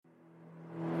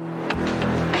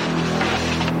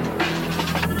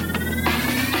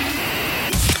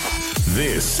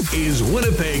This is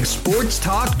Winnipeg Sports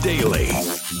Talk Daily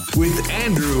with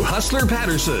Andrew Hustler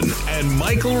Patterson and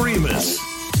Michael Remus.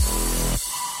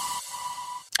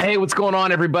 Hey, what's going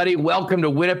on, everybody? Welcome to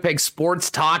Winnipeg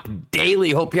Sports Talk Daily.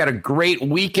 Hope you had a great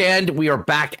weekend. We are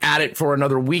back at it for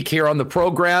another week here on the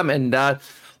program, and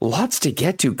lots to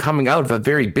get to coming out of a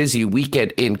very busy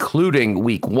weekend, including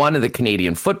week one of the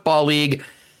Canadian Football League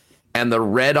and the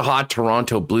red-hot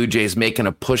Toronto Blue Jays making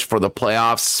a push for the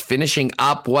playoffs, finishing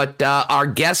up what our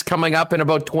guest coming up in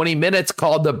about 20 minutes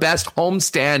called the best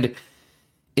homestand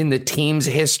in the team's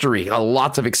history.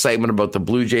 Lots of excitement about the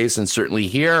Blue Jays, and certainly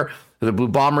here, the Blue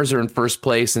Bombers are in first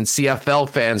place, and CFL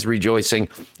fans rejoicing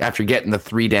after getting the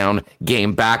 3-down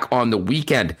game back on the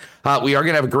weekend. We are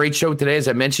going to have a great show today. As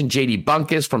I mentioned, JD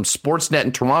Bunkis from Sportsnet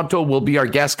in Toronto will be our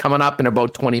guest coming up in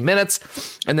about 20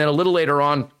 minutes. And then a little later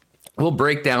on, we'll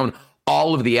break down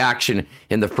all of the action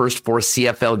in the first 4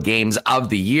 CFL games of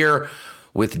the year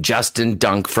with Justin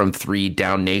Dunk from 3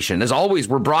 Down Nation. As always,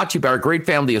 we're brought to you by our great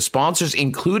family of sponsors,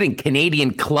 including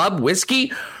Canadian Club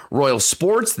Whiskey, Royal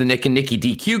Sports, the Nick and Nicky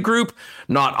DQ Group,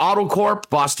 Not Auto Corp,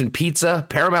 Boston Pizza,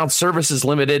 Paramount Services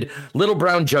Limited, Little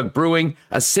Brown Jug Brewing,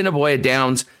 Assiniboia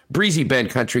Downs, Breezy Bend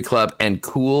Country Club, and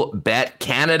Cool Bet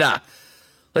Canada.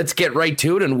 Let's get right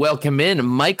to it and welcome in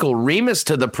Michael Remus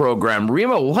to the program.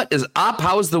 Remo, what is up?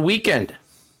 How was the weekend?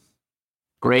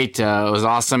 Great. It was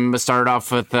awesome. Started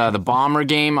off with the Bomber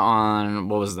game on,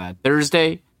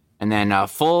 Thursday? And then a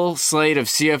full slate of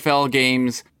CFL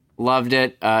games. Loved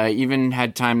it. Even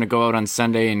had time to go out on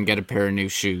Sunday and get a pair of new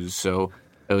shoes. So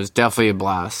it was definitely a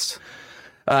blast.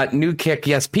 New kick,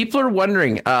 yes. People are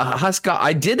wondering, Huska,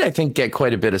 I think, get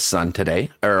quite a bit of sun today,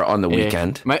 or on the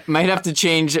weekend. Might have to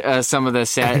change some of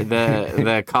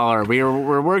the color.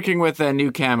 We're working with a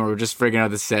new camera. We're just figuring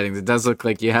out the settings. It does look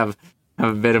like you have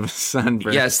a bit of a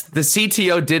sunburn. Yes, the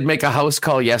CTO did make a house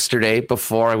call yesterday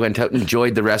before I went out and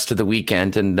enjoyed the rest of the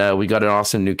weekend, and we got an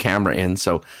awesome new camera in,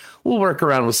 so we'll work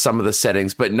around with some of the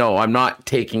settings. But no, I'm not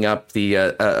taking up the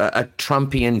a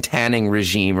Trumpian tanning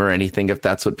regime or anything, if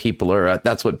that's what people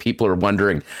are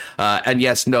wondering. And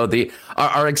yes, no,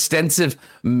 our extensive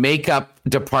makeup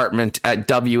department at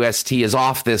WST is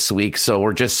off this week, so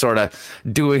we're just sort of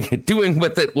doing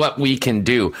with it what we can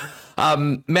do.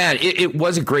 Man, it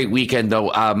was a great weekend,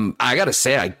 though. I got to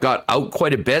say, I got out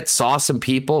quite a bit, saw some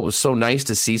people. It was so nice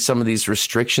to see some of these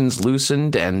restrictions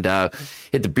loosened, and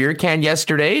hit the beer can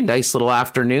yesterday. Nice little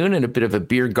afternoon and a bit of a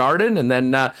beer garden. And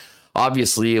then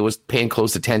obviously it was paying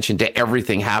close attention to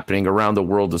everything happening around the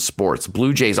world of sports.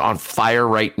 Blue Jays on fire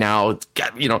right now. It's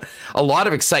got, a lot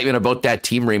of excitement about that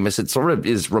team, Remus. It sort of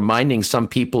is reminding some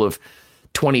people of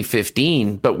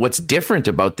 2015, but what's different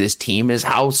about this team is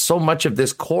how so much of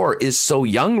this core is so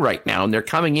young right now, and they're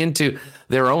coming into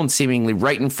their own seemingly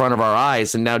right in front of our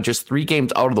eyes, and now just 3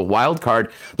 games out of the wild card.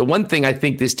 The one thing I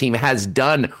think this team has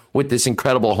done with this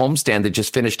incredible homestand that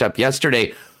just finished up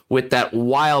yesterday with that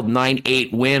wild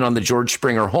 9-8 win on the George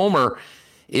Springer homer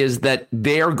is that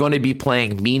they're going to be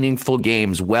playing meaningful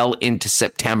games well into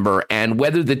September. And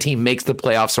whether the team makes the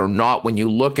playoffs or not, when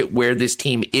you look at where this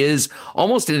team is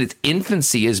almost in its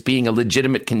infancy as being a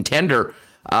legitimate contender,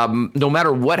 no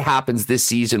matter what happens this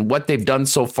season, what they've done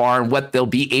so far and what they'll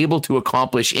be able to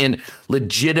accomplish in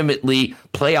legitimately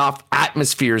playoff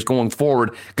atmospheres going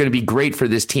forward, going to be great for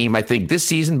this team, I think, this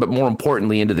season, but more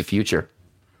importantly, into the future.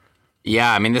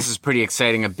 Yeah, I mean, this is pretty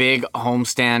exciting. A big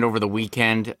homestand over the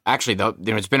weekend. Actually, though,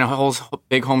 it's been a whole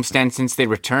big homestand since they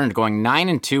returned, going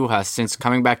 9-2 since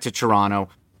coming back to Toronto.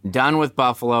 Done with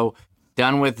Buffalo,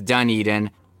 done with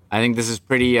Dunedin. I think this is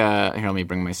pretty. Here, let me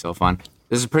bring myself on.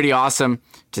 This is pretty awesome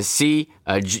to see.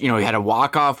 We had a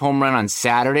walk-off home run on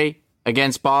Saturday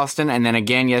against Boston, and then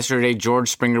again yesterday,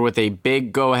 George Springer with a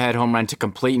big go-ahead home run to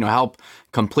help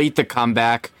complete the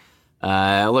comeback.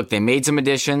 Look, they made some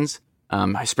additions.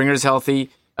 Springer's healthy.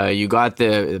 You got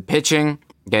the pitching,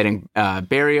 getting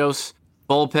Barrios,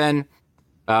 bullpen.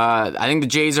 I think the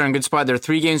Jays are in a good spot. They're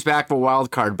 3 games back for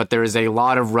wild card, but there is a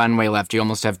lot of runway left. You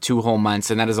almost have 2 whole months,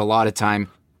 and that is a lot of time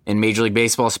in Major League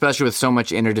Baseball, especially with so much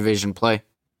interdivision play.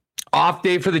 Off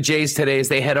day for the Jays today as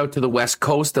they head out to the West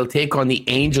Coast. They'll take on the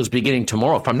Angels beginning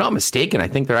tomorrow. If I'm not mistaken, I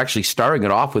think they're actually starting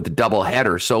it off with a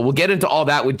doubleheader. So we'll get into all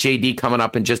that with JD coming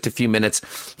up in just a few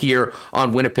minutes here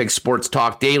on Winnipeg Sports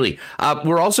Talk Daily.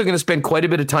 We're also going to spend quite a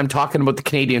bit of time talking about the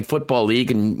Canadian Football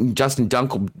League, and Justin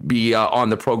Dunk will be on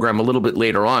the program a little bit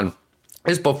later on.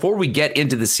 Just before we get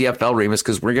into the CFL, Remus,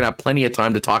 because we're going to have plenty of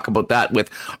time to talk about that with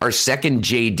our second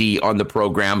JD on the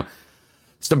program.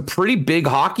 Some pretty big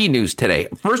hockey news today.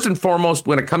 First and foremost,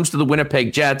 when it comes to the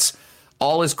Winnipeg Jets,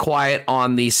 all is quiet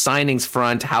on the signings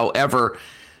front. However,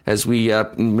 as we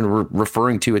were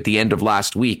referring to at the end of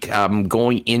last week.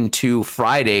 Going into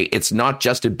Friday, it's not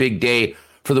just a big day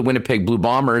for the Winnipeg Blue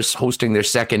Bombers hosting their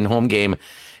second home game.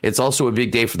 It's also a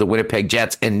big day for the Winnipeg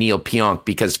Jets and Neil Pionk,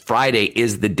 because Friday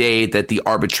is the day that the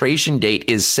arbitration date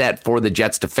is set for the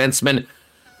Jets defenseman.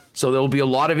 So there will be a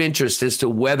lot of interest as to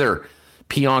whether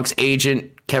Pionk's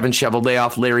agent, Kevin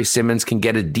Cheveldayoff, Larry Simmons, can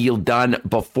get a deal done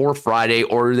before Friday,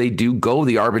 or they do go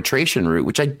the arbitration route,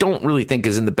 which I don't really think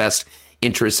is in the best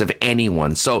interest of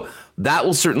anyone. So that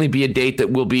will certainly be a date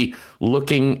that we'll be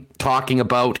talking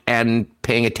about and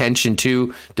paying attention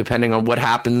to, depending on what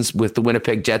happens with the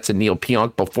Winnipeg Jets and Neil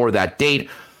Pionk before that date.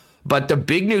 But the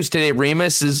big news today,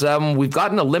 Remus, is we've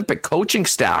got an Olympic coaching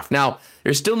staff. Now,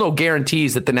 there's still no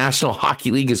guarantees that the National Hockey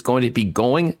League is going to be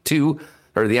going to,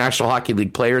 or the National Hockey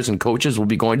League players and coaches will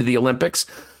be going to the Olympics.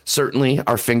 Certainly,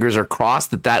 our fingers are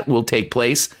crossed that that will take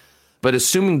place. But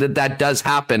assuming that that does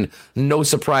happen, no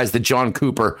surprise that John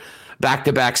Cooper,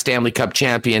 back-to-back Stanley Cup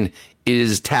champion,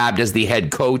 is tabbed as the head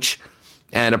coach.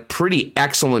 And a pretty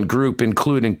excellent group,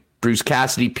 including Bruce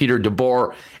Cassidy, Peter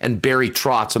DeBoer, and Barry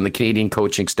Trotz on the Canadian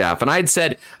coaching staff. And I had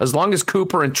said, as long as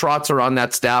Cooper and Trotz are on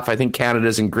that staff, I think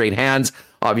Canada's in great hands.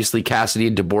 Obviously, Cassidy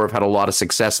and DeBoer have had a lot of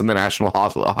success in the National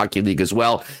Hockey League as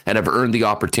well and have earned the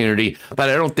opportunity. But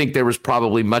I don't think there was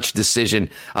probably much decision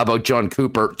about John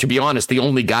Cooper. To be honest, the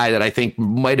only guy that I think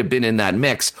might have been in that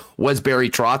mix was Barry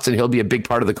Trotz, and he'll be a big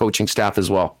part of the coaching staff as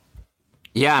well.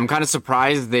 Yeah, I'm kind of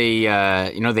surprised they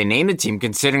named the team,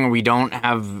 considering we don't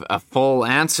have a full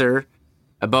answer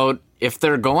about if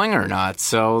they're going or not.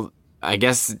 So I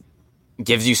guess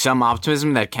gives you some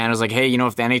optimism that Canada's like, hey,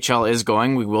 if the NHL is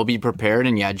going, we will be prepared.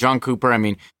 And yeah, John Cooper,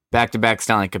 back-to-back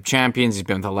Stanley Cup champions. He's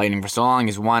been with the Lightning for so long.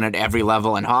 He's won at every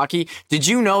level in hockey. Did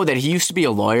you know that he used to be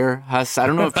a lawyer, Huss? I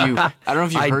don't know if you heard that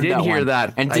one. I did hear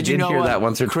that. And did you know hear that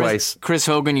once or twice? Chris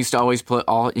Hogan used to always play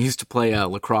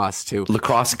lacrosse too.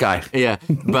 Lacrosse guy. Yeah,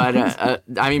 but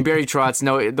Barry Trotz.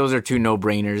 No, those are two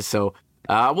no-brainers. So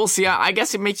we'll see. I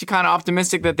guess it makes you kind of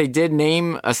optimistic that they did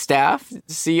name a staff to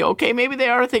see. Okay, maybe they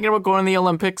are thinking about going to the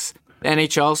Olympics,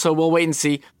 NHL. So we'll wait and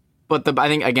see. But I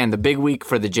think, again, the big week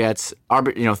for the Jets,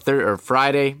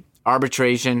 Friday,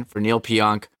 arbitration for Neil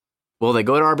Pionk. Will they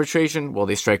go to arbitration? Will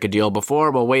they strike a deal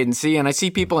before? We'll wait and see. And I see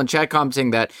people in chat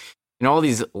commenting that all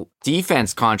these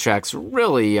defense contracts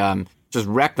really just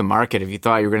wreck the market if you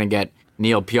thought you were going to get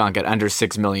Neil Pionk at under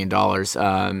 $6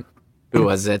 million. Who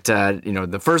was it?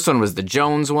 The first one was the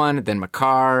Jones one, then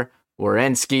Makar,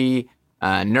 Werenski,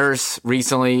 Nurse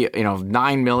recently,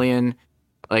 $9 million.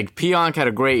 Like, Pionk had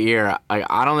a great year.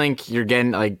 I don't think you're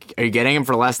getting, are you getting him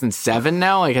for less than $7 million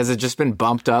now? Has it just been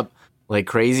bumped up like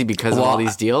crazy because of all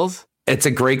these deals? It's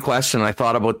a great question. I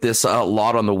thought about this a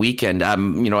lot on the weekend.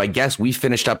 I guess we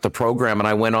finished up the program and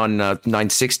I went on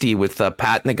 960 with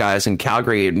Pat and the guys in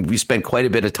Calgary, and we spent quite a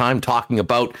bit of time talking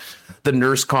about the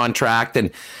Nurse contract. And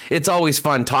it's always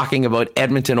fun talking about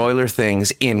Edmonton Oiler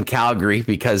things in Calgary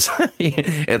because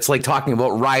it's like talking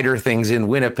about Rider things in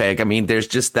Winnipeg. There's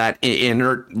just that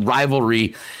inert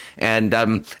rivalry and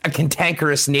a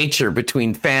cantankerous nature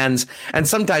between fans and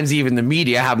sometimes even the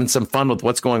media having some fun with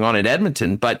what's going on in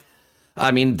Edmonton. But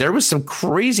there was some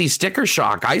crazy sticker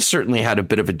shock. I certainly had a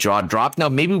bit of a jaw drop. Now,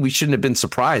 maybe we shouldn't have been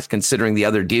surprised considering the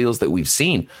other deals that we've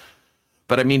seen.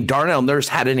 But Darnell Nurse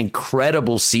had an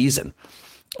incredible season.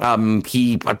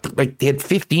 He had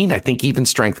 15, I think, even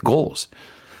strength goals.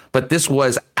 But this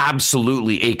was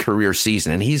absolutely a career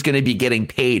season, and he's going to be getting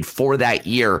paid for that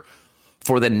year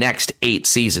for the next 8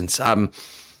 seasons.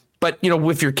 But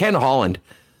if you're Ken Holland,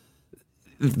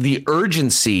 the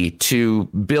urgency to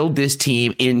build this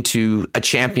team into a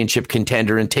championship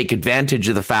contender and take advantage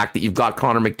of the fact that you've got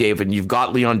Connor McDavid and you've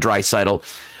got Leon Draisaitl,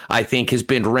 I think has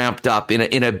been ramped up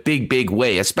in a big, big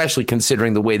way, especially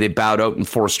considering the way they bowed out in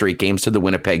 4 straight games to the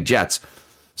Winnipeg Jets.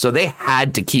 So they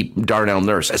had to keep Darnell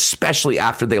Nurse, especially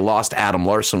after they lost Adam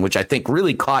Larsson, which I think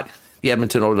really caught the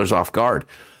Edmonton Oilers off guard.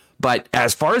 But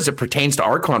as far as it pertains to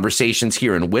our conversations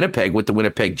here in Winnipeg with the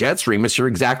Winnipeg Jets, Remus, you're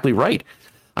exactly right.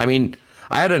 I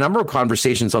had a number of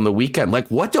conversations on the weekend. Like,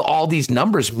 what do all these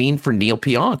numbers mean for Neil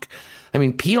Pionk?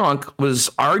 Pionk was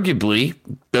arguably,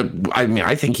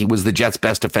 I think he was the Jets'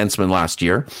 best defenseman last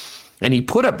year. And he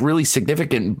put up really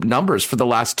significant numbers for the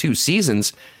last 2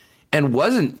 seasons and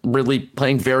wasn't really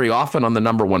playing very often on the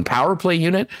number 1 power play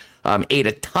unit. Ate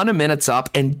a ton of minutes up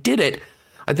and did it.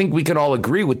 I think we can all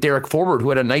agree with Derek Forward, who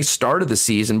had a nice start of the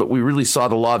season, but we really saw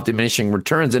the law of diminishing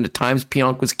returns. And at times,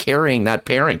 Pionk was carrying that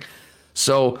pairing.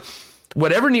 So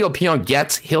whatever Neil Pionk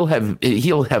gets, he'll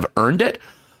have earned it.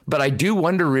 But I do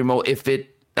wonder, Remo, if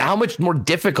it how much more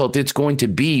difficult it's going to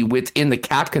be within the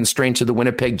cap constraints of the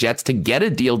Winnipeg Jets to get a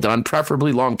deal done,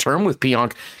 preferably long-term with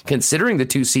Pionk, considering the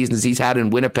 2 seasons he's had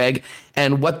in Winnipeg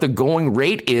and what the going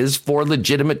rate is for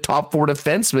legitimate top 4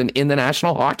 defensemen in the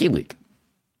National Hockey League.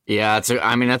 Yeah,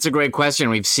 that's a great question.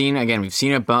 We've seen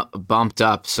it bumped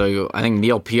up. So I think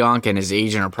Neil Pionk and his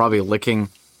agent are probably licking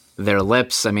their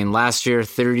lips. I mean, last year,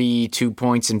 32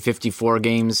 points in 54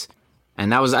 games.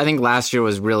 And I think last year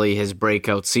was really his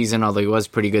breakout season, although he was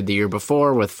pretty good the year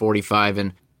before with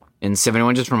 45 and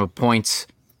 71 just from a points.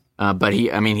 But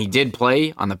he did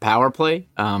play on the power play.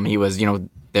 He was,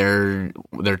 their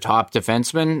top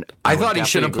defenseman. I thought he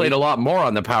should have played a lot more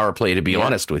on the power play, to be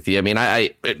honest with you. I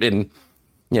mean,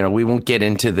 we won't get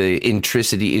into the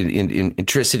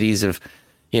intricacies of,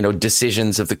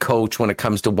 decisions of the coach when it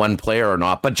comes to one player or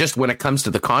not. But just when it comes to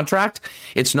the contract,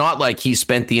 it's not like he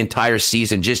spent the entire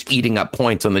season just eating up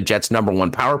points on the Jets'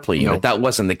 #1 power play unit. Nope. That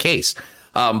wasn't the case.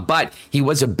 But he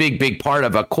was a big part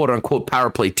of a quote-unquote power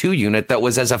play 2 unit that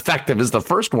was as effective as the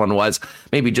first one was,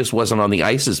 maybe just wasn't on the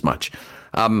ice as much.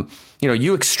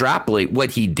 You extrapolate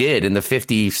what he did in the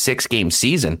 56-game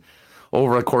season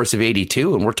over a course of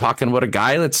 82, and we're talking about a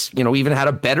guy that's, even had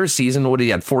a better season. What he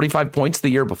had, 45 points the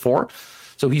year before?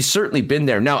 So he's certainly been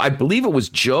there. Now, I believe it was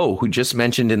Joe who just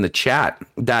mentioned in the chat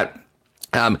that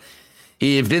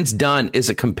if Vince Dunn is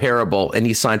a comparable and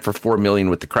he signed for $4 million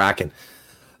with the Kraken,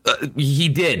 he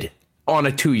did on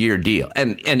a 2-year deal.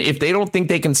 And if they don't think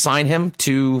they can sign him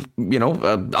to,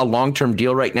 a long-term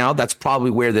deal right now, that's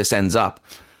probably where this ends up.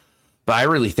 But I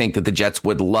really think that the Jets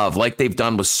would love, like they've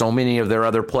done with so many of their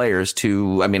other players,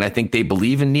 I think they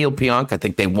believe in Neil Pionk. I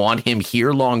think they want him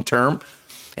here long-term.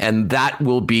 And that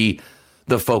will be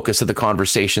the focus of the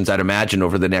conversations, I'd imagine,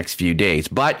 over the next few days.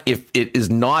 But if it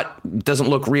doesn't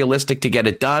look realistic to get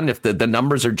it done, if the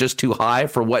numbers are just too high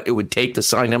for what it would take to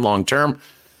sign him long term,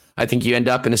 I think you end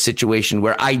up in a situation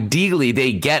where ideally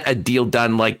they get a deal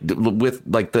done like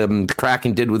the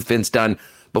Kraken did with Vince Dunn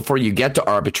before you get to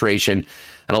arbitration,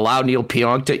 and allow Neil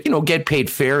Pionk to get paid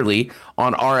fairly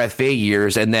on RFA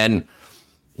years, and then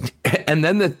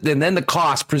the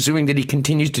cost, presuming that he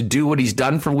continues to do what he's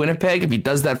done for Winnipeg. If he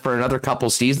does that for another couple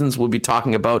seasons, we'll be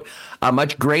talking about a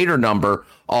much greater number,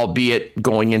 albeit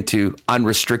going into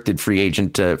unrestricted free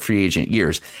agent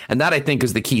years. And that, I think,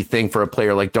 is the key thing for a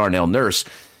player like Darnell Nurse.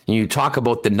 And you talk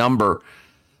about the number.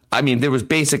 I mean, there was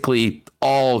basically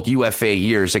all UFA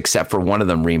years except for one of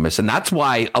them, Remus. And that's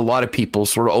why a lot of people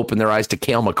sort of open their eyes to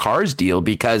Cale Makar's deal,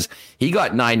 because he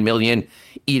got $9 million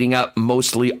eating up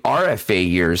mostly RFA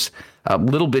years, a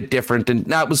little bit different. And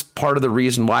that was part of the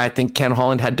reason why I think Ken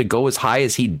Holland had to go as high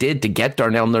as he did to get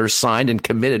Darnell Nurse signed and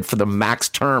committed for the max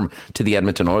term to the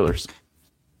Edmonton Oilers.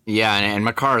 Yeah, and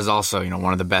Makar is also,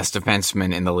 one of the best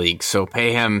defensemen in the league. So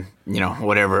pay him,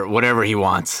 whatever he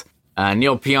wants.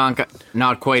 Neil Pionk,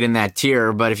 not quite in that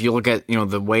tier, but if you look at,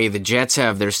 the way the Jets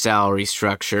have their salary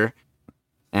structure,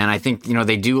 and I think,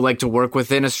 they do like to work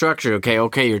within a structure.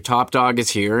 Okay, your top dog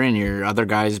is here and your other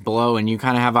guys below, and you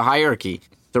kind of have a hierarchy.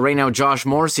 So right now, Josh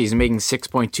Morrissey is making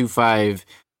 $6.25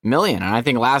 million, and I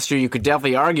think last year you could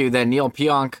definitely argue that Neil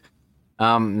Pionk,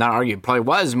 probably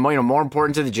was more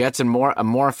important to the Jets and a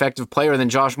more effective player than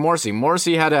Josh Morrissey.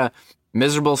 Morrissey had a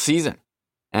miserable season,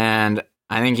 and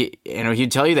I think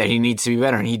he'd tell you that he needs to be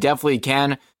better, and he definitely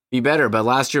can be better. But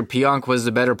last year, Pionk was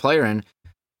the better player, and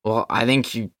I think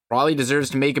he probably deserves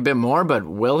to make a bit more. But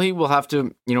will he? We'll have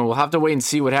to wait and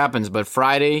see what happens. But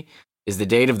Friday is the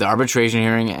date of the arbitration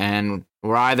hearing, and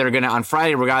on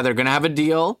Friday we're either gonna have a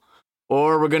deal,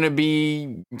 or we're gonna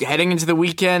be heading into the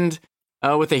weekend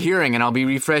with a hearing, and I'll be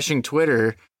refreshing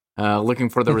Twitter looking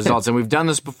for the results. And we've done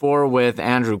this before with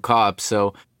Andrew Copp,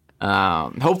 so.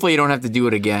 Hopefully you don't have to do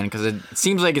it again, because it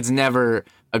seems like it's never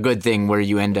a good thing where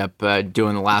you end up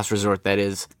doing the last resort, that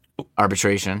is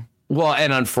arbitration. Well,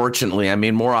 and unfortunately, I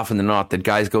mean, more often than not, that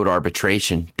guys go to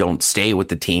arbitration don't stay with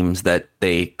the teams that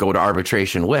they go to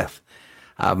arbitration with.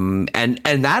 And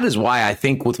that is why I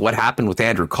think with what happened with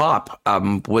Andrew Kopp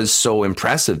was so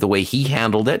impressive, the way he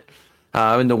handled it.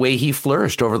 And the way he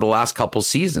flourished over the last couple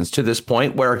seasons to this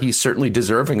point where he's certainly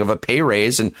deserving of a pay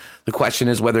raise. And the question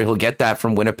is whether he'll get that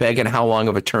from Winnipeg and how long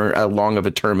of a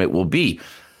term it will be.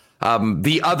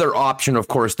 The other option, of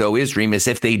course, though, is Remus,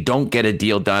 if they don't get a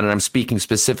deal done, and I'm speaking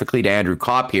specifically to Andrew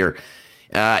Kopp here,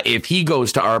 if he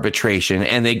goes to arbitration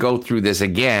and they go through this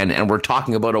again, and we're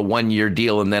talking about a 1-year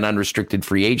deal and then unrestricted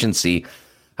free agency,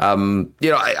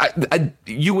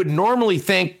 you would normally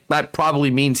think that probably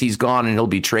means he's gone and he'll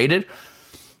be traded.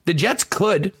 The Jets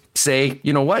could say,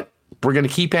 you know what, we're going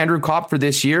to keep Andrew Kopp for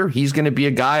this year. He's going to be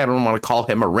a guy, I don't want to call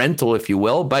him a rental, if you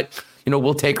will, but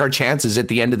we'll take our chances at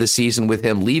the end of the season with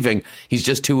him leaving. He's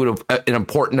just too an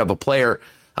important of a player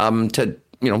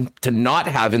to not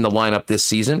have in the lineup this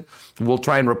season. We'll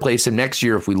try and replace him next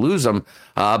year if we lose him,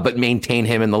 but maintain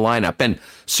him in the lineup. And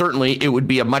certainly it would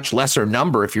be a much lesser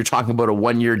number if you're talking about a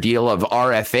 1-year deal of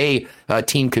RFA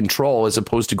team control as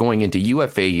opposed to going into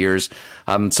UFA years.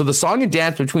 So the song and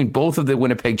dance between both of the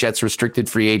Winnipeg Jets restricted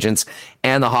free agents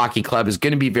and the hockey club is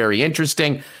going to be very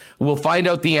interesting. We'll find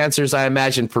out the answers, I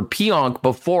imagine, for Pionk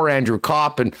before Andrew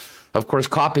Kopp. And of course,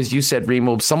 Kopp, as you said, Reem,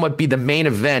 will somewhat be the main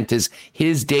event, is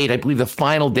his date, I believe the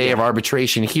final day of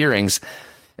arbitration hearings,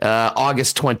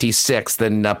 August 26th,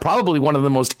 and probably one of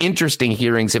the most interesting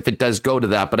hearings if it does go to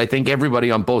that. But I think everybody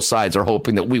on both sides are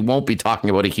hoping that we won't be talking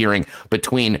about a hearing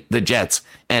between the Jets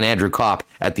and Andrew Kopp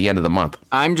at the end of the month.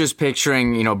 I'm just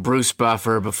picturing, Bruce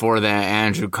Buffer before the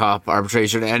Andrew Kopp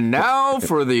arbitration. And now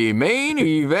for the main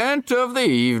event of the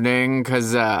evening,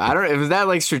 because I don't know, is that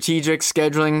like strategic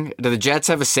scheduling? Do the Jets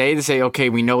have a say to say, okay,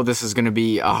 we know this is going to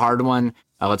be a hard one,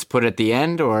 let's put it at the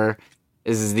end, or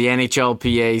is the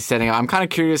NHLPA setting up? I'm kind of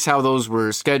curious how those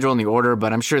were scheduled in the order,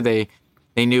 but I'm sure they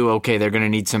knew, okay, they're going to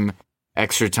need some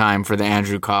extra time for the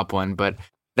Andrew Kopp one. But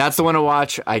that's the one to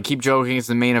watch. I keep joking it's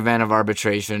the main event of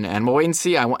arbitration, and we'll wait and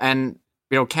see. Can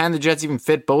the Jets even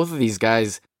fit both of these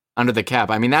guys under the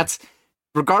cap? I mean, that's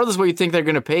regardless of what you think they're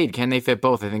going to pay. Can they fit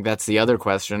both? I think that's the other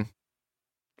question.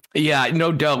 Yeah,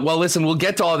 no doubt. Well, listen, we'll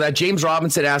get to all of that. James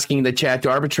Robinson asking in the chat, do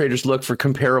arbitrators look for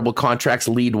comparable contracts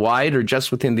league-wide or just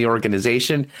within the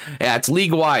organization? Yeah, it's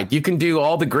league-wide. You can do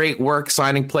all the great work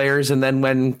signing players, and then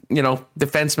when,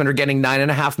 defensemen are getting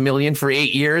 $9.5 million for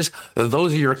 8 years,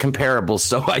 those are your comparables.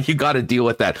 So you got to deal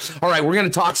with that. All right, we're going to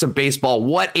talk some baseball.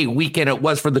 What a weekend it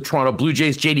was for the Toronto Blue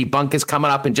Jays. JD Bunkis coming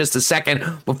up in just a second.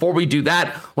 Before we do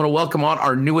that, I want to welcome on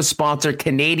our newest sponsor,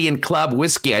 Canadian Club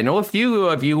Whiskey. I know a few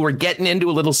of you were getting into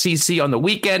a little CC on the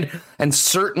weekend, and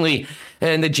certainly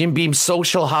in the Jim Beam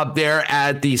Social Hub there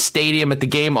at the stadium at the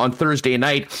game on Thursday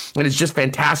night. And it's just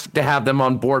fantastic to have them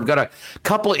on board. We've got a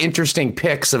couple interesting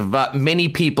pics of many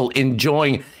people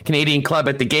enjoying Canadian Club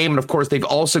at the game. And of course, they've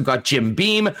also got Jim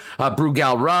Beam,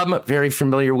 Brugal Rum, very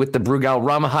familiar with the Brugal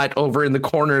Rum Hut over in the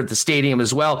corner of the stadium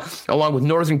as well, along with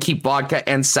Northern Keep Vodka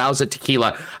and Sauza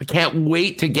Tequila. I can't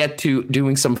wait to get to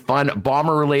doing some fun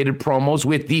Bomber-related promos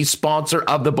with the sponsor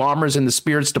of the Bombers in the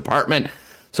Spirits Department.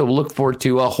 So we'll look forward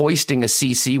to hoisting a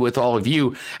CC with all of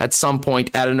you at some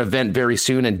point at an event very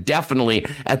soon, and definitely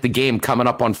at the game coming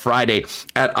up on Friday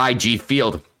at IG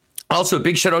Field. Also, a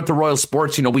big shout out to Royal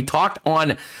Sports. We talked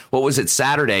on,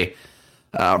 Friday,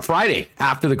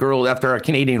 after our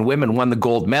Canadian women won the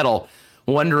gold medal,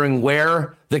 wondering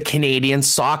where the Canadian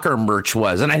soccer merch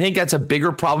was. And I think that's a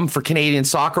bigger problem for Canadian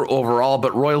soccer overall,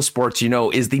 but Royal Sports,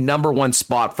 is the number one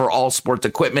spot for all sports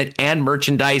equipment and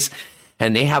merchandise.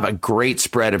 And they have a great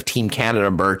spread of Team Canada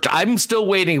merch. I'm still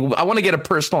waiting. I want to get a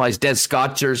personalized Des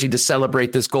Scott jersey to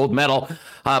celebrate this gold medal.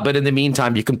 But in the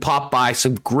meantime, you can pop by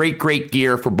some great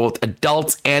gear for both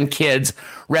adults and kids.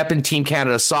 Repping Team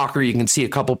Canada Soccer. You can see a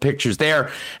couple pictures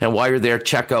there. And while you're there,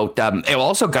 check out. They've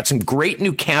also got some great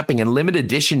new camping and limited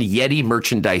edition Yeti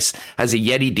merchandise as a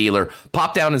Yeti dealer.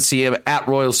 Pop down and see them at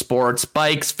Royal Sports.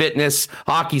 Bikes, fitness,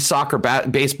 hockey, soccer,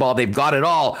 baseball. They've got it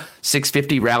all.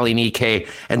 650 Rally EK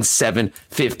and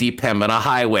 750 Pembina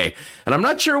Highway. And I'm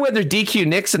not sure whether DQ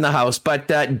Nick's in the house, but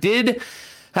did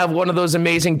have one of those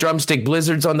amazing drumstick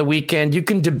blizzards on the weekend. You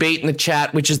can debate in the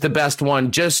chat which is the best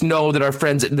one. Just know that our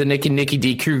friends at the Nick and Nicky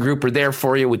DQ group are there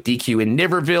for you with DQ in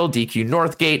Niverville, DQ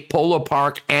Northgate, Polo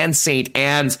Park, and St.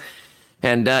 Anne's.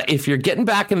 And if you're getting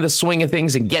back into the swing of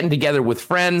things and getting together with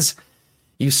friends,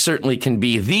 you certainly can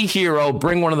be the hero.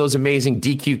 Bring one of those amazing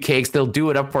DQ cakes. They'll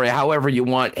do it up for you however you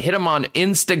want. Hit them on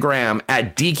Instagram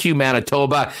at DQ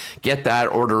Manitoba. Get that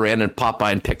order in and pop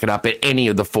by and pick it up at any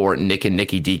of the 4 Nick and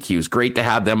Nicky DQs. Great to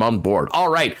have them on board. All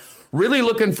right. Really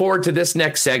looking forward to this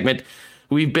next segment.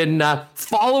 We've been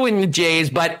following the Jays,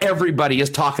 but everybody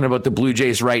is talking about the Blue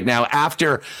Jays right now.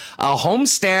 After a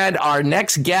homestand, our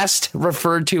next guest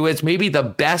referred to as maybe the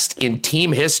best in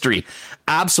team history.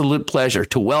 Absolute pleasure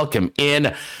to welcome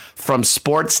in from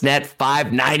Sportsnet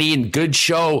 590 and Good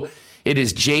Show. It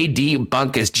is JD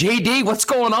Bunkis. JD, what's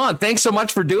going on? Thanks so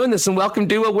much for doing this, and welcome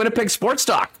to Winnipeg Sports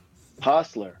Talk.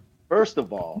 Hustler, first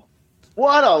of all,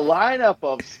 what a lineup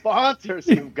of sponsors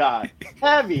you've got.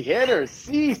 Heavy hitters,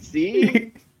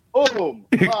 CC. Boom,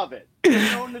 love it.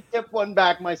 I'm going to tip one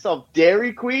back myself.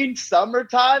 Dairy Queen,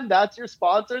 summertime, that's your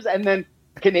sponsors. And then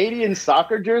Canadian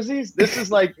soccer jerseys. This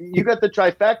is like, you got the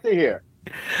trifecta here.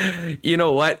 You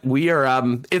know what? We are,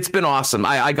 it's been awesome.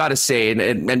 I got to say,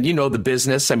 and you know the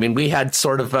business. I mean, we had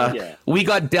sort of, we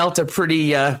got dealt a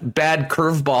pretty bad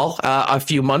curveball a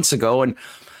few months ago, and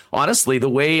honestly, the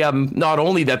way not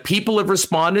only that people have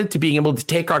responded to being able to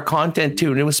take our content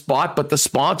to a new spot, but the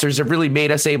sponsors have really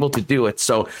made us able to do it.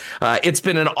 So it's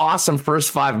been an awesome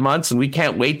first 5 months, and we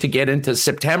can't wait to get into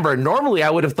September. Normally, I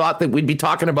would have thought that we'd be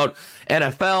talking about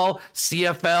NFL,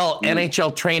 CFL,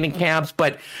 NHL training camps,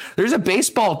 but there's a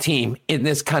baseball team in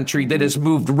this country that has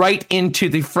moved right into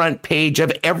the front page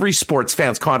of every sports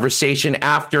fan's conversation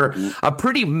after a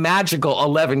pretty magical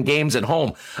 11 games at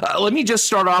home. Let me just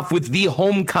start off with the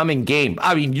homecoming game.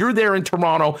 I mean, you're there in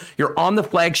Toronto, you're on the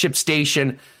flagship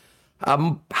station.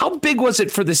 How big was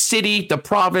it for the city, the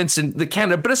province, and the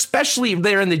Canada, but especially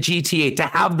there in the GTA, to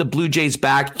have the Blue Jays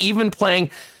back, even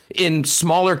playing in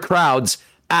smaller crowds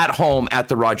at home at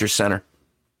the Rogers Centre?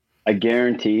 I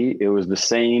guarantee it was the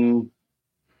same.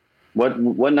 What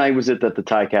night was it that the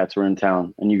Ticats were in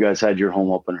town and you guys had your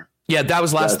home opener? Yeah, that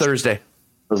was last Thursday. It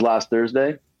was last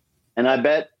Thursday. And I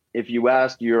bet if you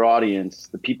asked your audience,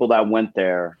 the people that went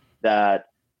there, that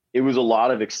it was a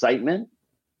lot of excitement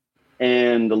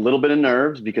and a little bit of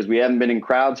nerves because we haven't been in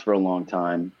crowds for a long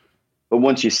time. But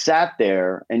once you sat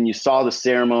there and you saw the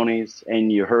ceremonies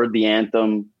and you heard the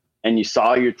anthem and you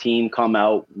saw your team come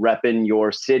out repping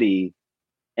your city,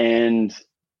 and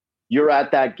you're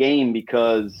at that game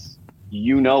because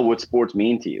you know what sports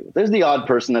mean to you. There's the odd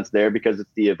person that's there because it's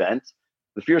the event.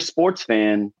 If you're a sports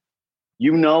fan,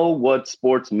 you know what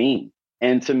sports mean.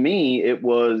 And to me, it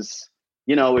was,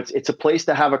 it's a place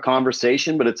to have a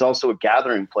conversation, but it's also a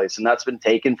gathering place. And that's been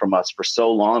taken from us for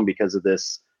so long because of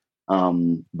this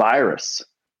virus.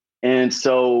 And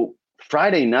so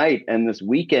Friday night and this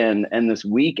weekend and this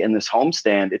week and this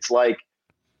homestand, it's like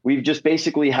we've just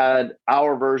basically had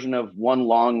our version of one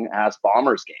long ass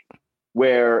Bombers game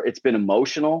where it's been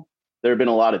emotional. There have been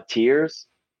a lot of tears.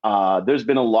 There's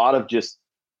been a lot of just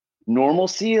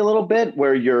normalcy a little bit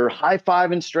where you're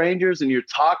high-fiving strangers and you're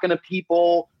talking to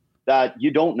people that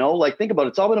you don't know. Like, think about it.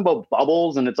 It's all been about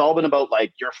bubbles, and it's all been about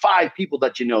like your 5 people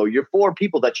that you know, your 4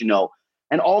 people that you know.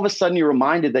 And all of a sudden you're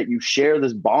reminded that you share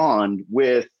this bond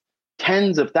with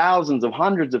tens of thousands of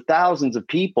hundreds of thousands of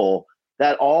people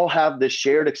that all have this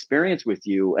shared experience with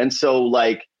you. And so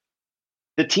like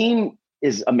the team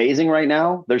is amazing right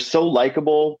now. They're so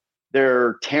likable.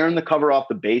 They're tearing the cover off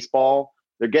the baseball.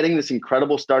 They're getting this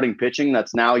incredible starting pitching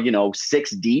that's now,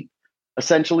 6 deep,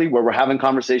 essentially, where we're having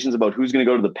conversations about who's going to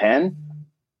go to the pen.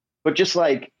 But just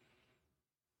like,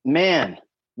 man,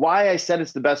 why I said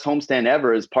it's the best homestand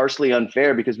ever is partially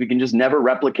unfair because we can just never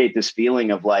replicate this feeling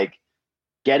of like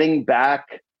getting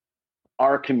back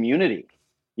our community,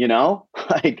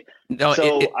 I've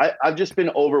just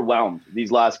been overwhelmed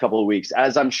these last couple of weeks,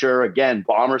 as I'm sure, again,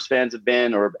 Bombers fans have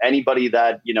been, or anybody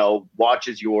that,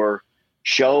 watches your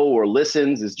show or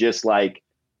listens is just like,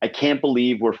 I can't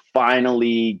believe we're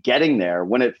finally getting there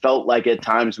when it felt like at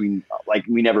times we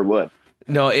never would.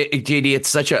 No, JD, it's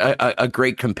such a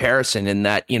great comparison in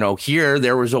that, here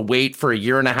there was a wait for a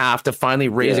year and a half to finally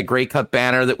raise a Grey Cup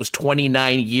banner that was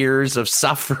 29 years of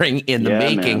suffering in the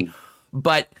making. Man.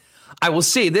 But I will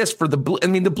say this for the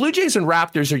Blue Jays and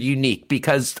Raptors are unique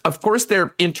because, of course,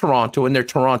 they're in Toronto and they're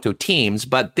Toronto teams,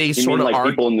 but they are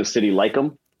people in the city like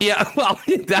them. Yeah, well,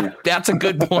 that's a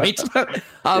good point.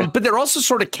 But they're also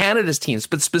sort of Canada's teams,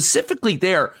 but specifically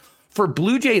there for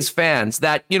Blue Jays fans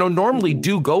that, normally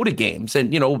do go to games and,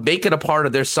 make it a part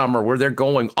of their summer where they're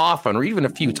going often or even a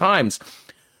few times.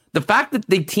 The fact that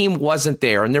the team wasn't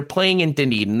there and they're playing in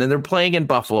Dunedin and they're playing in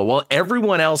Buffalo while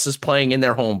everyone else is playing in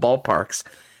their home ballparks.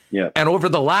 Yeah. And over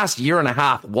the last year and a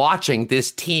half, watching this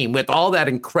team with all that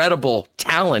incredible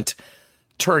talent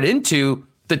turn into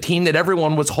the team that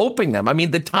everyone was hoping them. I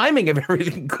mean, the timing of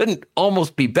everything couldn't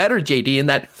almost be better, JD, in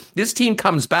that this team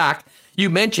comes back. You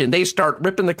mentioned they start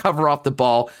ripping the cover off the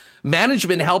ball.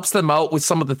 Management helps them out with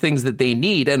some of the things that they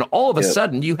need. And all of a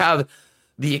sudden you have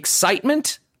the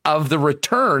excitement of the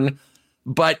return,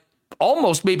 but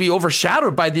almost maybe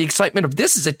overshadowed by the excitement of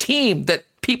this is a team that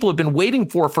people have been waiting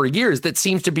for years that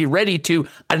seems to be ready to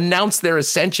announce their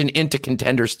ascension into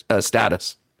contender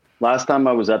status. Last time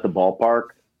I was at the ballpark,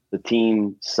 the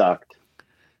team sucked.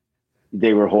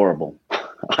 They were horrible.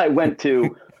 I went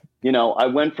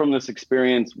from this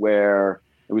experience where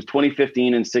it was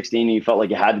 2015 and 16 and you felt like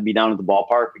you had to be down at the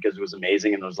ballpark because it was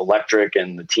amazing and it was electric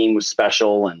and the team was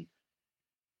special. And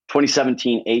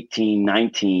 2017, 18,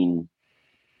 19,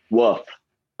 woof.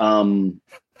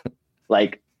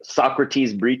 Like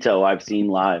Socrates Brito I've seen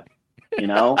live,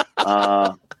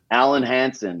 Alan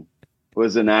Hansen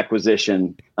was an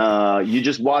acquisition. You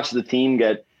just watch the team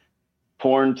get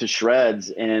torn to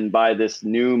shreds and by this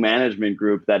new management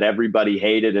group that everybody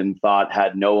hated and thought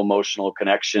had no emotional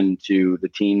connection to the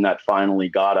team that finally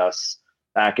got us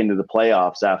back into the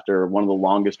playoffs after one of the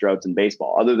longest droughts in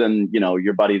baseball, other than,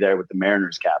 your buddy there with the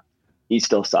Mariners cap. He's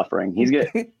still suffering.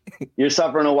 You're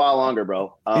suffering a while longer,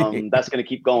 bro. That's going to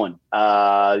keep going.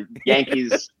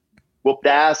 Yankees whooped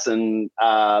ass, and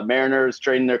Mariners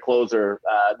trading their closer.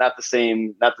 Not the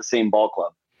same ball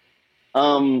club.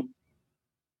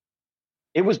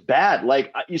 It was bad.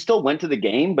 Like, you still went to the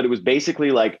game, but it was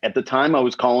basically like, at the time I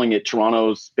was calling it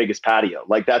Toronto's biggest patio.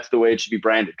 Like, that's the way it should be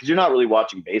branded, because you're not really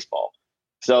watching baseball.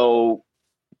 So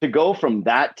to go from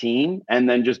that team and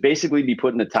then just basically be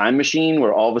put in a time machine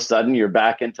where all of a sudden you're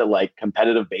back into like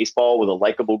competitive baseball with a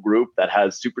likable group that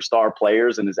has superstar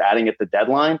players and is adding at the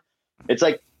deadline. It's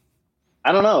like,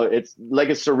 I don't know. It's like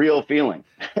a surreal feeling.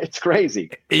 It's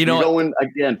crazy. You're going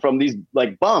again from these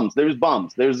like bums. There's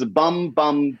bums. There's a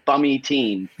bummy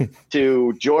team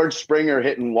to George Springer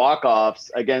hitting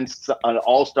walk-offs against an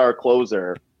all-star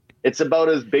closer. It's about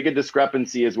as big a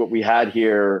discrepancy as what we had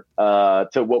here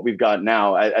to what we've got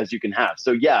now as you can have.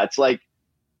 So yeah, it's like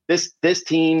this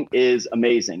team is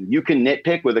amazing. You can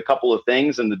nitpick with a couple of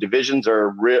things, and the division's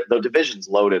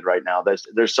loaded right now.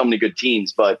 There's so many good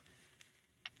teams, but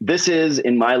this is,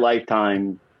 in my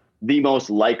lifetime, the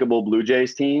most likable Blue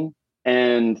Jays team.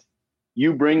 And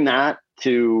you bring that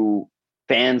to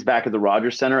fans back at the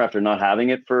Rogers Center after not having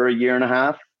it for a year and a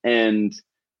half. And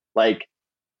like,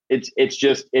 it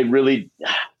really,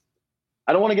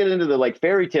 I don't want to get into the like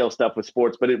fairy tale stuff with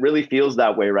sports, but it really feels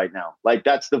that way right now. Like,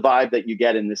 that's the vibe that you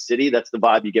get in this city. That's the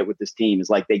vibe you get with this team,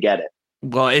 is like, they get it.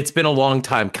 Well, it's been a long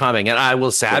time coming. And I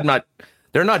will say,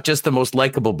 they're not just the most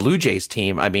likable Blue Jays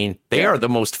team. I mean, they are the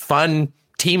most fun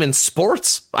team in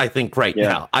sports, I think, right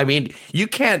now. I mean, you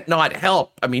can't not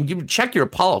help. I mean, you check your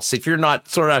pulse if you're not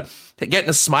sort of getting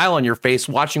a smile on your face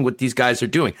watching what these guys are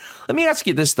doing. Let me ask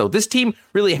you this, though. This team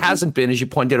really hasn't been, as you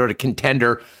pointed out, a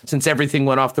contender since everything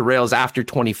went off the rails after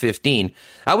 2015.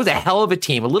 That was a hell of a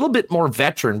team, a little bit more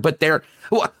veteran, but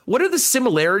what are the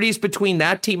similarities between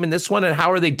that team and this one, and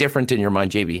how are they different in your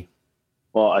mind, JB?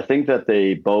 Well, I think that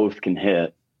they both can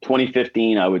hit.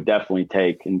 2015, I would definitely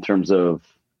take in terms of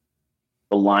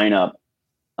the lineup.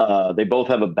 They both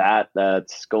have a bat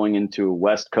that's going into a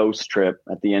West Coast trip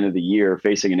at the end of the year,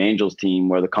 facing an Angels team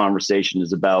where the conversation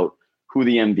is about who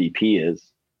the MVP is.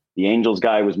 The Angels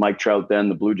guy was Mike Trout then.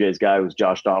 The Blue Jays guy was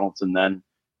Josh Donaldson then.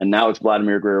 And now it's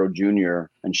Vladimir Guerrero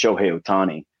Jr. and Shohei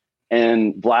Ohtani.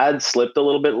 And Vlad slipped a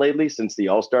little bit lately since the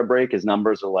All-Star break. His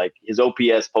numbers are like, his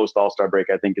OPS post All-Star break,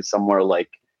 I think, is somewhere like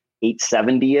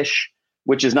 870-ish,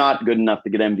 which is not good enough to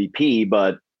get MVP.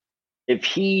 But if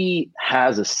he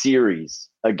has a series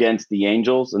against the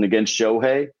Angels and against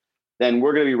Shohei, then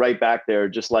we're going to be right back there,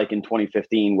 just like in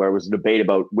 2015, where it was a debate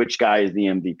about which guy is the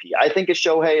MVP. I think it's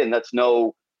Shohei, and that's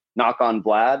no knock on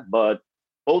Vlad, but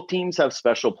both teams have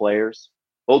special players.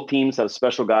 Both teams have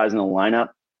special guys in the lineup.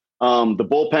 The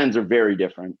bullpens are very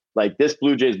different. Like, this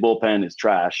Blue Jays bullpen is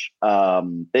trash.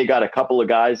 They got a couple of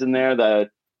guys in there that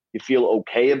you feel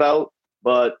okay about,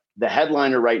 but the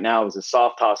headliner right now is a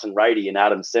soft tossing righty in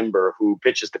Adam Simber, who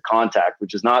pitches to contact,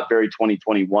 which is not very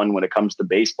 2021 when it comes to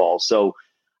baseball. So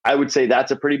I would say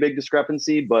that's a pretty big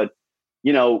discrepancy. But,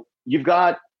 you've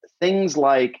got things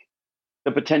like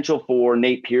the potential for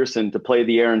Nate Pearson to play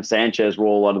the Aaron Sanchez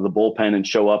role out of the bullpen and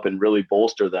show up and really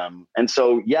bolster them. And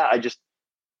so, yeah,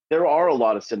 there are a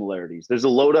lot of similarities. There's a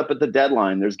load up at the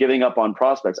deadline. There's giving up on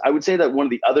prospects. I would say that one of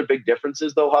the other big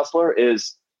differences, though, Hustler,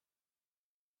 is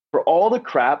for all the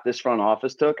crap this front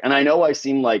office took. And I know I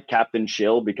seem like Captain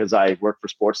Shill because I work for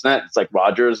Sportsnet. It's like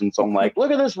Rogers. And so I'm like, look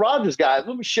at this Rogers guy.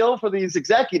 Let me shill for these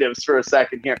executives for a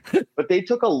second here. But they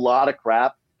took a lot of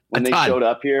crap when they showed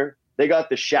up here. They got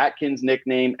the Shatkins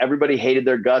nickname. Everybody hated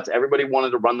their guts. Everybody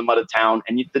wanted to run them out of town.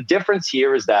 And the difference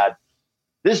here is that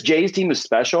this Jays team is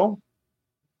special.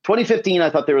 2015, I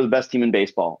thought they were the best team in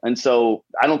baseball. And so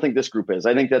I don't think this group is.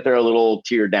 I think that they're a little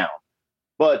tier down.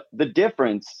 But the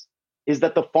difference is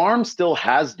that the farm still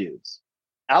has dudes.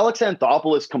 Alex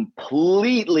Anthopoulos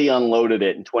completely unloaded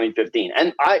it in 2015.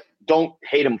 And I don't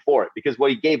hate him for it, because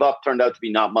what he gave up turned out to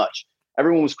be not much.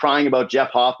 Everyone was crying about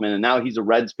Jeff Hoffman, and now he's a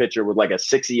Reds pitcher with like a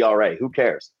 6 ERA. Who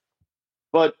cares?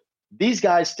 But these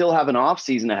guys still have an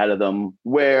offseason ahead of them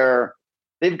where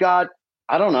they've got,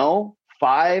 I don't know,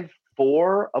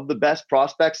 4 of the best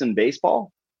prospects in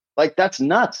baseball. Like, that's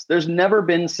nuts. There's never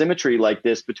been symmetry like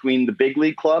this between the big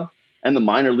league club and the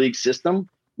minor league system,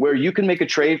 where you can make a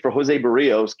trade for Jose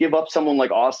Barrios, give up someone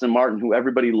like Austin Martin, who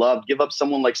everybody loved, give up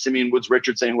someone like Simeon Woods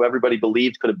Richardson, who everybody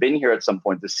believed could have been here at some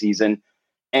point this season.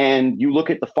 And you look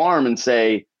at the farm and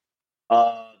say,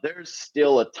 there's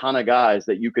still a ton of guys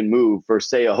that you can move for,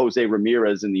 say, a Jose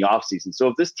Ramirez in the offseason. So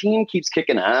if this team keeps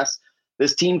kicking ass,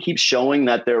 this team keeps showing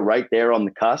that they're right there on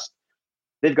the cusp,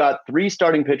 They've got 3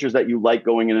 starting pitchers that you like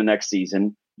going into next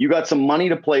season. You got some money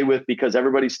to play with because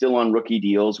everybody's still on rookie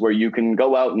deals where you can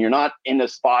go out and you're not in a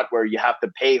spot where you have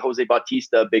to pay Jose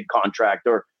Bautista a big contract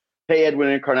or pay Edwin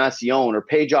Encarnacion or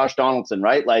pay Josh Donaldson,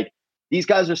 right? Like, these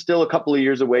guys are still a couple of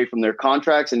years away from their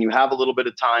contracts, and you have a little bit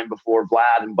of time before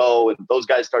Vlad and Bo and those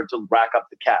guys start to rack up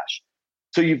the cash.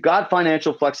 So you've got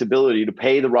financial flexibility to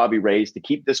pay the Robbie Rays, to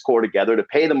keep this core together, to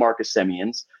pay the Marcus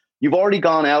Semyons. You've already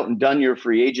gone out and done your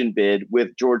free agent bid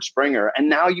with George Springer, and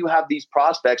now you have these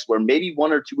prospects where maybe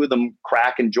 1 or 2 of them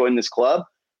crack and join this club,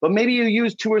 but maybe you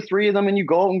use 2 or 3 of them and you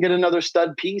go out and get another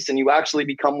stud piece and you actually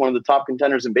become one of the top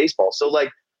contenders in baseball. So,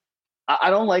 like, I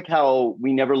don't like how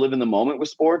we never live in the moment with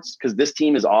sports, because this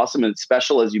team is awesome and it's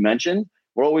special, as you mentioned.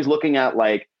 We're always looking at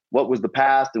like what was the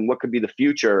past and what could be the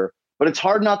future, but it's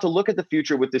hard not to look at the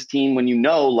future with this team when you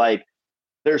know like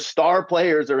their star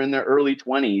players are in their early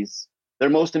 20s, their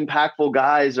most impactful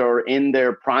guys are in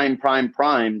their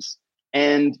primes,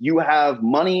 and you have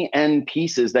money and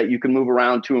pieces that you can move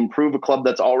around to improve a club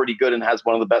that's already good and has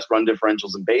one of the best run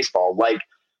differentials in baseball. Like,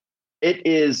 it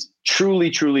is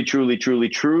truly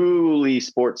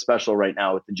sports special right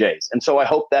now with the Jays. And so I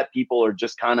hope that people are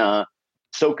just kind of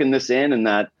soaking this in, and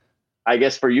that, I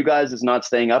guess for you guys, it's not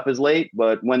staying up as late,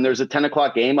 but when there's a 10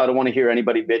 o'clock game, I don't want to hear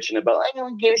anybody bitching about, I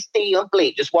don't get to stay up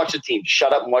late. Just watch the team. Just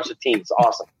shut up and watch the team. It's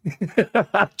awesome.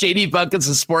 JD Bunkis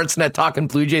of Sportsnet talking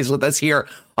Blue Jays with us here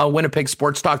on Winnipeg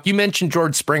Sports Talk. You mentioned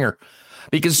George Springer,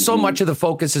 because so much of the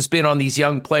focus has been on these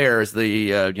young players,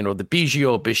 the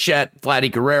Biggio, Bichette,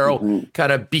 Vladdy Guerrero,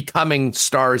 kind of becoming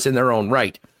stars in their own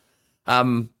right.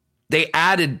 They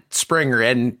added Springer,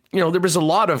 and there was a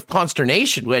lot of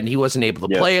consternation when he wasn't able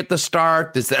to play at the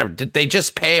start. Did they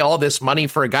just pay all this money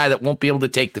for a guy that won't be able to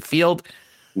take the field?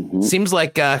 Seems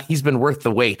like he's been worth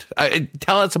the wait.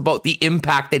 Tell us about the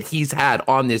impact that he's had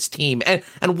on this team,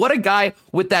 and what a guy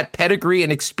with that pedigree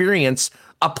and experience,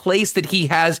 a place that he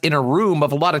has in a room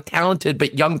of a lot of talented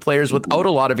but young players without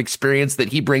a lot of experience that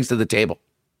he brings to the table.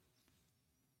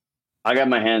 I got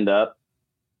my hand up.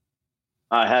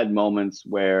 I had moments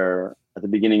where at the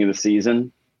beginning of the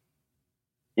season,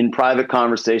 in private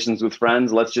conversations with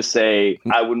friends, let's just say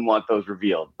I wouldn't want those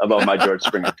revealed about my George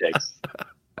Springer takes.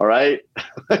 All right.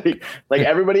 Like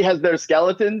everybody has their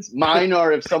skeletons. Mine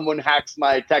are if someone hacks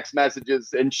my text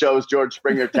messages and shows George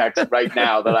Springer text right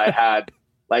now that I had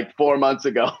like 4 months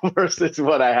ago versus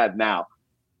what I had now.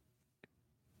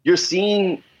 You're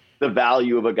seeing the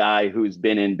value of a guy who's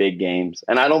been in big games.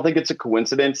 And I don't think it's a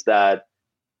coincidence that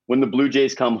when the Blue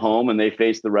Jays come home and they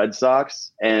face the Red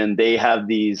Sox and they have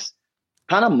these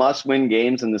kind of must-win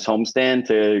games in this homestand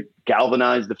to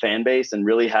galvanize the fan base and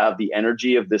really have the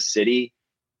energy of this city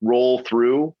roll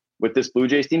through with this Blue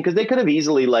Jays team, because they could have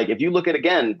easily, like, if you look at,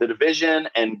 again, the division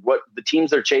and what the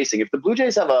teams they're chasing, if the Blue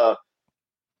Jays have a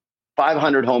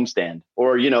 500 homestand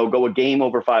or, go a game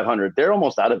over 500, they're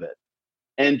almost out of it.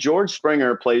 And George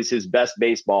Springer plays his best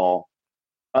baseball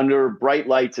under bright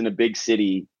lights in a big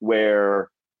city where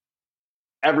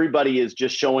everybody is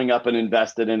just showing up and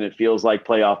invested, and it feels like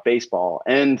playoff baseball.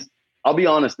 And I'll be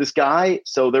honest, this guy,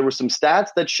 so there were some stats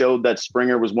that showed that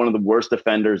Springer was one of the worst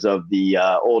offenders of the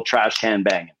old trash can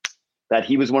banging, that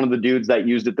he was one of the dudes that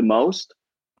used it the most.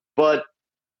 But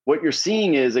what you're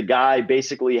seeing is a guy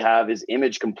basically have his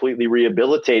image completely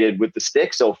rehabilitated with the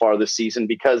stick so far this season,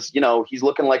 because, he's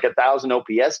looking like 1,000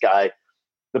 OPS guy,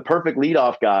 the perfect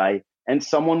leadoff guy. And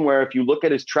someone where, if you look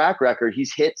at his track record,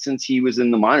 he's hit since he was in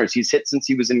the minors. He's hit since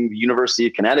he was in the University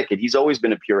of Connecticut. He's always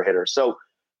been a pure hitter. So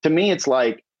to me, it's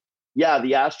like, yeah,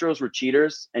 the Astros were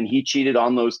cheaters and he cheated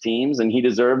on those teams and he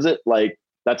deserves it. Like,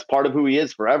 that's part of who he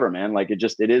is forever, man. Like, it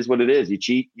is what it is. You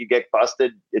cheat, you get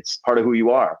busted. It's part of who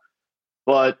you are.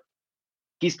 But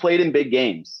he's played in big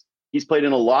games. He's played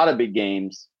in a lot of big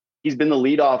games. He's been the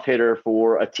leadoff hitter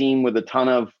for a team with a ton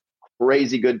of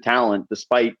crazy good talent,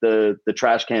 despite the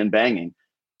trash can banging.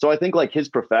 So I think like his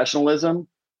professionalism,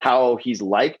 how he's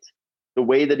liked, the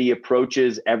way that he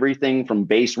approaches everything from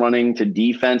base running to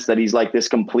defense, that he's like this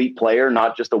complete player,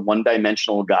 not just a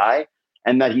one-dimensional guy,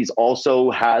 and that he's also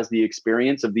has the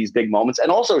experience of these big moments,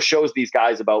 and also shows these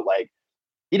guys about, like,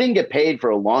 he didn't get paid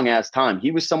for a long ass time. He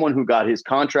was someone who got his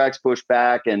contracts pushed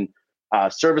back and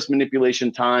service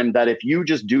manipulation time, that if you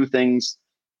just do things,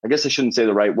 I guess I shouldn't say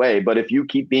the right way, but if you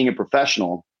keep being a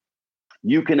professional,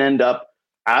 you can end up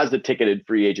as a ticketed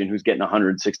free agent who's getting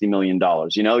 $160 million.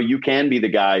 You can be the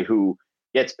guy who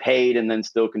gets paid and then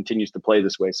still continues to play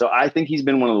this way. So I think he's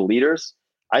been one of the leaders.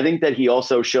 I think that he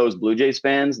also shows Blue Jays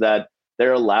fans that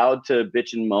they're allowed to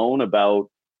bitch and moan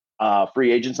about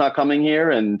free agents not coming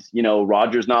here and,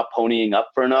 Rogers not ponying up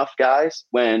for enough guys,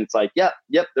 when it's like, yep,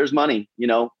 there's money.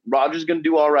 Rogers going to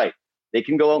do all right. They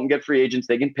can go out and get free agents.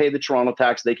 They can pay the Toronto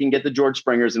tax. They can get the George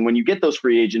Springers. And when you get those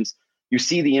free agents, you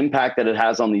see the impact that it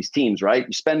has on these teams, right?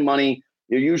 You spend money,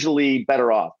 you're usually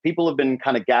better off. People have been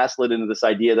kind of gaslit into this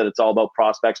idea that it's all about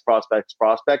prospects.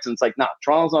 And it's like, nah,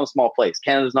 Toronto's not a small place.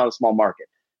 Canada's not a small market.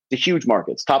 It's a huge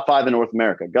market. It's top 5 in North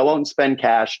America. Go out and spend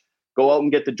cash. Go out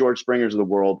and get the George Springers of the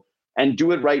world. And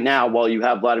do it right now while you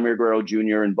have Vladimir Guerrero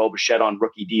Jr. and Bo Bichette on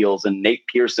rookie deals and Nate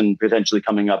Pearson potentially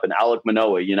coming up and Alec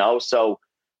Manoah, So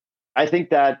I think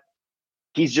that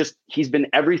he's been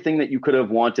everything that you could have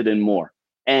wanted and more.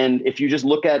 And if you just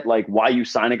look at like why you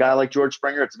sign a guy like George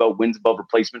Springer, it's about wins above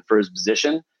replacement for his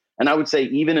position. And I would say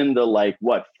even in the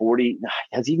 40,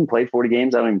 has he even played 40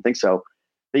 games? I don't even think so.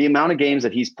 The amount of games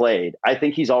that he's played, I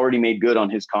think he's already made good on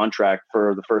his contract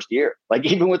for the first year. Like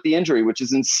even with the injury, which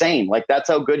is insane. Like that's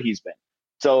how good he's been.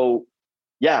 So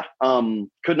yeah,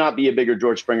 could not be a bigger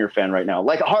George Springer fan right now.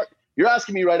 You're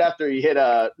asking me right after he hit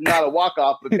not a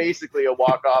walk-off, but basically a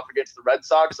walk-off against the Red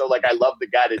Sox. So I love the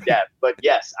guy to death. But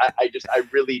yes, I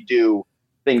really do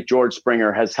think George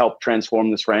Springer has helped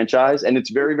transform this franchise. And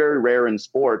it's very, very rare in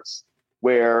sports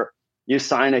where you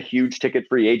sign a huge ticket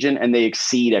free agent and they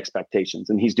exceed expectations.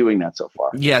 And he's doing that so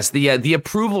far. Yes. The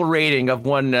approval rating of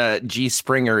one G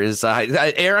Springer is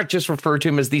Eric just referred to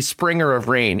him as the Springer of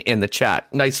Rain in the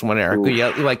chat. Nice one, Eric. Ooh,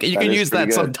 you can use that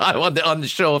good. sometime on the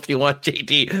show if you want,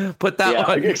 JT. Put that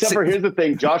one. Except for here's the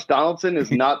thing. Josh Donaldson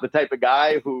is not the type of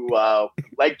guy who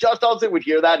Josh Donaldson would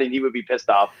hear that and he would be pissed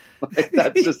off.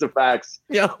 That's just the facts.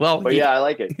 Yeah. Well, but I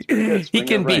like it. He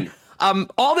can be.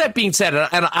 All that being said,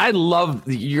 and I love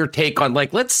your take on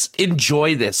let's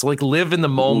enjoy this, live in the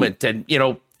moment and,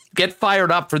 get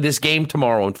fired up for this game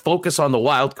tomorrow and focus on the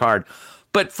wild card.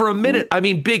 But for a minute, I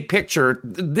mean, big picture,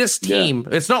 this team,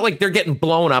 It's not like they're getting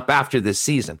blown up after this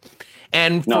season.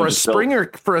 And for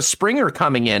a Springer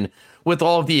coming in with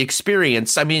all of the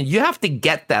experience, I mean, you have to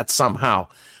get that somehow,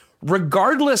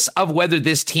 regardless of whether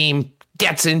this team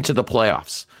gets into the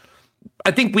playoffs. I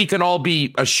think we can all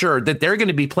be assured that they're going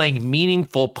to be playing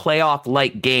meaningful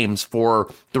playoff-like games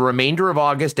for the remainder of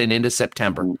August and into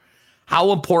September.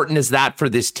 How important is that for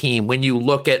this team when you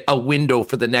look at a window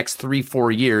for the next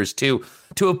 3-4 years to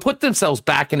have put themselves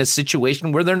back in a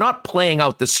situation where they're not playing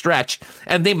out the stretch,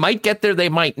 and they might get there, they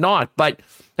might not. But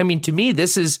I mean, to me,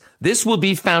 this will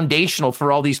be foundational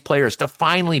for all these players to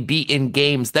finally be in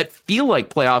games that feel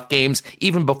like playoff games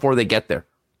even before they get there.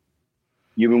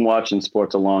 You've been watching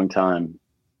sports a long time.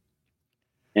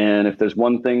 And if there's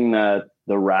one thing that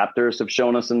the Raptors have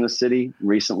shown us in this city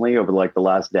recently over the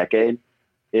last decade,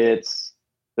 there's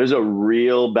a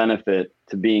real benefit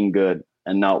to being good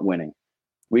and not winning.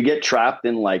 We get trapped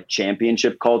in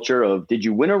championship culture of, did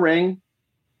you win a ring?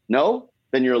 No,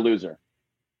 then you're a loser.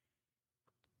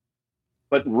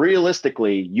 But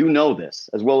realistically, this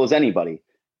as well as anybody.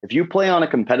 If you play on a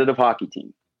competitive hockey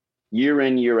team, year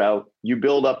in, year out, you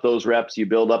build up those reps, you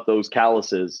build up those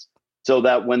calluses so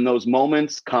that when those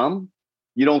moments come,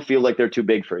 you don't feel like they're too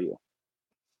big for you.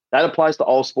 That applies to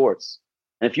all sports.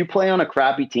 And if you play on a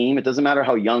crappy team, it doesn't matter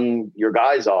how young your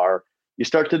guys are, you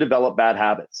start to develop bad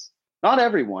habits. Not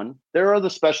everyone. There are the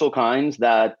special kinds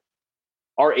that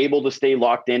are able to stay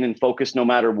locked in and focus no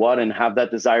matter what and have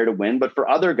that desire to win. But for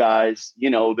other guys,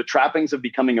 the trappings of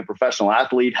becoming a professional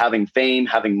athlete, having fame,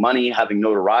 having money, having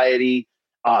notoriety,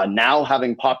 now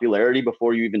having popularity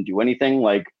before you even do anything,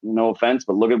 no offense,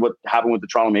 but look at what happened with the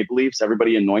Toronto Maple Leafs.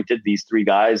 Everybody anointed these 3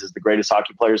 guys as the greatest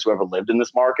hockey players who ever lived in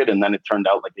this market. And then it turned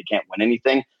out they can't win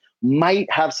anything.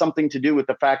 Might have something to do with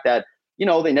the fact that,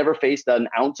 they never faced an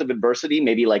ounce of adversity,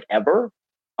 maybe ever.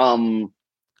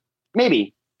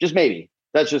 Maybe, just maybe.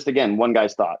 That's just, again, one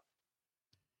guy's thought.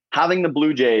 Having the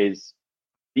Blue Jays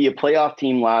be a playoff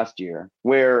team last year,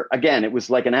 where, again, it was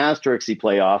like an asterisk-y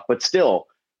playoff, but still,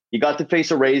 you got to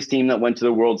face a Rays team that went to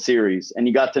the World Series, and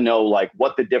you got to know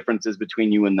what the difference is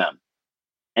between you and them.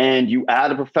 And you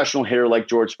add a professional hitter like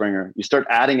George Springer, you start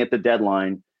adding at the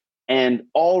deadline, and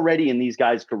already in these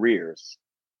guys' careers,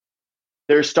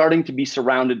 they're starting to be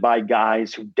surrounded by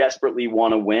guys who desperately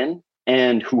want to win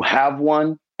and who have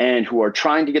won and who are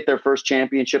trying to get their first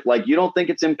championship. You don't think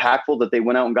it's impactful that they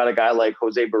went out and got a guy like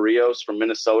Jose Barrios from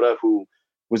Minnesota who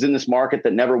was in this market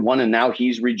that never won, and now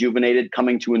he's rejuvenated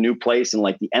coming to a new place, and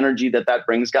the energy that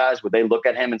brings guys, where they look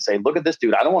at him and say, look at this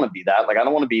dude, I don't want to be that. I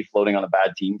don't want to be floating on a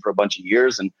bad team for a bunch of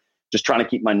years and just trying to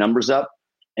keep my numbers up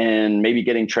and maybe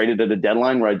getting traded at a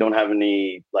deadline where I don't have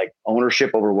any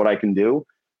ownership over what I can do.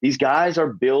 These guys are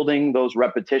building those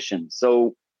repetitions.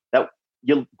 So that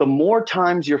the more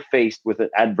times you're faced with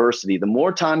adversity, the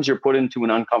more times you're put into an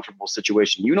uncomfortable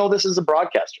situation. This is a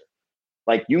broadcaster.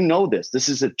 This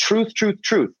is a truth.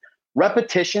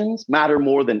 Repetitions matter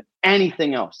more than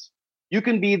anything else. You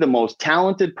can be the most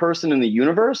talented person in the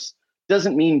universe.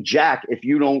 Doesn't mean jack if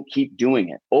you don't keep doing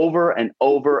it over and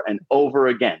over and over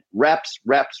again. Reps,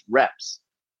 reps, reps.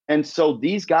 And so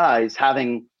these guys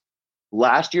having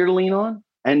last year to lean on,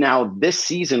 and now this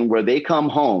season where they come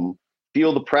home,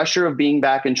 feel the pressure of being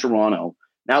back in Toronto,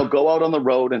 now go out on the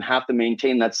road and have to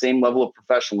maintain that same level of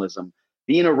professionalism,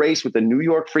 be in a race with the New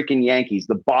York freaking Yankees,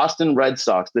 the Boston Red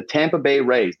Sox, the Tampa Bay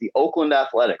Rays, the Oakland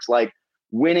Athletics, like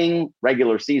winning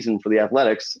regular season for the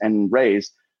Athletics and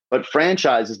Rays, but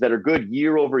franchises that are good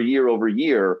year over year over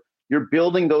year. You're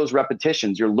building those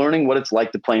repetitions. You're learning what it's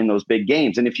like to play in those big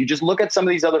games. And if you just look at some of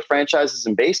these other franchises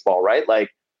in baseball, right? Like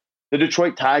the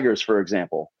Detroit Tigers, for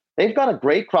example, they've got a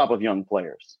great crop of young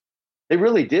players. They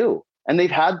really do. And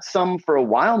they've had some for a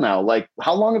while now. Like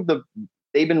how long have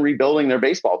they've been rebuilding their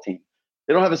baseball team?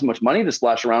 They don't have as much money to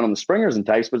splash around on the springers and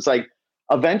types, but it's like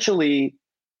eventually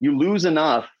you lose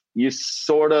enough, you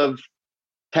sort of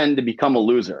tend to become a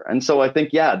loser. And so I think,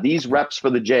 yeah, these reps for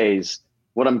the Jays,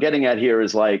 what I'm getting at here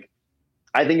is like,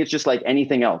 I think it's just like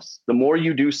anything else. The more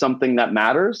you do something that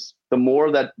matters, the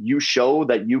more that you show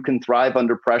that you can thrive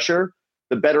under pressure,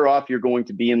 the better off you're going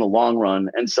to be in the long run.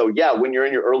 And so, yeah, when you're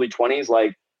in your early 20s,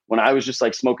 like when I was just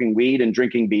like smoking weed and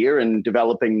drinking beer and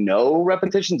developing no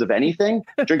repetitions of anything,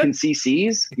 drinking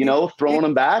CCs, throwing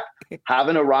them back,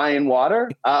 having a rye and water,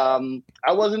 I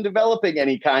wasn't developing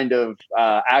any kind of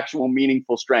actual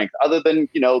meaningful strength other than,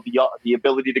 the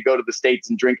ability to go to the States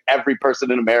and drink every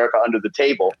person in America under the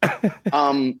table. It's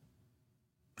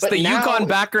the Yukon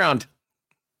background.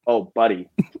 Oh, buddy.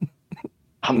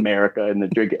 America and the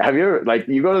drink. Have you ever, like,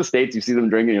 you go to the States, you see them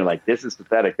drinking, you're like, this is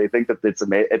pathetic. They think that it's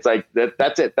amazing. It's like,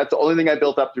 that's it. That's the only thing I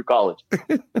built up through college.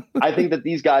 I think that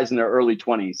these guys in their early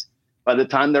 20s, by the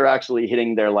time they're actually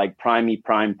hitting their like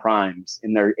primes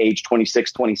in their age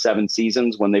 26, 27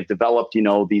 seasons, when they've developed,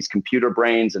 these computer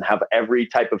brains and have every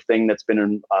type of thing that's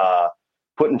been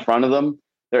put in front of them,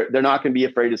 they're not going to be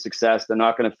afraid of success. They're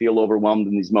not going to feel overwhelmed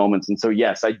in these moments. And so,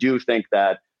 yes, I do think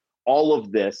that all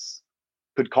of this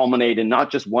could culminate in not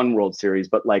just one World Series,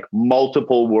 but like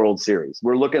multiple World Series.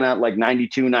 We're looking at like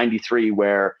 92, 93,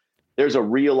 where there's a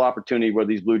real opportunity where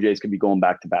these Blue Jays could be going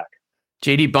back to back.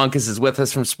 JD Bunkis is with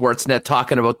us from Sportsnet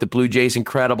talking about the Blue Jays'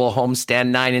 incredible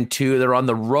homestand 9-2. They're on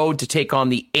the road to take on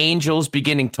the Angels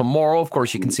beginning tomorrow. Of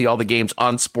course, you can see all the games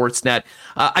on Sportsnet.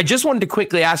 I just wanted to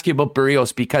quickly ask you about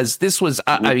Berríos because this was,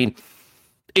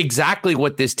 exactly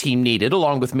what this team needed,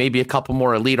 along with maybe a couple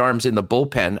more elite arms in the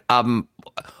bullpen.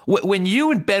 When you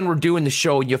and Ben were doing the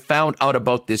show and you found out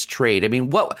about this trade,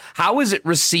 how was it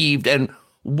received, and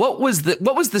what was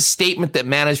the statement that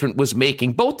management was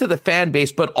making, both to the fan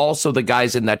base but also the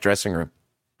guys in that dressing room?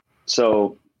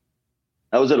 So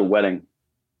I was at a wedding,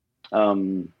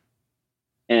 and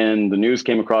the news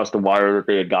came across the wire that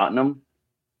they had gotten him,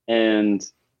 and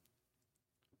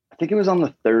I think it was on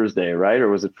the Thursday, right? Or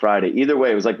was it Friday? Either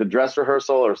way, it was like the dress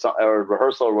rehearsal or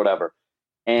rehearsal or whatever.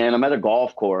 And I'm at a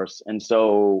golf course. And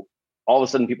so all of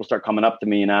a sudden people start coming up to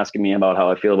me and asking me about how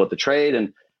I feel about the trade.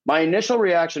 And my initial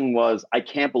reaction was, I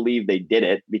can't believe they did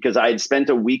it, because I had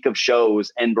spent a week of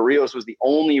shows and Berríos was the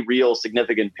only real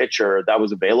significant pitcher that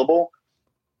was available.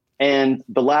 And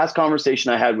the last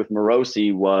conversation I had with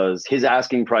Morosi was his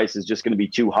asking price is just going to be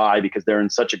too high because they're in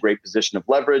such a great position of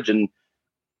leverage. And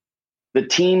the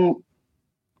team,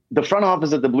 the front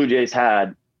office that the Blue Jays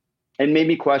had, it made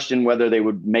me question whether they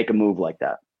would make a move like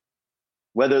that,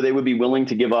 whether they would be willing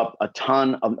to give up a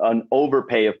ton of an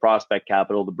overpay of prospect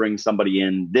capital to bring somebody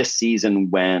in this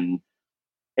season when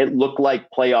it looked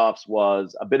like playoffs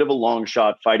was a bit of a long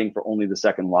shot fighting for only the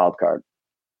second wild card.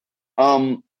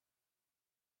 I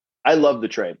love the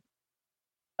trade.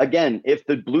 Again, if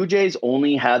the Blue Jays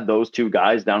only had those two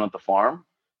guys down at the farm,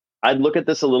 I'd look at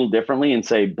this a little differently and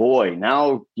say, boy,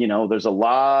 now, there's a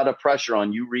lot of pressure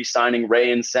on you re-signing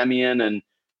Ray and Semien and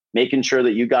making sure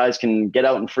that you guys can get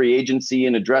out in free agency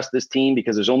and address this team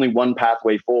because there's only one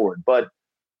pathway forward. But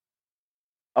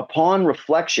upon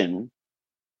reflection,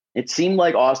 it seemed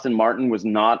like Austin Martin was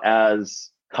not as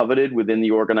coveted within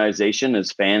the organization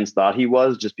as fans thought he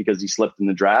was, just because he slipped in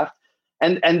the draft.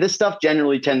 And this stuff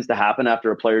generally tends to happen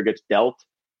after a player gets dealt,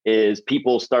 is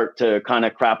people start to kind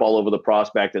of crap all over the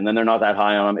prospect and then they're not that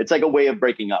high on him. It's like a way of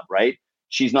breaking up, right?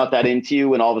 She's not that into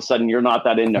you and all of a sudden you're not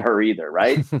that into her either,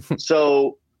 right?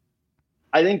 So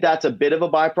I think that's a bit of a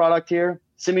byproduct here.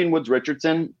 Simeon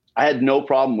Woods-Richardson, I had no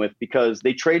problem with, because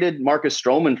they traded Marcus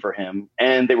Stroman for him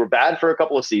and they were bad for a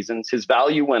couple of seasons. His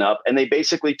value went up and they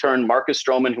basically turned Marcus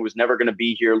Stroman, who was never going to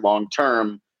be here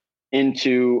long-term,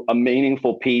 into a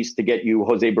meaningful piece to get you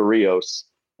Jose Berríos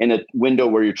in a window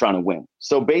where you're trying to win.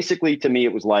 So basically, to me,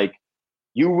 it was like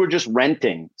you were just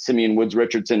renting Simeon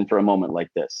Woods-Richardson for a moment like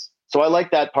this. So I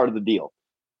like that part of the deal.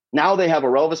 Now they have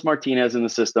Aurelvis Martinez in the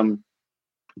system.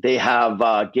 They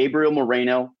have Gabriel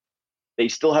Moreno. They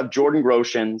still have Jordan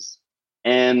Groshans.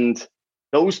 And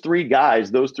those three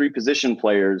guys, those three position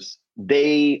players,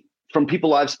 they, from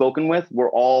people I've spoken with, were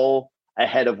all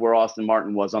ahead of where Austin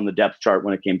Martin was on the depth chart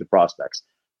when it came to prospects.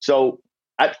 So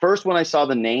at first, when I saw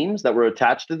the names that were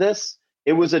attached to this,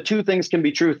 it was a two things can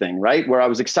be true thing, right? Where I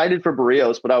was excited for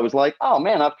Barrios, but I was like, oh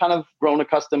man, I've kind of grown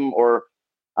accustomed or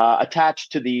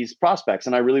attached to these prospects.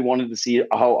 And I really wanted to see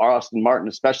how Austin Martin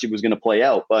especially was going to play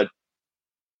out. But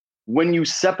when you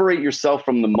separate yourself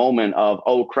from the moment of,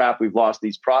 oh crap, we've lost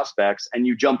these prospects, and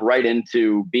you jump right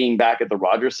into being back at the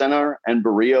Rogers Center and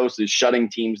Barrios is shutting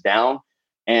teams down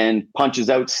and punches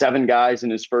out 7 guys in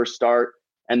his first start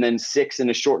and then 6 in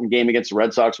a shortened game against the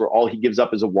Red Sox where all he gives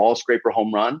up is a wall scraper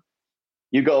home run,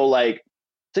 you go like,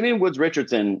 Simeon Woods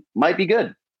Richardson might be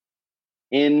good.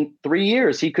 In 3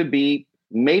 years, he could be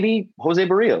maybe Jose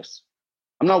Barrios.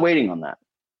 I'm not waiting on that.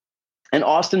 And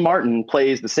Austin Martin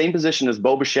plays the same position as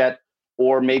Bo Bichette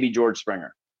or maybe George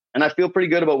Springer. And I feel pretty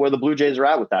good about where the Blue Jays are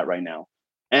at with that right now.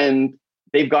 And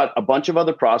they've got a bunch of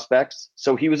other prospects,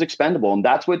 so he was expendable. And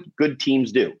that's what good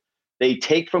teams do. They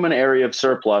take from an area of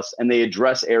surplus and they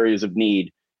address areas of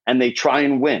need and they try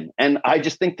and win. And I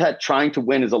just think that trying to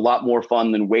win is a lot more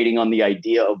fun than waiting on the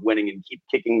idea of winning and keep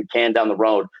kicking the can down the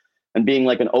road and being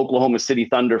like an Oklahoma City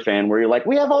Thunder fan where you're like,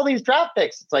 we have all these draft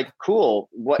picks. It's like, cool.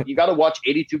 What, you got to watch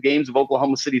 82 games of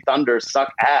Oklahoma City Thunder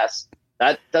suck ass.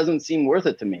 That doesn't seem worth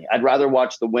it to me. I'd rather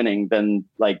watch the winning than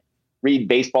like read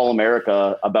Baseball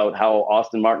America about how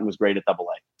Austin Martin was great at AA.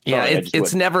 Yeah,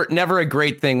 it's never a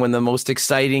great thing when the most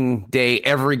exciting day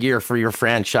every year for your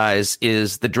franchise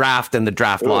is the draft and the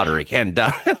draft lottery. And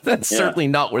that's certainly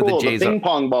not where the Jays the are. ping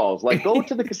pong balls. Like, go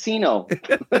to the casino.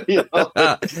 Go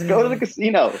to the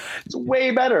casino. It's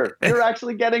way better. You're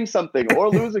actually getting something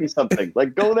or losing something.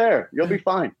 Like, go there. You'll be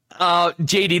fine.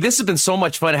 JD, this has been so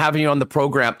much fun having you on the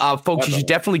program. Folks, you should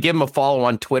definitely give him a follow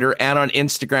on Twitter and on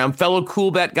Instagram. Fellow cool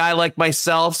bet guy like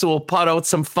myself, so we'll put out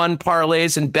some fun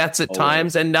parlays and bets at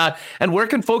times. And where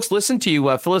can folks listen to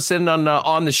you? Fill us in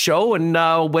on the show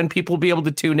and when people will be able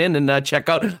to tune in and check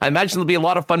out. I imagine there'll be a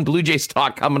lot of fun Blue Jays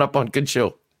talk coming up on Good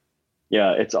Show.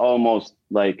 Yeah, it's almost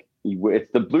like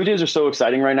the Blue Jays are so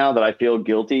exciting right now that I feel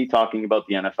guilty talking about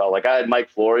the NFL. Like I had Mike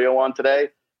Florio on today.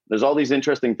 There's all these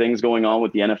interesting things going on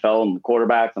with the NFL and the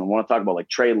quarterbacks. And I want to talk about like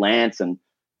Trey Lance, and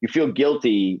you feel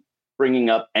guilty bringing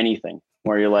up anything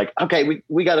where you're like, okay,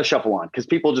 we got to shuffle on because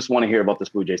people just want to hear about this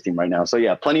Blue Jays team right now. So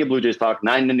yeah, plenty of Blue Jays talk,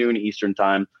 9 to noon Eastern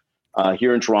time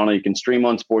here in Toronto. You can stream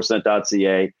on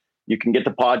sportsnet.ca. You can get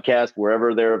the podcast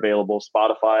wherever they're available,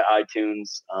 Spotify,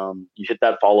 iTunes. You hit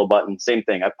that follow button. Same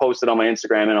thing. I post it on my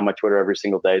Instagram and on my Twitter every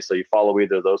single day. So you follow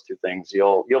either of those two things,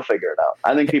 you'll figure it out.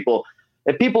 I think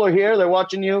if people are here, they're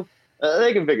watching you,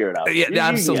 they can figure it out. Yeah,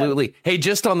 absolutely. Hey,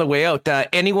 just on the way out,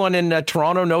 anyone in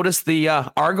Toronto notice the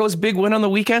Argos' big win on the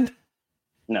weekend?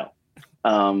 No.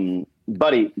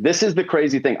 Buddy, this is the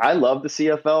crazy thing. I love the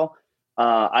CFL.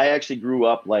 I actually grew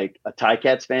up like a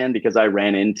Ticats fan because I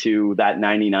ran into that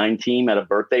 99 team at a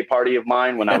birthday party of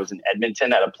mine when I was in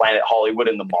Edmonton at a Planet Hollywood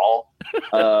in the mall.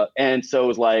 And so it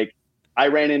was like, I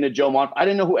ran into Joe Mont. I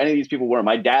didn't know who any of these people were.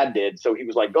 My dad did. So he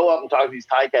was like, go up and talk to these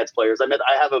Ticats players. I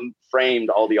have them framed,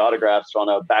 all the autographs on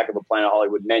the back of a Planet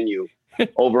Hollywood menu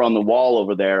over on the wall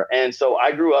over there. And so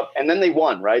I grew up, and then they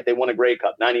won, right? They won a Grey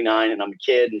Cup, 99, and I'm a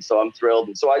kid. And so I'm thrilled.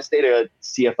 And so I stayed a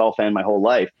CFL fan my whole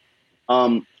life.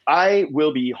 I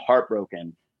will be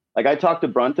heartbroken. Like I talked to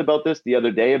Brunt about this the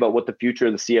other day about what the future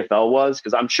of the CFL was,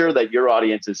 because I'm sure that your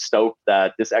audience is stoked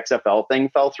that this XFL thing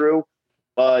fell through.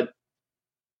 But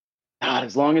God,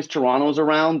 as long as Toronto's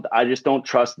around, I just don't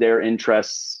trust their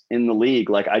interests in the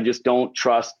league. Like, I just don't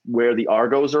trust where the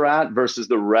Argos are at versus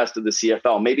the rest of the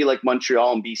CFL. Maybe like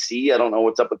Montreal and BC. I don't know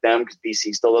what's up with them because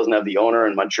BC still doesn't have the owner,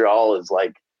 and Montreal is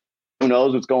like, who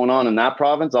knows what's going on in that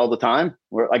province all the time.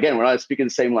 We're not speaking the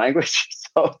same language.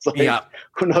 So it's like,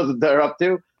 Who knows what they're up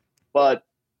to. But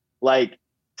like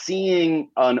seeing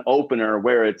an opener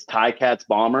where it's Ticats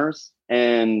Bombers,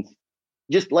 and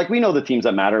just like, we know the teams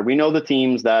that matter. We know the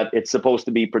teams that it's supposed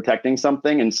to be protecting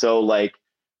something. And so like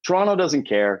Toronto doesn't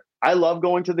care. I love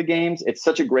going to the games. It's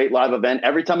such a great live event.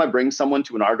 Every time I bring someone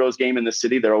to an Argos game in the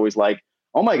city, they're always like,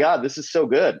 oh my God, this is so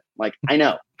good. I'm like, I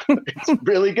know. It's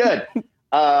really good.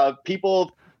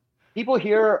 People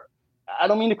here, I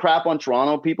don't mean to crap on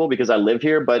Toronto people because I live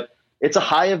here, but it's a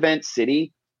high event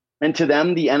city. And to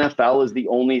them, the NFL is the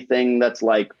only thing that's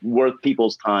like worth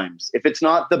people's times. If it's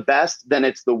not the best, then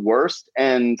it's the worst.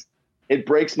 And it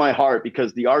breaks my heart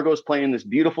because the Argos play in this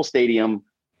beautiful stadium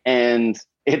and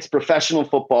it's professional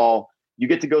football. You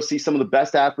get to go see some of the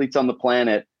best athletes on the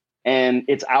planet. and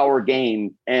it's our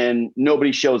game and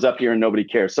nobody shows up here and nobody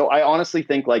cares. So I honestly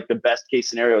think like the best case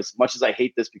scenario, as much as I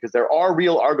hate this, because there are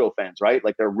real Argo fans, right?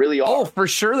 Like there really are. Oh, for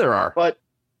sure there are. But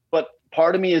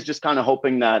part of me is just kind of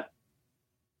hoping that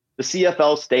the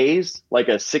CFL stays like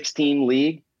a 16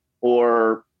 league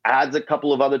or adds a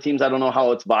couple of other teams. I don't know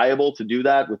how it's viable to do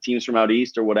that with teams from out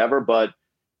east or whatever, but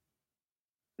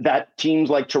that teams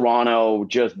like Toronto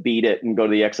just beat it and go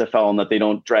to the XFL and that they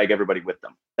don't drag everybody with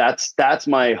them. That's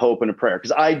my hope and a prayer.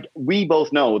 Because we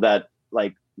both know that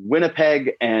like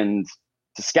Winnipeg and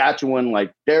Saskatchewan,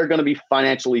 like they're going to be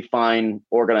financially fine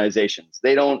organizations.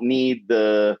 They don't need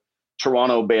the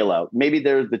Toronto bailout. Maybe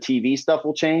the TV stuff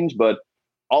will change, but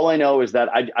all I know is that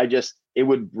it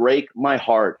would break my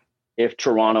heart if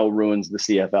Toronto ruins the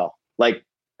CFL. Like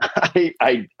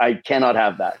I cannot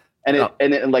have that.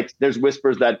 And like there's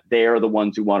whispers that they are the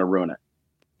ones who want to ruin it.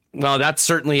 Well, that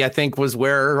certainly, I think, was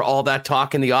where all that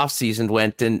talk in the offseason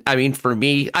went. And I mean, for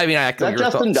me, I echo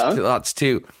your thoughts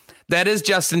too. That is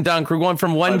Justin Dunk. We're going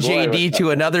from one JD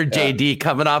to another JD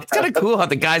coming up. It's kind of cool how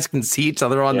the guys can see each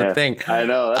other on the thing. I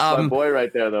know. That's my boy right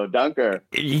there, though. Dunker.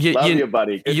 Love you,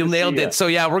 buddy. Good you nailed it. So,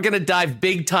 yeah, we're going to dive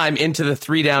big time into the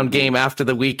 3-down game after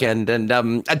the weekend. And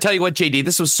I tell you what, JD,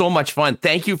 this was so much fun.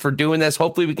 Thank you for doing this.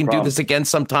 Hopefully we can do this again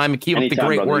sometime and keep up the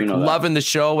great work. Loving the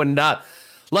show. And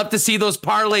love to see those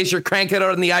parlays you're cranking out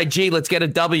on the IG. Let's get a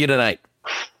W tonight.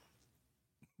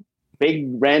 Big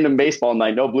random baseball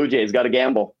night. No Blue Jays. Got to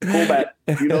gamble. Cool bet.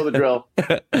 You know the drill.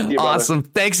 Awesome.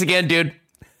 Thanks again, dude.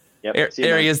 Yep,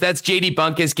 there he is. That's JD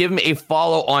Bunkis. Give him a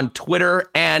follow on Twitter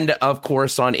and, of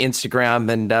course, on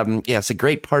Instagram. And it's a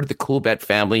great part of the Cool Bet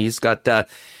family. He's got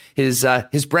his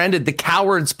branded The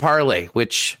Cowards Parlay,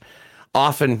 which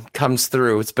often comes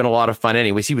through. It's been a lot of fun.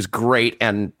 Anyways, he was great.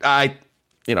 And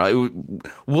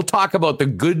we'll talk about the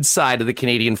good side of the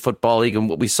Canadian Football League and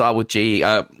what we saw with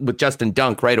Justin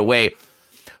Dunk right away.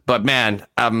 But man,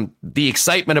 the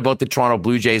excitement about the Toronto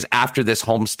Blue Jays after this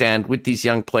homestand with these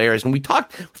young players, and we've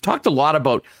talked a lot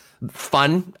about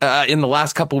fun in the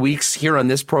last couple of weeks here on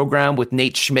this program with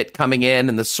Nate Schmidt coming in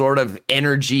and the sort of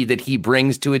energy that he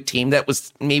brings to a team that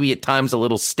was maybe at times a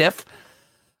little stiff.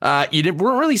 You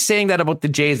weren't really saying that about the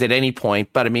Jays at any point,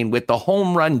 but I mean, with the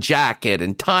home run jacket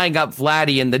and tying up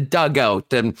Vladdy in the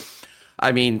dugout, and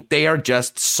I mean, they are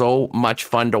just so much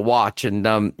fun to watch. And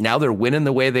now they're winning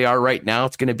the way they are right now.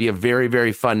 It's going to be a very,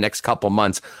 very fun next couple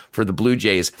months for the Blue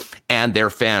Jays and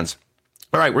their fans.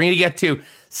 All right, we're going to get to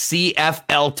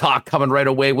CFL talk coming right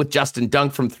away with Justin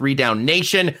Dunk from 3-Down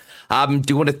Nation.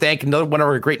 Do want to thank another one of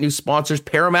our great new sponsors,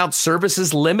 Paramount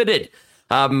Services Limited.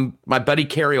 My buddy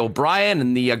Kerry O'Brien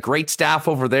and the great staff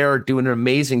over there are doing an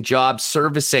amazing job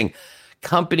servicing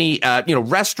company,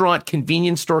 restaurant,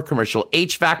 convenience store, commercial,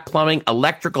 HVAC, plumbing,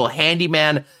 electrical,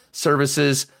 handyman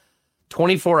services,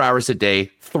 24 hours a day,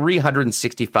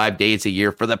 365 days a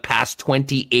year for the past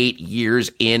 28 years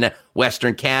in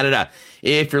Western Canada.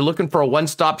 If you're looking for a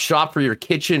one-stop shop for your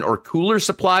kitchen or cooler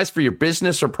supplies for your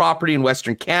business or property in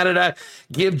Western Canada,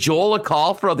 give Joel a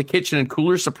call for all the kitchen and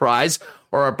cooler supplies,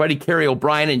 or our buddy Kerry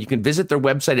O'Brien, and you can visit their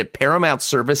website at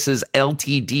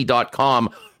ParamountServicesLTD.com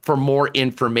for more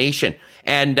information.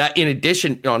 And in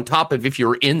addition, on top of if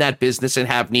you're in that business and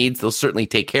have needs, they'll certainly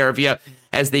take care of you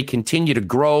as they continue to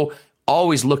grow,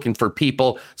 always looking for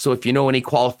people. So if you know any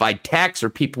qualified techs or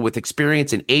people with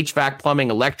experience in HVAC, plumbing,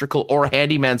 electrical, or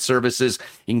handyman services,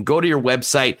 you can go to your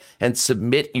website and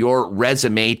submit your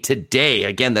resume today.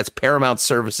 Again, that's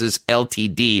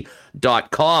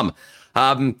ParamountServicesLTD.com.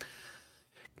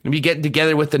 We'll be getting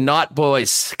together with the Knott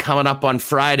boys coming up on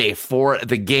Friday for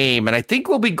the game. And I think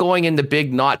we'll be going in the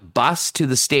big Knott bus to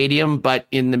the stadium. But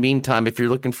in the meantime, if you're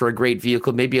looking for a great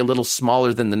vehicle, maybe a little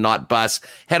smaller than the Knott bus,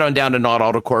 head on down to Knott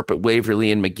Auto Corp at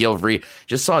Waverly and McGillivray.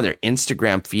 Just saw their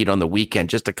Instagram feed on the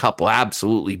weekend. Just a couple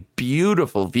absolutely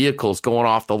beautiful vehicles going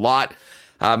off the lot.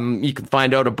 You can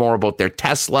find out more about their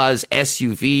Teslas,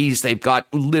 SUVs. They've got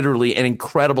literally an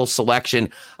incredible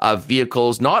selection of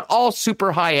vehicles, not all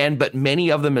super high end, but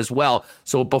many of them as well.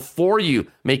 So before you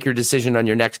make your decision on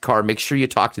your next car, make sure you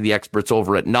talk to the experts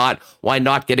over at Knott. Why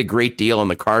not get a great deal on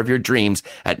the car of your dreams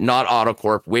at Knott Auto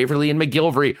Corp, Waverly and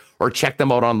McGillivray, or check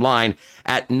them out online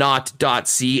at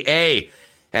knott.ca.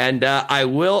 And I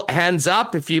will, hands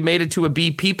up, if you made it to a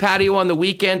BP patio on the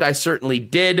weekend, I certainly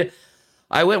did.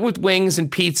 I went with wings and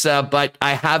pizza, but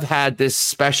I have had this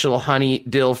special honey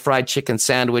dill fried chicken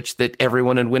sandwich that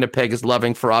everyone in Winnipeg is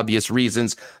loving for obvious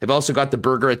reasons. I've also got the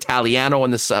burger Italiano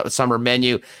on the summer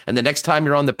menu. And the next time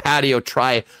you're on the patio,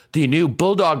 try the new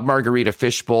Bulldog Margarita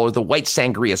Fish Bowl, or the White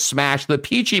Sangria Smash, the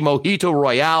Peachy Mojito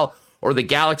Royale, or the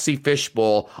Galaxy Fish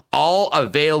Bowl, all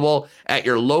available at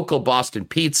your local Boston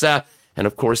Pizza. And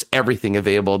of course, everything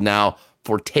available now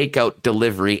for takeout,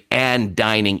 delivery, and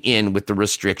dining in with the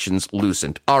restrictions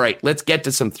loosened. All right, let's get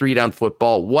to some 3-down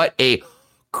football. What a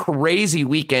crazy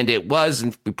weekend it was,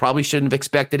 and we probably shouldn't have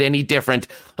expected any different.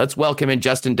 Let's welcome in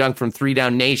Justin Dunk from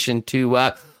 3-Down Nation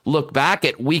to look back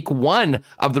at week 1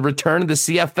 of the return of the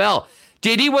CFL.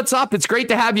 JD, what's up? It's great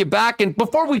to have you back. And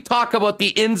before we talk about the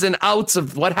ins and outs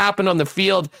of what happened on the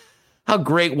field, how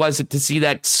great was it to see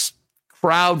that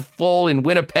crowd full in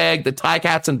Winnipeg, the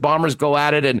Ticats and Bombers go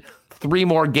at it, and 3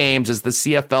 more games as the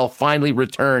CFL finally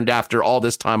returned after all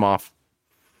this time off?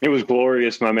 It was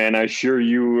glorious, my man. I'm sure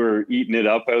you were eating it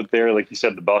up out there, like you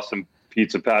said, the Boston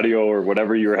Pizza patio or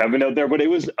whatever you were having out there, but it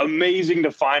was amazing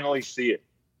to finally see it.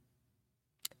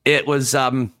 It was,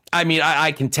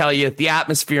 I can tell you, the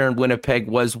atmosphere in Winnipeg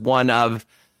was one of,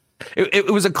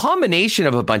 it was a combination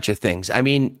of a bunch of things. I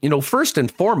mean, first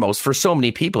and foremost, for so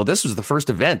many people, this was the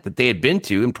first event that they had been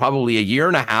to in probably a year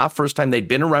and a half, first time they'd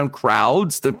been around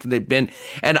crowds that they've been,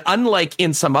 and unlike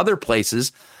in some other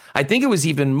places, I think it was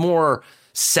even more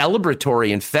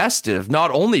celebratory and festive, not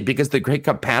only because the Grey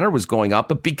Cup banner was going up,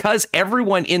 but because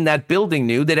everyone in that building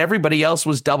knew that everybody else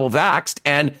was double vaxxed,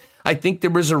 and I think there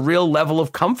was a real level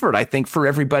of comfort, I think, for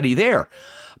everybody there.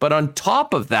 But on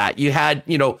top of that, you had,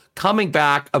 coming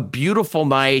back, a beautiful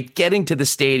night, getting to the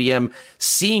stadium,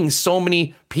 seeing so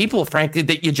many people, frankly,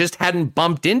 that you just hadn't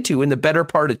bumped into in the better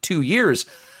part of 2 years.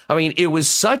 I mean, it was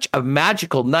such a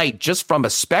magical night just from a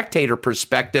spectator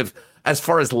perspective as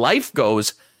far as life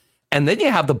goes. And then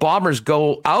you have the Bombers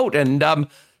go out and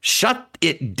shut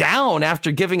it down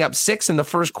after giving up 6 in the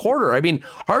first quarter. I mean,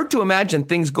 hard to imagine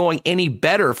things going any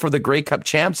better for the Grey Cup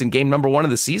champs in game number 1 of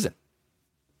the season.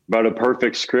 About a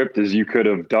perfect script as you could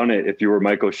have done it if you were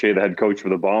Mike O'Shea, the head coach for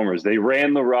the Bombers. They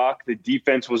ran the rock. The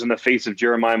defense was in the face of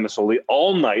Jeremiah Masoli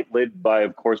all night, led by,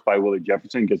 of course, by Willie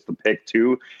Jefferson, gets the pick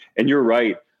too. And you're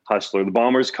right, Hustler. The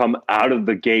Bombers come out of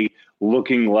the gate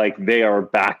looking like they are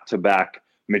back-to-back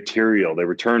material. They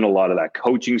returned a lot of that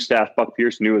coaching staff. Buck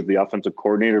Pierce knew as the offensive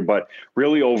coordinator, but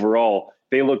really overall,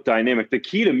 they look dynamic. The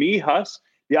key to me, Huss,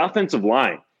 the offensive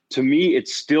line. To me, it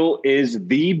still is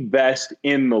the best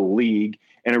in the league.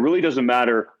 And it really doesn't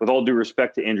matter, with all due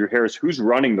respect to Andrew Harris, who's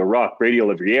running the rock. Brady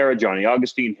Oliveira, Johnny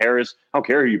Augustine, Harris. I don't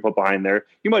care who you put behind there.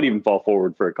 You might even fall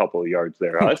forward for a couple of yards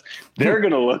there, Huss. They're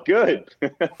going to look good.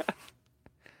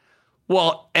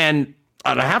 Well, and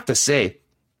I have to say,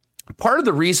 part of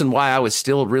the reason why I was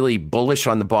still really bullish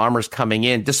on the Bombers coming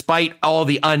in, despite all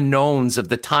the unknowns of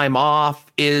the time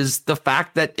off, is the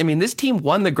fact that, this team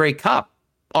won the Grey Cup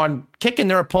on kicking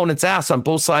their opponent's ass on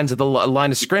both sides of the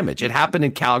line of scrimmage. It happened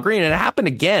in Calgary and it happened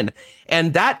again.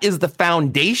 And that is the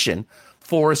foundation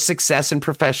for success in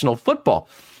professional football.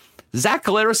 Zach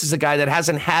Collaros is a guy that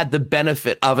hasn't had the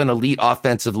benefit of an elite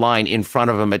offensive line in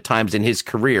front of him at times in his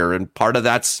career. And part of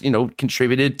that's,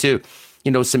 contributed to,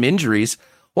 some injuries.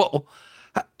 Well,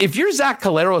 if you're Zach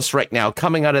Collaros right now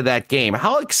coming out of that game,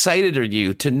 how excited are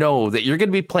you to know that you're going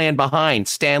to be playing behind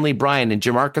Stanley Bryan and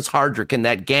Jamarcus Hardrick and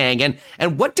that gang?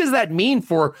 And what does that mean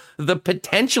for the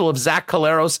potential of Zach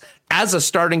Collaros as a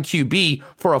starting QB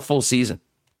for a full season?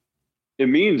 It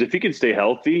means if he can stay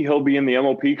healthy, he'll be in the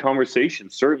MOP conversation,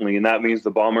 certainly. And that means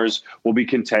the Bombers will be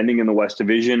contending in the West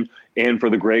Division and for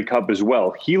the Grey Cup as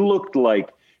well. He looked like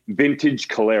vintage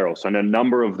Collaros on a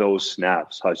number of those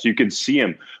snaps. So you could see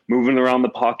him moving around the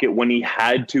pocket when he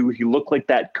had to. He looked like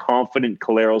that confident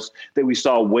Collaros that we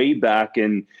saw way back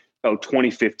in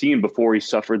 2015 before he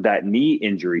suffered that knee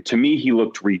injury. To me, he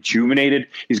looked rejuvenated.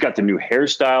 He's got the new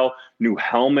hairstyle, new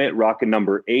helmet, rocking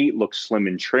number 8, looks slim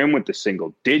and trim with the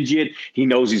single digit. He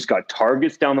knows he's got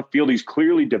targets down the field. He's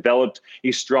clearly developed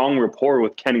a strong rapport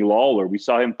with Kenny Lawler. We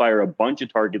saw him fire a bunch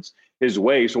of targets his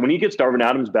way. So when he gets Darvin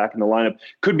Adams back in the lineup,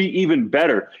 could be even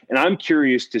better. And I'm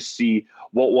curious to see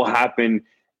what will happen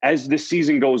as the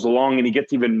season goes along and he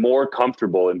gets even more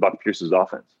comfortable in Buck Pierce's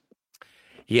offense.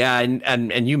 Yeah,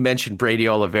 and you mentioned Brady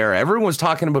Oliveira. Everyone was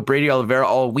talking about Brady Oliveira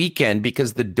all weekend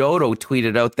because the Dodo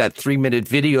tweeted out that 3-minute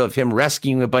video of him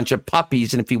rescuing a bunch of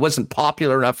puppies. And if he wasn't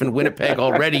popular enough in Winnipeg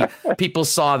already, people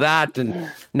saw that,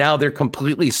 and now they're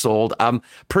completely sold.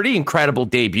 Pretty incredible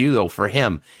debut, though, for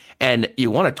him. And you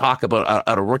want to talk about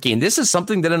a rookie, and this is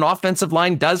something that an offensive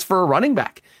line does for a running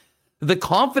back. The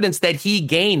confidence that he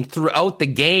gained throughout the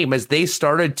game as they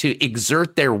started to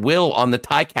exert their will on the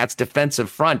Ticats' defensive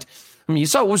front. I mean, you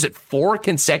saw, what was it, 4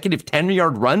 consecutive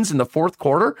 10-yard runs in the fourth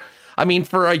quarter? I mean,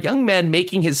 for a young man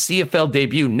making his CFL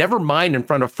debut, never mind in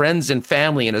front of friends and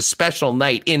family in a special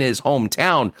night in his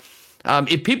hometown.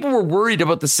 If people were worried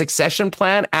about the succession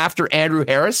plan after Andrew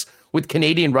Harris, with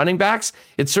Canadian running backs,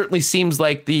 it certainly seems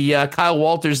like the Kyle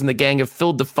Walters and the gang have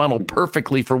filled the funnel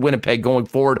perfectly for Winnipeg going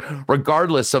forward,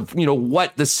 regardless of,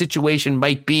 what the situation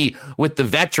might be with the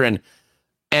veteran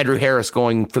Andrew Harris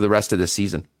going for the rest of the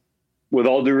season. With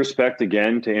all due respect,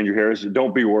 again, to Andrew Harris,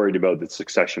 don't be worried about the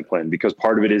succession plan, because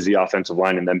part of it is the offensive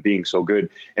line and them being so good.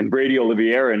 And Brady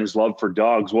Oliveira and his love for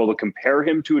dogs, well, to compare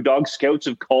him to a dog, scouts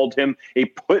have called him a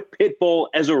pit bull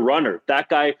as a runner. That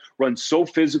guy runs so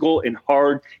physical and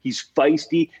hard. He's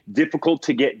feisty, difficult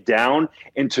to get down.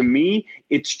 And to me,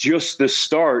 it's just the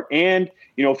start. And,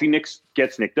 if he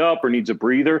gets nicked up or needs a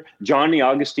breather, Johnny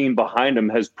Augustine behind him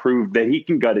has proved that he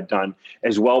can get it done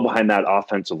as well behind that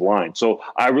offensive line. So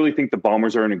I really think the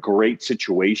Bombers are in a great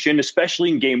situation, especially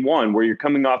in game one, where you're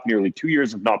coming off nearly 2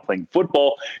 years of not playing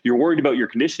football. You're worried about your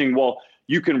conditioning. Well,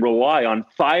 you can rely on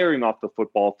firing off the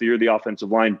football through the offensive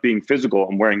line, being physical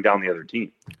and wearing down the other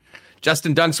team.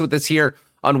 Justin Dunk's with us here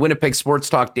on Winnipeg Sports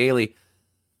Talk Daily.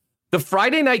 The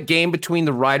Friday night game between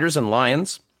the Riders and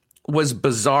Lions was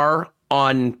bizarre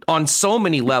on so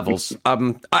many levels.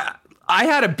 I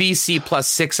had a BC plus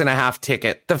 6.5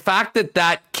 ticket. The fact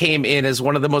that came in as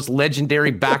one of the most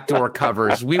legendary backdoor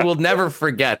covers, we will never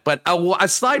forget. But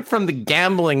aside from the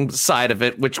gambling side of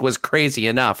it, which was crazy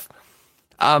enough,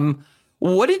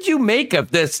 what did you make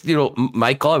of this?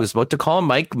 Michael, I was about to call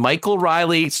him Michael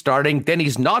Riley starting, then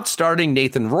he's not starting,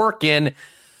 Nathan Rourke in,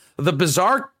 the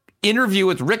bizarre interview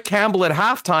with Rick Campbell at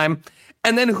halftime,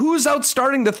 and then who's out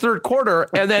starting the third quarter,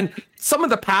 and then some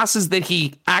of the passes that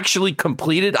he actually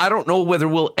completed, I don't know whether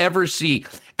we'll ever see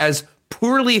as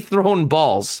poorly thrown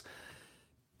balls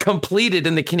completed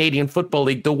in the Canadian Football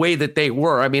League the way that they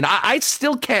were. I mean, I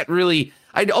still can't really,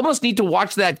 I almost need to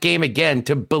watch that game again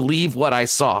to believe what I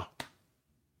saw.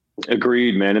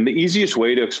 Agreed, man. And the easiest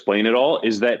way to explain it all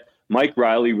is that Mike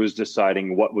Riley was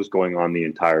deciding what was going on the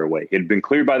entire way. It had been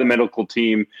cleared by the medical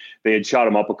team. They had shot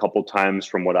him up a couple times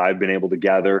from what I've been able to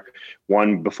gather.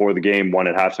 One before the game, one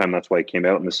at halftime. That's why he came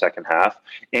out in the second half.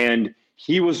 And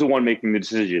he was the one making the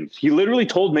decisions. He literally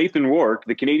told Nathan Rourke,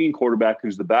 the Canadian quarterback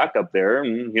who's the backup there,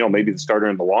 and maybe the starter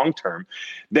in the long term,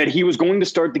 that he was going to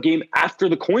start the game after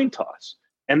the coin toss.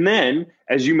 And then,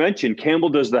 as you mentioned, Campbell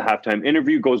does the halftime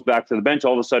interview, goes back to the bench.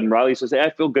 All of a sudden, Riley says, hey, I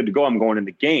feel good to go. I'm going in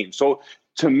the game. So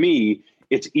to me,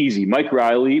 it's easy.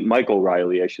 Michael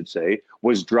Riley, I should say,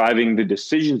 was driving the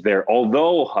decisions there.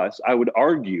 Although, Huss, I would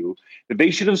argue that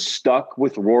they should have stuck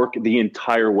with Rourke the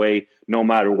entire way, no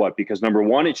matter what. Because number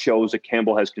one, it shows that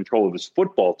Campbell has control of his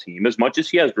football team as much as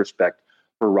he has respect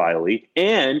for Riley.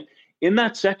 And in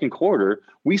that second quarter,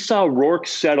 we saw Rourke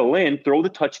settle in, throw the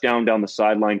touchdown down the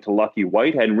sideline to Lucky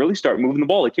Whitehead, and really start moving the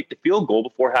ball. He kicked a field goal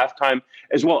before halftime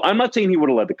as well. I'm not saying he would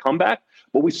have led the comeback,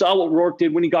 but we saw what Rourke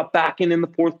did when he got back in the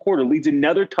fourth quarter, leads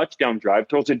another touchdown drive,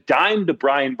 throws a dime to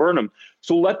Brian Burnham.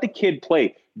 So let the kid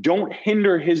play. Don't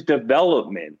hinder his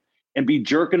development and be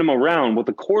jerking him around with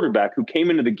a quarterback who came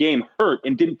into the game hurt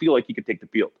and didn't feel like he could take the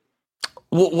field.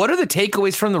 Well, what are the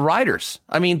takeaways from the Riders?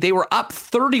 I mean, they were up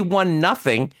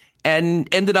 31-0 and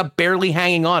ended up barely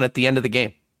hanging on at the end of the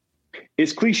game.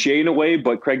 It's cliche in a way,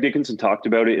 but Craig Dickinson talked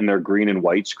about it in their green and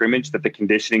white scrimmage, that the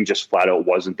conditioning just flat out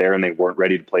wasn't there and they weren't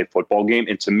ready to play a football game.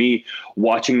 And to me,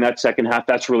 watching that second half,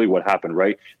 that's really what happened,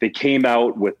 right? They came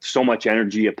out with so much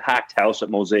energy, a packed house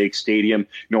at Mosaic Stadium,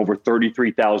 over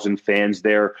 33,000 fans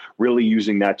there, really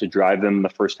using that to drive them in the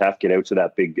first half, get out to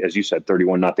that big, as you said,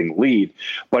 31-0 lead.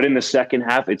 But in the second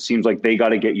half, it seems like they got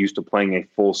to get used to playing a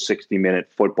full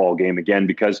 60-minute football game again,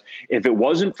 because if it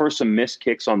wasn't for some missed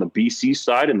kicks on the BC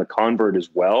side and the convert as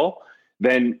well,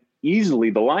 then easily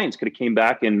the Lions could have came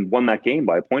back and won that game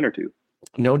by a point or two.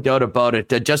 No doubt about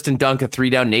it. Justin Dunk of 3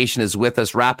 Down Nation is with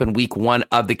us, wrapping week one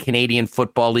of the Canadian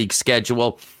Football League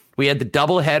schedule. We had the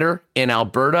doubleheader in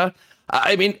Alberta.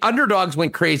 I mean, underdogs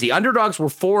went crazy. Underdogs were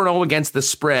 4-0 against the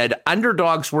spread.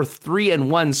 Underdogs were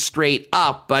 3-1 straight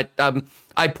up. But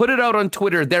I put it out on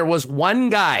Twitter. There was one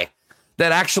guy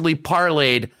that actually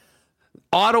parlayed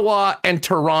Ottawa and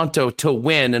Toronto to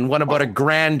win and won about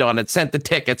 $1,000 on it, sent the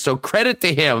ticket. So credit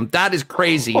to him. That is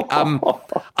crazy. Well,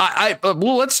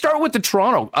 let's start with the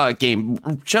Toronto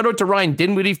game. Shout out to Ryan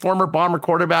Dinwiddie, former Bomber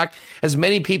quarterback. As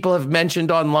many people have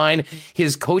mentioned online,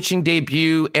 his coaching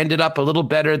debut ended up a little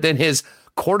better than his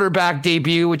quarterback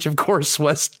debut, which of course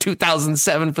was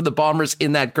 2007 for the Bombers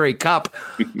in that Grey Cup.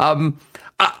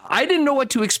 I didn't know what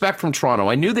to expect from Toronto.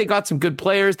 I knew they got some good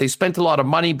players. They spent a lot of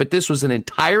money, but this was an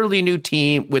entirely new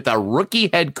team with a rookie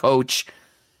head coach,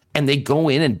 and they go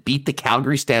in and beat the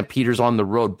Calgary Stampeders on the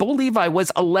road. Bo Levi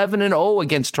was 11-0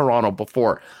 against Toronto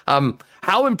before.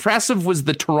 How impressive was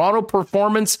the Toronto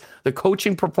performance, the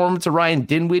coaching performance of Ryan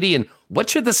Dinwiddie, and what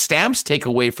should the Stamps take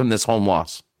away from this home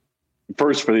loss?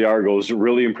 First, for the Argos,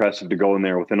 really impressive to go in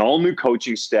there with an all-new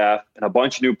coaching staff and a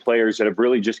bunch of new players that have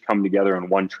really just come together in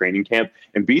one training camp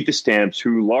and beat the Stamps,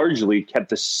 who largely kept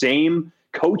the same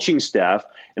coaching staff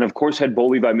and, of course, had Bo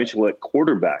Levi Mitchell at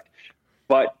quarterback.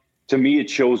 But to me, it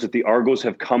shows that the Argos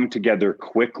have come together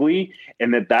quickly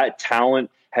and that talent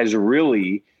has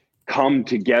really come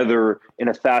together in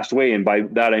a fast way. And by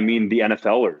that, I mean the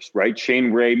NFLers, right?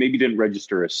 Shane Ray maybe didn't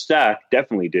register a sack,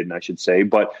 definitely didn't, I should say,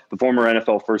 but the former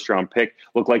NFL first-round pick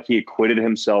looked like he acquitted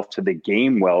himself to the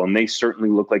game well, and they certainly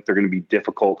look like they're going to be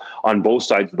difficult on both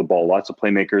sides of the ball. Lots of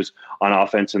playmakers on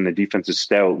offense, and the defense is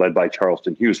stout, led by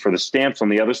Charleston Hughes. For the Stamps on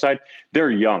the other side,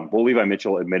 they're young. Bo Levi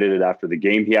Mitchell admitted it after the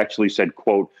game. He actually said,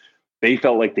 quote, they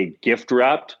felt like they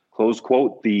gift-wrapped, close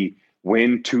quote, the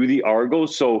win to the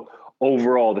Argos. So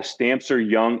overall, the Stamps are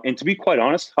young. And to be quite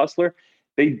honest, Hustler,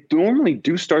 they normally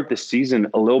do start the season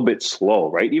a little bit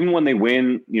slow, right? Even when they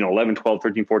win, 11, 12,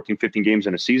 13, 14, 15 games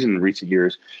in a season in recent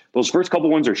years, those first couple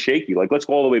ones are shaky. Like, let's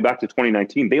go all the way back to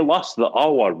 2019. They lost to the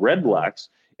Ottawa Red Blacks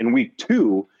in week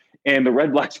 2, and the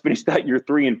Red Blacks finished that year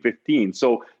 3-15.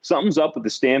 So something's up with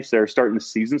the Stamps there, starting the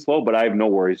season slow, but I have no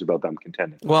worries about them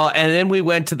contending. Well, and then we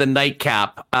went to the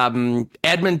nightcap.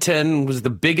 Edmonton was the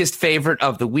biggest favorite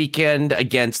of the weekend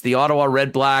against the Ottawa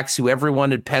Red Blacks, who everyone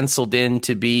had penciled in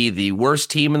to be the worst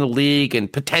team in the league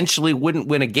and potentially wouldn't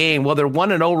win a game. Well, they're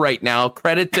 1-0 right now.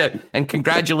 Credit to and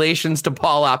congratulations to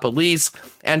Paul Appolise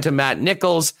and to Matt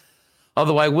Nichols.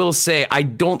 Although I will say, I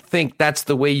don't think that's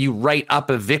the way you write up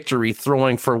a victory,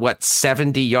 throwing for,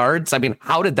 70 yards? I mean,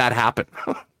 how did that happen?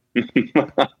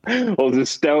 Well, the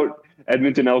stout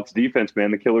Edmonton Elks defense,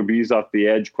 man, the Killer Bees off the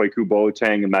edge, Kwaku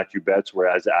Boateng and Matthew Betts were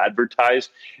as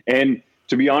advertised. And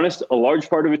to be honest, a large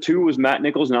part of it, too, was Matt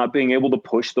Nichols not being able to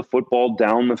push the football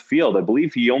down the field. I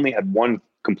believe he only had one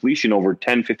completion over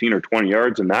 10, 15, or 20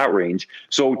 yards in that range.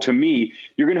 So to me,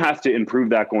 you're going to have to improve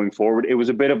that going forward. It was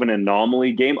a bit of an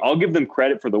anomaly game. I'll give them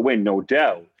credit for the win, no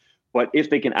doubt. But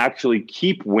if they can actually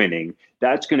keep winning,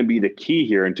 that's going to be the key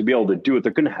here. And to be able to do it,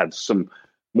 they're going to have some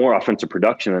more offensive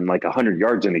production than 100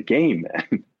 yards in a game,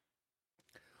 man.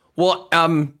 Well,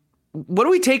 what do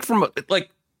we take from,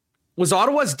 was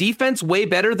Ottawa's defense way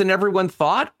better than everyone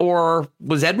thought, or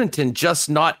was Edmonton just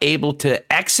not able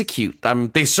to execute?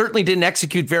 They certainly didn't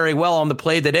execute very well on the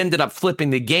play that ended up flipping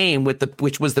the game,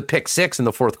 which was the pick 6 in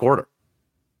the fourth quarter.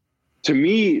 To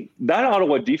me, that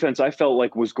Ottawa defense, I felt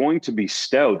like was going to be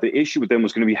stout. The issue with them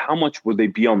was going to be how much would they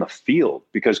be on the field,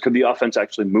 because could the offense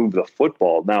actually move the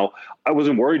football? Now, I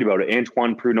wasn't worried about it.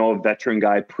 Antoine Pruneau, a veteran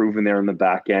guy, proven there in the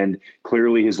back end.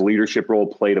 Clearly, his leadership role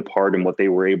played a part in what they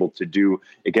were able to do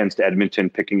against Edmonton,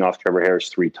 picking off Trevor Harris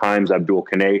 3 times. Abdul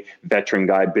Kane, veteran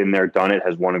guy, been there, done it,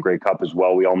 has won a Grey Cup as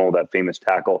well. We all know that famous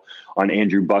tackle on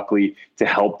Andrew Buckley to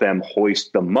help them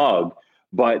hoist the mug.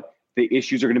 But the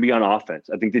issues are going to be on offense.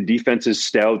 I think the defense is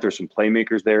stout. There's some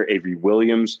playmakers there. Avery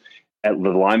Williams at the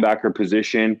linebacker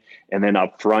position. And then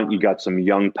up front, you got some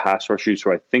young pass rushers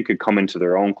who I think could come into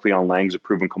their own. Cleon Lang's a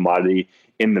proven commodity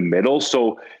in the middle.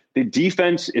 So the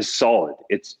defense is solid.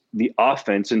 It's the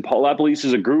offense. And Paul Appolise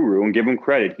is a guru, and give him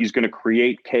credit. He's going to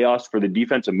create chaos for the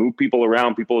defense and move people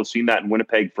around. People have seen that in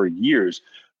Winnipeg for years.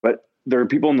 But there are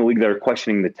people in the league that are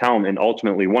questioning the talent and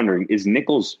ultimately wondering, is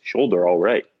Nichols' shoulder all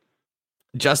right?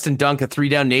 Justin Dunk, a 3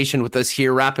 Down Nation with us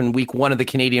here, wrapping week 1 of the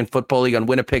Canadian Football League on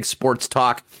Winnipeg Sports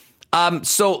Talk.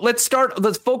 So let's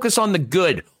focus on the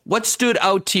good. What stood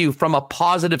out to you from a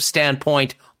positive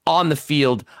standpoint on the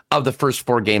field of the first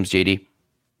 4 games, JD?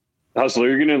 Hustler,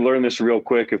 you're going to learn this real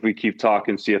quick if we keep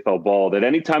talking CFL ball, that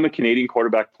anytime a Canadian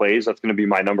quarterback plays, that's going to be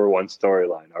my number 1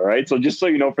 storyline. All right. So just so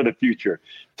you know, for the future.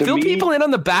 Fill people in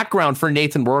on the background for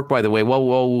Nathan Rourke, by the way.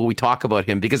 Well, we talk about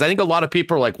him, because I think a lot of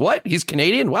people are like, what? He's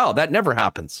Canadian? Wow, that never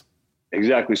happens.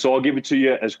 Exactly. So I'll give it to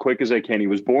you as quick as I can. He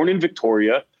was born in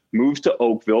Victoria, moved to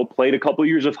Oakville, played a couple of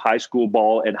years of high school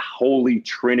ball at Holy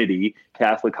Trinity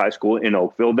Catholic High School in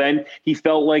Oakville. Then he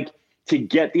felt like to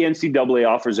get the NCAA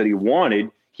offers that he wanted,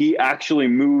 he actually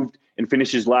moved and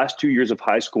finished his last 2 years of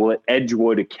high school at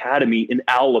Edgewood Academy in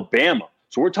Alabama.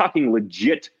 So we're talking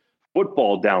legit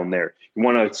football down there. He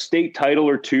won a state title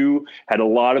or 2, had a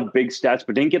lot of big stats,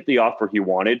 but didn't get the offer he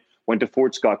wanted. Went to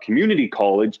Fort Scott Community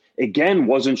College. Again,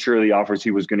 wasn't sure of the offers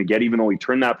he was going to get, even though he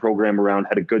turned that program around,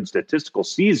 had a good statistical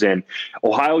season.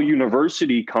 Ohio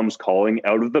University comes calling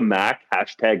out of the MAC,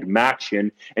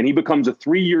 #MACtion, and he becomes a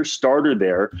 3-year starter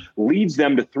there, leads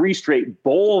them to 3 straight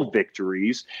bowl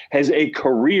victories, has a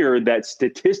career that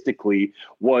statistically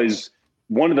was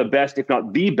one of the best, if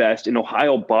not the best, in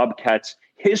Ohio Bobcats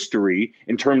history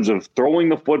in terms of throwing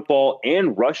the football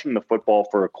and rushing the football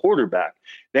for a quarterback.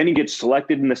 Then he gets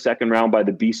selected in the second round by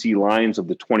the BC Lions of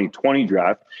the 2020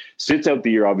 draft, sits out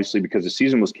the year, obviously, because the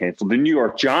season was canceled. The New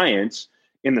York Giants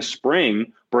in the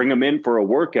spring bring him in for a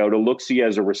workout, a look-see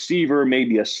as a receiver,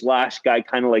 maybe a slash guy,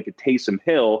 kind of like a Taysom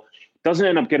Hill. Doesn't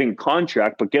end up getting a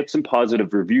contract, but gets some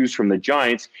positive reviews from the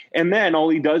Giants. And then all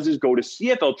he does is go to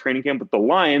CFL training camp with the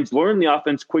Lions, learn the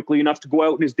offense quickly enough to go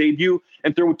out in his debut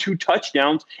and throw 2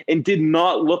 touchdowns, and did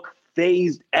not look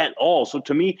phased at all. So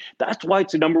to me, that's why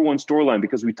it's a number one storyline,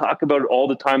 because we talk about it all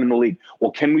the time in the league. Well,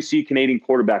 can we see a Canadian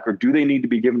quarterback, or do they need to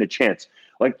be given a chance?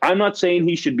 Like, I'm not saying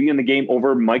he should be in the game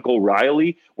over Michael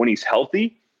Riley when he's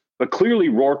healthy, but clearly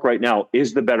Rourke right now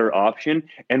is the better option.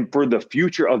 And for the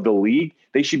future of the league,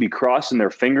 they should be crossing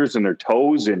their fingers and their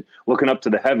toes and looking up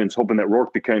to the heavens, hoping that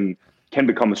Rourke can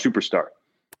become a superstar.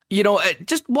 You know,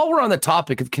 just while we're on the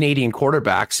topic of Canadian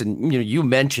quarterbacks, and you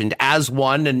mentioned as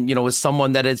one, and as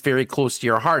someone that is very close to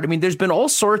your heart. I mean, there's been all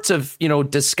sorts of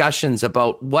discussions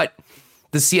about what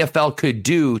the CFL could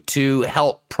do to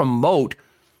help promote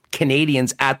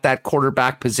Canadians at that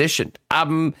quarterback position.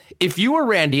 If you were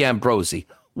Randy Ambrosie,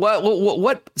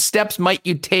 what steps might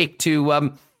you take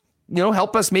to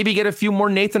help us maybe get a few more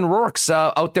Nathan Rourkes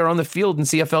out there on the field in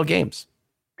CFL games?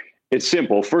 It's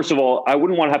simple. First of all, I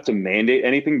wouldn't want to have to mandate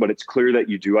anything, but it's clear that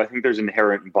you do. I think there's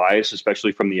inherent bias,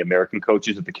 especially from the American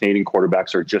coaches, that the Canadian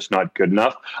quarterbacks are just not good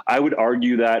enough. I would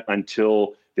argue that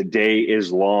until the day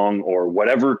is long, or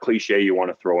whatever cliche you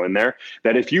want to throw in there,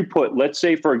 that if you put, let's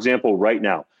say, for example, right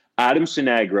now, Adam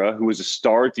Sinagra, who was a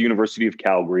star at the University of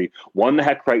Calgary, won the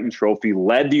Heck Crichton Trophy,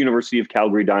 led the University of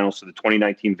Calgary Dinos to the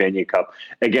 2019 Vanier Cup,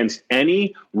 against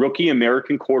any rookie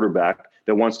American quarterback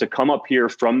that wants to come up here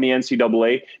from the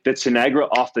NCAA, that Sinagra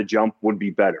off the jump would be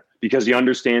better, because he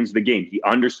understands the game. He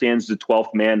understands the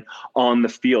 12th man on the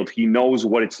field. He knows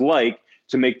what it's like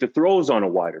to make the throws on a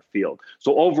wider field.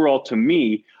 So overall, to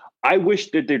me, I wish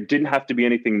that there didn't have to be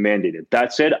anything mandated.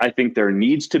 That said, I think there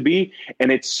needs to be,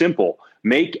 and it's simple.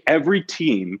 Make every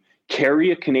team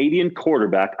carry a Canadian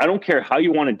quarterback. I don't care how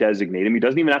you want to designate him. He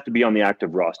doesn't even have to be on the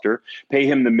active roster. Pay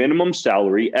him the minimum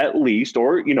salary at least,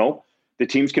 or, the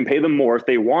teams can pay them more if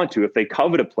they want to, if they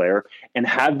covet a player, and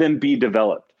have them be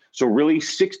developed. So really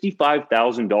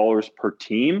 $65,000 per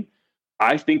team,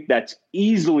 I think that's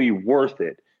easily worth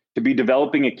it to be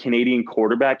developing a Canadian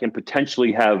quarterback and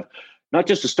potentially have not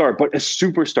just a star, but a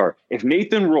superstar. If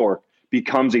Nathan Rourke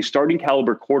becomes a starting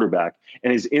caliber quarterback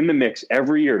and is in the mix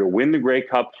every year to win the Grey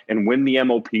Cup and win the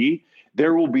MOP,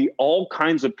 there will be all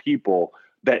kinds of people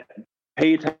that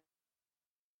pay attention.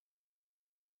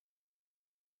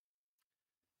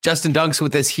 Justin Dunks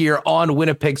with us here on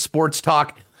Winnipeg Sports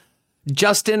Talk.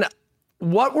 Justin,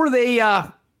 what are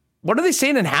they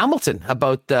saying in Hamilton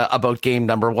about game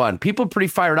number one? People are pretty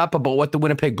fired up about what the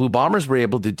Winnipeg Blue Bombers were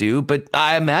able to do, but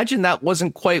I imagine that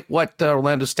wasn't quite what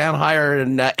Orlando Stanheier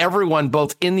and everyone,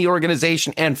 both in the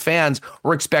organization and fans,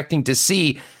 were expecting to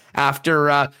see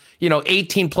after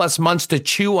 18 plus months to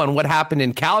chew on what happened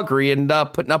in Calgary and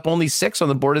putting up only 6 on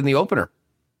the board in the opener.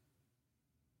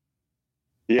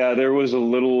 Yeah, there was a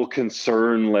little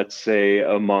concern, let's say,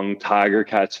 among Tiger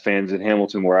Cats fans in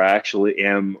Hamilton, where I actually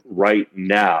am right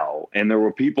now. And there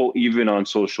were people even on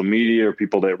social media, or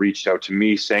people that reached out to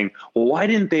me saying, well, why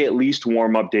didn't they at least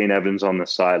warm up Dane Evans on the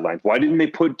sidelines? Why didn't they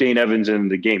put Dane Evans in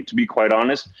the game? To be quite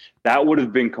honest, that would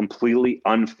have been completely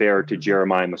unfair to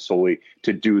Jeremiah Masoli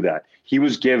to do that. He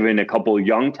was given a couple of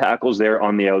young tackles there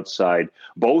on the outside,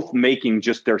 both making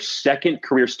just their second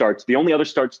career starts. The only other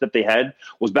starts that they had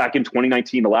was back in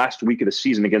 2019, the last week of the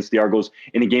season against the Argos,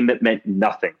 in a game that meant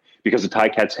nothing because the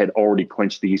Ticats had already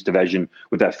clinched the East Division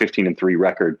with that 15-3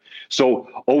 record. So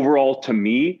overall, to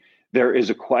me, there is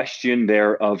a question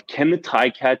there of, can the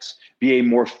Ticats be a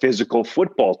more physical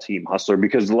football team, Hustler?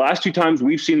 Because the last 2 times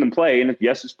we've seen them play, and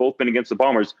yes, it's both been against the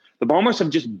Bombers have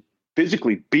just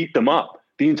physically beat them up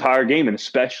the entire game, and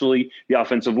especially the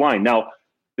offensive line. Now,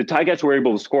 the Ticats were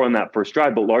able to score on that first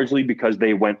drive, but largely because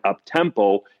they went up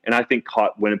tempo, and I think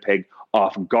caught Winnipeg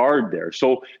off guard there.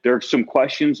 So there are some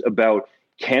questions about,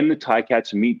 can the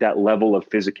Ticats meet that level of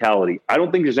physicality? I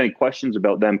don't think there's any questions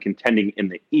about them contending in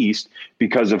the East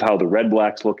because of how the Red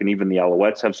Blacks look, and even the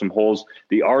Alouettes have some holes.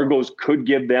 The Argos could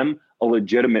give them a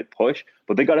legitimate push,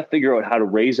 but they got to figure out how to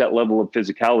raise that level of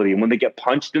physicality. And when they get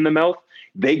punched in the mouth,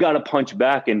 they got to punch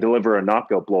back and deliver a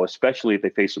knockout blow, especially if they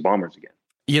face the Bombers again.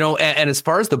 And as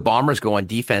far as the Bombers go on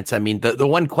defense, I mean, the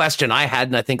one question I had,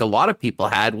 and I think a lot of people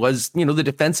had, was, the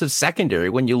defensive secondary.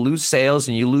 When you lose Sales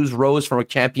and you lose Rose from a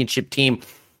championship team,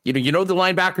 the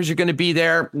linebackers are going to be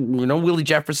there. Willie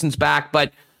Jefferson's back,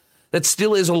 but that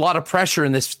still is a lot of pressure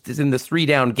in the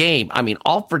 3-down game. I mean,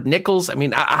 Alfred Nichols, I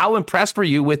mean, how impressed were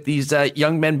you with these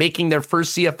young men making their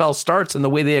first CFL starts and the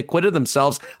way they acquitted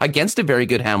themselves against a very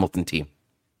good Hamilton team?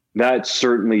 That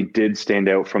certainly did stand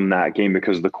out from that game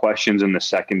because the questions in the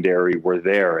secondary were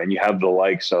there. And you have the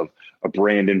likes of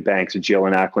Brandon Banks and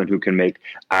Jalen Ackland who can make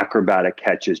acrobatic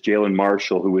catches. Jalen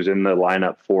Marshall, who was in the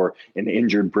lineup for an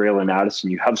injured Braylon Addison.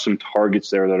 You have some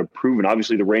targets there that have proven.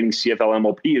 Obviously, the reigning CFL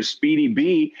MLP is Speedy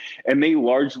B, and they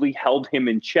largely held him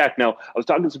in check. Now, I was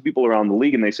talking to some people around the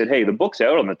league, and they said, hey, the book's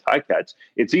out on the Ticats.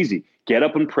 It's easy. Get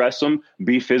up and press them,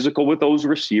 be physical with those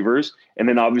receivers, and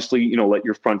then obviously, let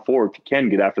your front four, if you can,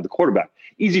 get after the quarterback.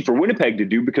 Easy for Winnipeg to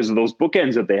do because of those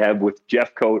bookends that they have with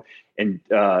Jeffcoat and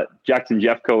Jackson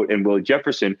Jeffcoat and Willie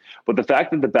Jefferson. But the fact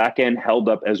that the back end held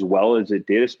up as well as it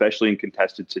did, especially in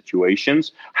contested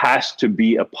situations, has to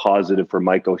be a positive for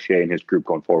Mike O'Shea and his group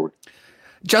going forward.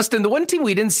 Justin, the one team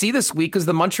we didn't see this week is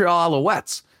the Montreal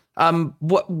Alouettes.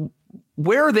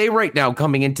 Where are they right now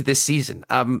coming into this season?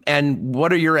 And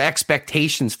what are your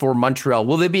expectations for Montreal?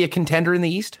 Will they be a contender in the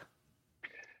East?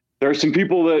 There are some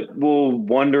people that will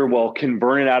wonder, well, can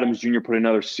Vernon Adams Jr. put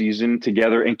another season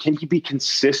together? And can he be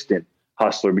consistent,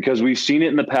 Hustler? Because we've seen it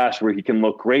in the past where he can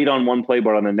look great on one play,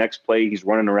 but on the next play, he's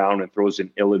running around and throws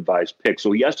an ill-advised pick.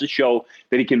 So he has to show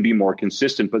that he can be more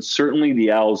consistent. But certainly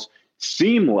the Owls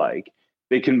seem like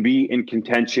they can be in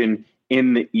contention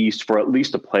in the East for at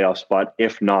least a playoff spot,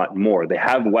 if not more. They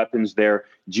have weapons there.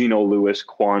 Geno Lewis,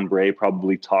 Quan Bray,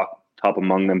 probably top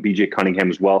among them, BJ Cunningham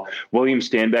as well. William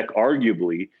Stanbeck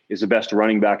arguably is the best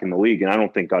running back in the league, and I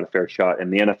don't think got a fair shot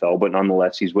in the NFL, but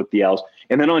nonetheless, he's with the Owls.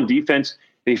 And then on defense,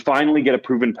 they finally get a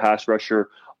proven pass rusher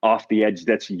off the edge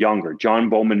that's younger. John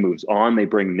Bowman moves on. They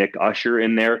bring Nick Usher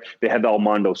in there. They have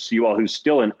Almondo Sewell, who's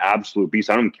still an absolute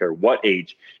beast. I don't care what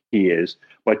age he is.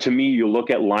 But to me, you look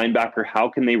at linebacker, how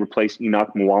can they replace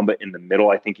Enoch Mwamba in the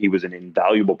middle? I think he was an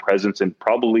invaluable presence, and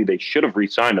probably they should have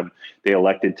re-signed him. They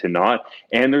elected to not.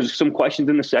 And there's some questions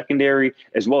in the secondary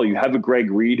as well. You have a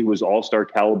Greg Reed who was all-star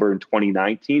caliber in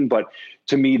 2019, but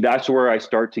to me, that's where I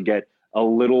start to get a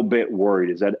little bit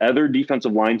worried, is that other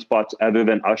defensive line spots other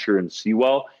than Usher and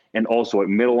Sewell, and also at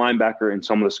middle linebacker and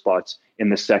some of the spots in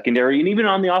the secondary, and even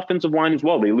on the offensive line as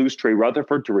well. They lose Trey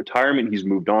Rutherford to retirement. He's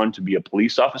moved on to be a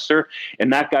police officer,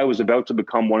 and that guy was about to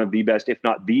become one of the best, if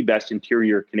not the best,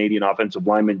 interior Canadian offensive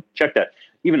lineman. Check that.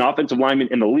 Even offensive lineman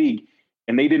in the league,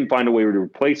 and they didn't find a way to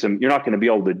replace him. You're not going to be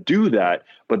able to do that,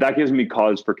 but that gives me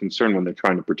cause for concern when they're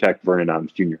trying to protect Vernon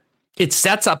Adams Jr. It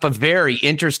sets up a very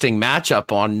interesting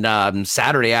matchup on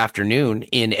Saturday afternoon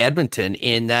in Edmonton,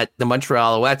 in that the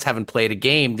Montreal Alouettes haven't played a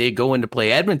game. They go in to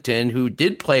play Edmonton, who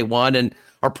did play one and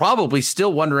are probably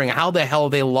still wondering how the hell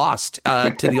they lost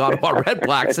to the Ottawa Red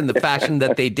Blacks in the fashion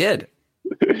that they did.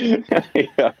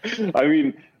 Yeah. I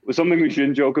mean, something we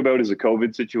shouldn't joke about is a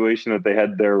COVID situation that they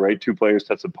had there, right? 2 players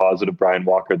tested positive. Brian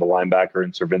Walker, the linebacker,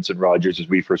 and Sir Vincent Rogers, as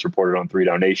we first reported on 3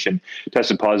 Down Nation,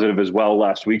 tested positive as well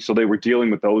last week. So they were dealing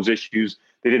with those issues.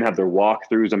 They didn't have their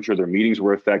walkthroughs. I'm sure their meetings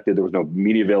were affected. There was no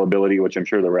media availability, which I'm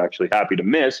sure they were actually happy to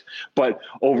miss. But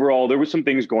overall, there was some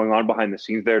things going on behind the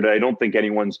scenes there that I don't think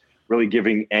anyone's really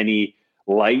giving any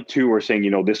light to or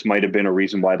saying, this might have been a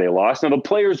reason why they lost. Now, the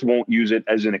players won't use it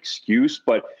as an excuse,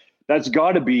 but that's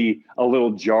got to be a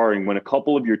little jarring when a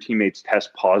couple of your teammates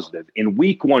test positive in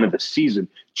week 1 of the season,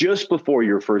 just before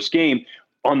your first game,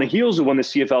 on the heels of when the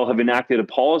CFL have enacted a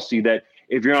policy that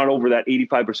if you're not over that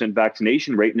 85%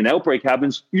 vaccination rate and an outbreak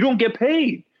happens, you don't get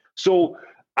paid. So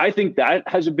I think that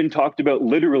hasn't been talked about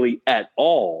literally at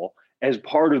all as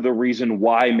part of the reason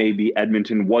why maybe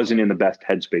Edmonton wasn't in the best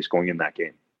headspace going in that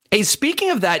game. Hey, speaking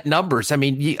of that numbers, I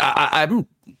mean, I'm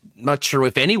not sure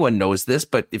if anyone knows this,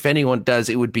 but if anyone does,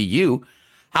 it would be you.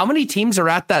 How many teams are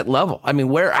at that level? I mean,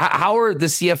 how are the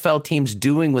CFL teams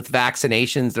doing with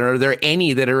vaccinations? Are there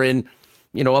any that are in,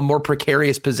 a more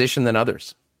precarious position than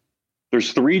others?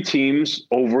 There's 3 teams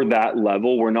over that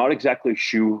level. We're not exactly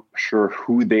sure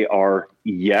who they are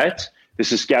yet. The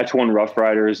Saskatchewan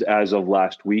Roughriders, as of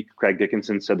last week, Craig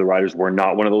Dickinson said the Riders were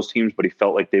not one of those teams, but he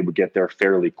felt like they would get there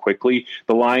fairly quickly.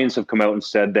 The Lions have come out and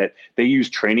said that they use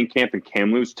training camp and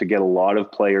Kamloops to get a lot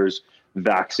of players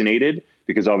vaccinated,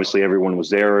 because obviously everyone was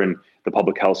there and the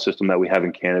public health system that we have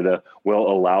in Canada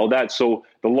will allow that. So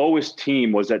the lowest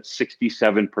team was at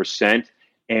 67%.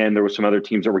 And there were some other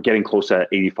teams that were getting close to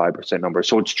that 85% number.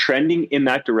 So it's trending in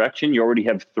that direction. You already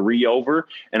have 3 over,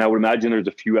 and I would imagine there's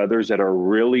a few others that are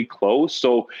really close.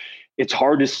 So it's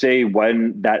hard to say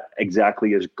when that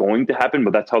exactly is going to happen,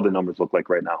 but that's how the numbers look like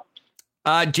right now.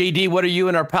 JD, what are you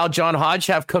and our pal John Hodge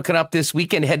have cooking up this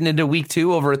weekend, heading into week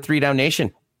 2 over at 3 Down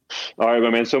Nation? All right, my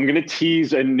man. So I'm going to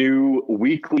tease a new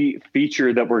weekly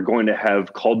feature that we're going to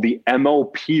have called the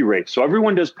MLP race. So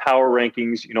everyone does power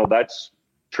rankings. That's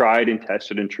tried and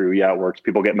tested and true. Yeah, it works.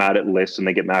 People get mad at lists and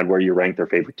they get mad where you rank their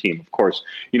favorite team. Of course,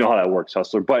 you know how that works,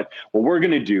 Hustler. But what we're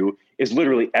going to do is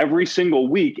literally every single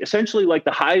week, essentially like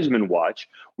the Heisman Watch,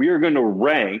 we are going to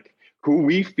rank who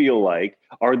we feel like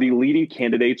are the leading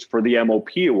candidates for the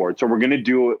MLP award. So we're going to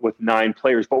do it with 9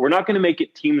 players, but we're not going to make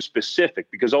it team specific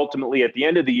because ultimately at the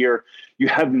end of the year, you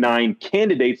have 9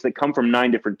 candidates that come from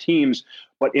 9 different teams.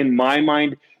 But in my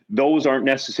mind, those aren't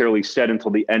necessarily set until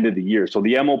the end of the year. So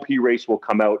the MLP race will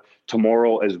come out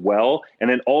tomorrow as well. And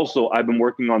then also I've been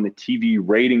working on the TV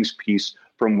ratings piece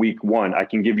from week 1. I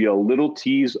can give you a little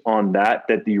tease on that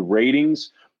the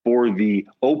ratings for the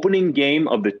opening game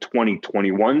of the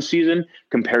 2021 season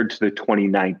compared to the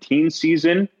 2019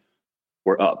 season,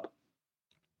 we're up.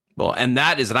 Well, and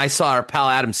I saw our pal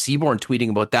Adam Seaborn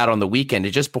tweeting about that on the weekend.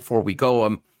 And just before we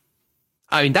go,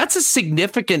 I mean, that's a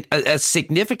significant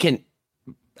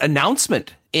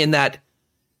announcement in that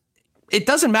it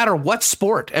doesn't matter what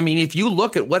sport. I mean, if you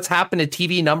look at what's happened to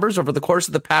TV numbers over the course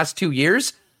of the past 2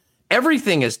 years,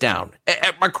 everything is down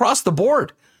across the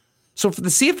board. So for the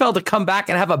CFL to come back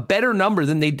and have a better number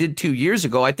than they did 2 years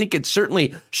ago, I think it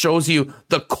certainly shows you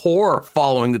the core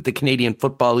following that the Canadian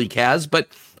Football League has. But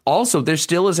also, there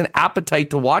still is an appetite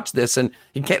to watch this. And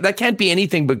that can't be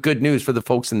anything but good news for the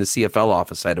folks in the CFL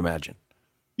office, I'd imagine.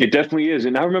 It definitely is.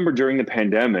 And I remember during the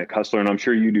pandemic, Hustler, and I'm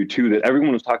sure you do too, that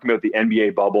everyone was talking about the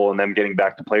NBA bubble and them getting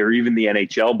back to play, or even the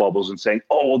NHL bubbles, and saying,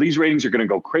 oh, well, these ratings are going to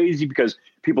go crazy because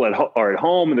people are at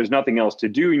home and there's nothing else to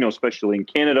do, especially in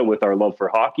Canada with our love for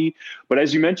hockey. But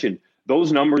as you mentioned,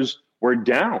 those numbers were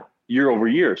down year over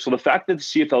year. So the fact that the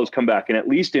CFL has come back, and at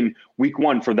least in week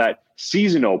 1 for that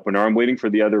season opener, I'm waiting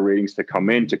for the other ratings to come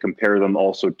in to compare them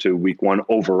also to week 1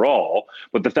 overall.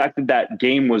 But the fact that that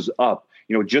game was up,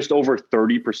 just over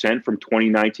 30% from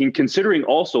 2019, considering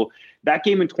also that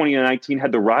game in 2019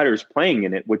 had the Riders playing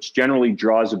in it, which generally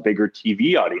draws a bigger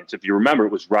TV audience. If you remember,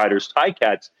 it was Riders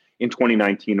Ticats in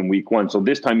 2019 in week 1. So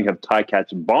this time you have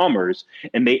Ticats and Bombers,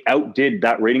 and they outdid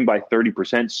that rating by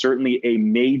 30%. Certainly a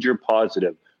major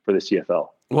positive for the CFL.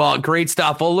 Well, great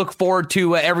stuff. We'll look forward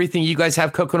to everything you guys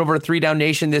have cooking over at 3 Down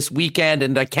Nation this weekend,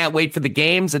 and I can't wait for the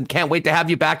games and can't wait to have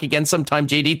you back again sometime,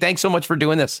 JD. Thanks so much for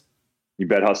doing this. You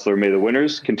bet, Hustler. May the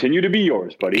winners continue to be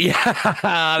yours, buddy.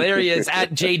 Yeah, there he is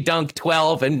at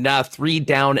JDunk12, and 3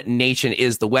 Down Nation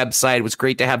is the website. It was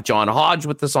great to have John Hodge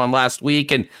with us on last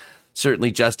week, and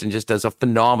certainly Justin just does a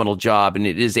phenomenal job, and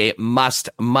it is a must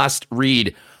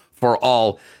read for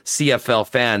all CFL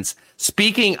fans.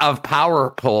 Speaking of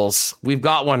power polls, we've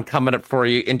got one coming up for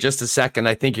you in just a second.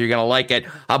 I think you're going to like it.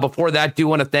 Before that, do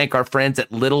want to thank our friends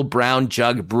at Little Brown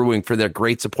Jug Brewing for their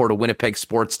great support of Winnipeg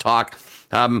Sports Talk.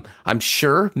 I'm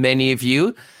sure many of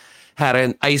you had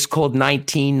an ice cold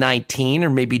 1919 or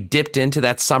maybe dipped into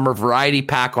that summer variety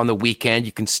pack on the weekend.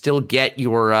 You can still get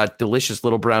your delicious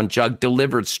Little Brown Jug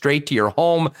delivered straight to your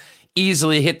home.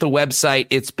 Easily hit the website.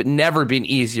 It's never been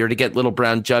easier to get Little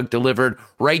Brown Jug delivered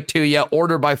right to you.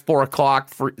 Order by 4 o'clock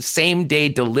for same day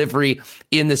delivery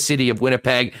in the city of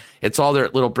Winnipeg. It's all there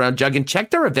at Little Brown Jug. And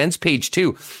check their events page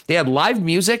too. They had live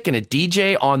music and a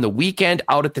DJ on the weekend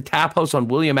out at the Tap House on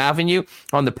William Avenue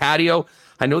on the patio.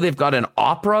 I know they've got an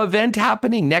opera event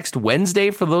happening next Wednesday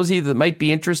for those of you that might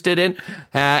be interested in.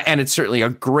 And it's certainly a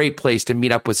great place to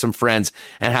meet up with some friends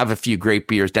and have a few great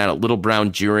beers down at Little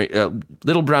Brown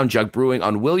Jug Brewing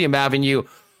on William Avenue.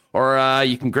 Or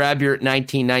you can grab your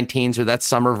 1919s or that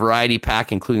summer variety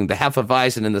pack, including the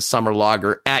Hefeweizen and the Summer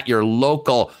Lager at your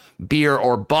local beer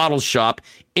or bottle shop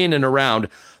in and around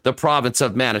the province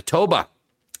of Manitoba.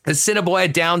 The Assiniboia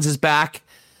Downs is back,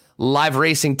 live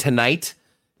racing tonight.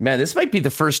 Man, this might be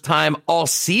the first time all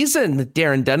season that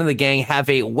Darren Dunn and the gang have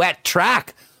a wet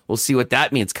track. We'll see what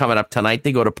that means coming up tonight.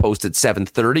 They go to post at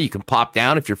 7:30. You can pop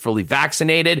down if you're fully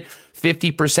vaccinated.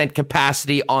 50%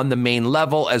 capacity on the main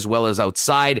level as well as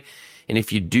outside. And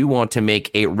if you do want to make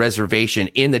a reservation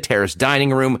in the terrace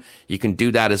dining room, you can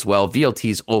do that as well.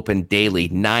 VLT's open daily,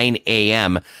 9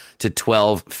 a.m. to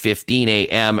 12:15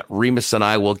 a.m. Remus and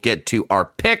I will get to our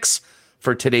picks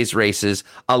for today's races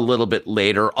a little bit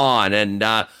later on. And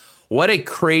what a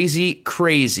crazy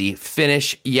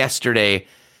finish yesterday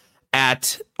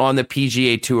on the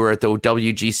PGA Tour at the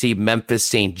WGC Memphis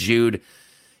St. Jude.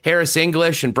 Harris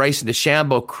English and Bryson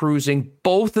DeChambeau cruising.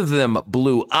 Both of them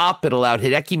blew up. It allowed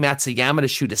Hideki Matsuyama to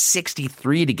shoot a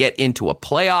 63 to get into a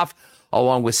playoff,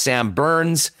 along with Sam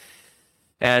Burns.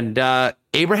 And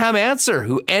Abraham Ancer,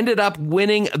 who ended up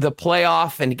winning the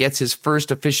playoff and gets his first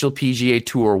official PGA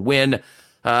Tour win.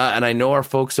 And I know our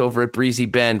folks over at Breezy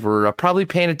Bend were probably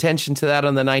paying attention to that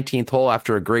on the 19th hole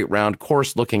after a great round.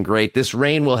 Course looking great. This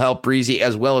rain will help Breezy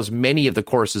as well as many of the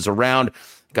courses around.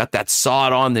 Got that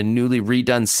sod on the newly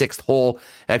redone 6th hole.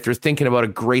 If you're thinking about a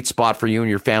great spot for you and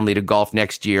your family to golf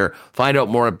next year, find out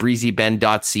more at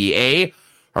breezybend.ca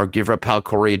or give our pal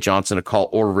Corey Johnson a call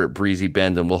over at Breezy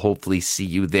Bend, and we'll hopefully see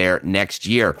you there next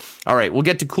year. All right, we'll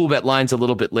get to cool bet lines a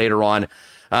little bit later on.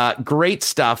 Great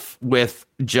stuff with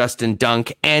Justin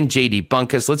Dunk and JD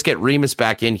Bunkis. Let's get Remus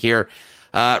back in here.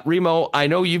 Remo, I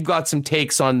know you've got some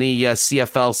takes on the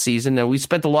CFL season, and we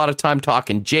spent a lot of time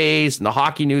talking Jays and the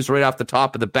hockey news right off the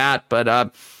top of the bat,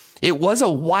 but it was a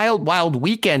wild, wild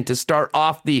weekend to start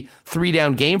off the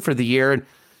 3-down game for the year. And,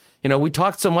 you know, we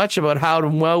talked so much about how,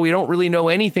 well, we don't really know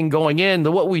anything going in.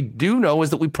 What we do know is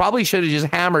that we probably should have just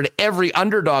hammered every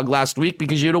underdog last week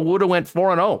because you would have went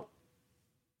 4-0.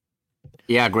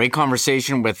 Yeah, great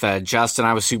conversation with Justin.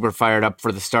 I was super fired up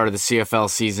for the start of the CFL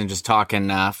season, just talking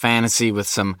fantasy with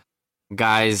some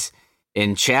guys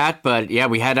in chat. But yeah,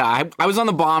 we had I was on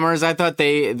the Bombers. I thought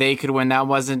they could win. That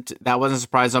wasn't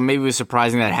surprising. Maybe it was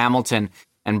surprising that Hamilton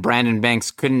and Brandon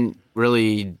Banks couldn't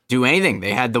really do anything.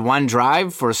 They had the one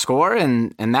drive for a score,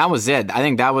 and that was it. I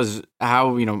think that was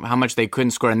how much they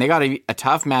couldn't score, and they got a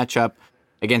tough matchup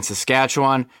against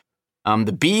Saskatchewan.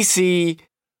 The BC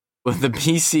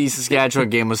Saskatchewan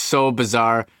game was so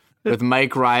bizarre with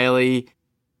Mike Riley.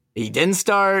 He didn't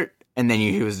start, and then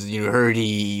you heard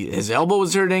his elbow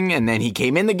was hurting, and then he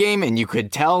came in the game, and you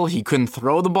could tell he couldn't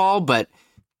throw the ball, but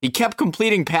he kept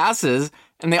completing passes,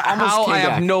 and they almost came back. I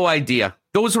have no idea.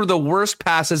 Those were the worst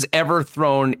passes ever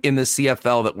thrown in the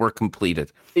CFL that were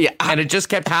completed. Yeah, and it just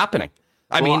kept happening.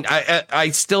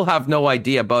 I still have no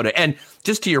idea about it. And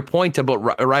just to your point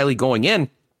about Riley going in,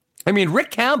 I mean,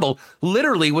 Rick Campbell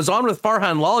literally was on with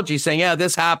Farhan Lalji saying, yeah,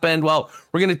 this happened. Well,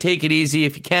 we're going to take it easy.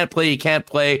 If you can't play, you can't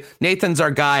play. Nathan's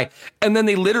our guy. And then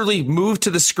they literally moved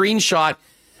to the screenshot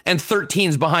and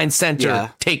 13's behind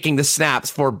center taking the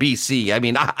snaps for BC. I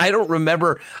mean, I don't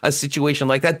remember a situation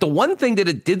like that. The one thing that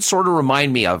it did sort of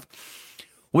remind me of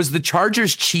was the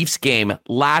Chargers-Chiefs game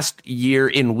last year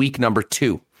in week number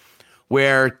 2,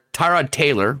 where Tyrod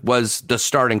Taylor was the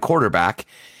starting quarterback.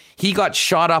 He got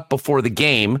shot up before the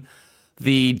game.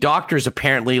 The doctors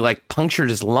apparently punctured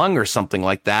his lung or something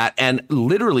like that. And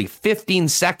literally 15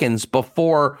 seconds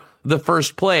before the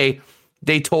first play,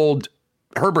 they told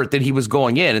Herbert that he was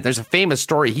going in. And there's a famous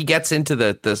story. He gets into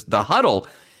the huddle,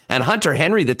 and Hunter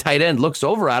Henry, the tight end, looks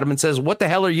over at him and says, "What the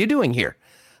hell are you doing here?"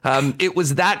 It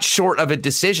was that short of a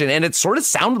decision. And it sort of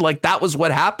sounded like that was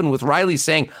what happened with Riley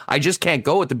saying, I just can't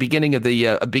go at the beginning of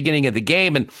the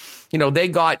game. And, they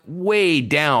got way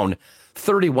down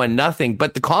 31-0.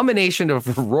 But the combination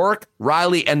of Rourke,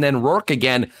 Riley, and then Rourke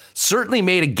again certainly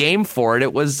made a game for it.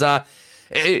 It was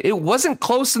it wasn't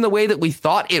close in the way that we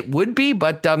thought it would be,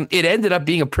 but it ended up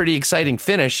being a pretty exciting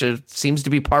finish. It seems to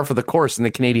be par for the course in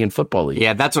the Canadian Football League.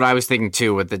 Yeah, that's what I was thinking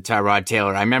too with the Tyrod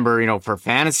Taylor. I remember, for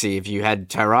fantasy, if you had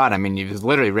Tyrod, I mean, he was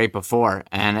literally right before.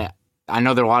 And I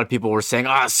know that a lot of people were saying,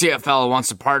 CFL wants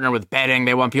to partner with betting.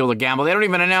 They want people to gamble. They don't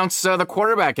even announce the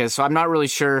quarterback is. So I'm not really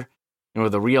sure,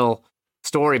 the real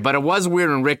story. But it was weird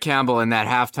when Rick Campbell in that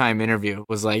halftime interview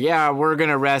was like, yeah, we're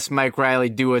going to rest Mike Riley,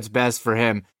 do what's best for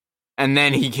him. And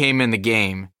then he came in the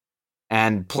game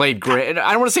and played great.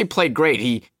 I don't want to say played great.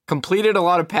 He completed a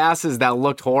lot of passes that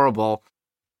looked horrible.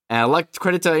 And I like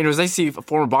credit to, as I see a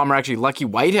former Bomber, actually, Lucky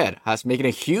Whitehead has making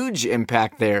a huge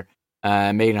impact there,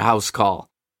 made a house call.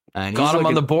 And got him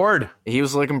on the board. He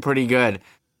was looking pretty good.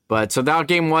 But so that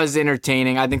game was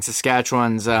entertaining. I think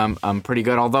Saskatchewan's pretty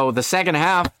good. Although the second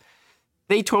half,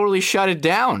 they totally shut it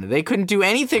down. They couldn't do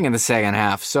anything in the second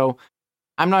half. So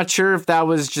I'm not sure if that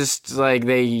was just like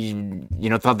they,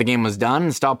 thought the game was done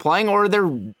and stopped playing, or they're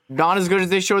not as good as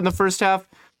they showed in the first half.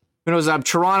 Who knows?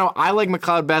 Toronto, I like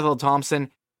McLeod Bethel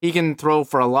Thompson. He can throw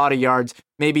for a lot of yards.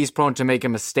 Maybe he's prone to make a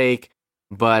mistake.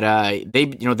 But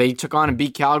they took on and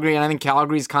beat Calgary, and I think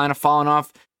Calgary's kind of fallen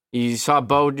off. You saw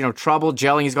Bo, trouble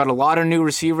gelling. He's got a lot of new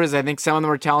receivers. I think some of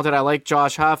them are talented. I like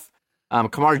Josh Huff.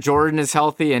 Kamar Jordan is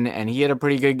healthy, and he had a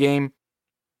pretty good game.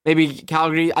 Maybe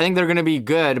Calgary, I think they're going to be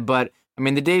good, but I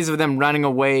mean, the days of them running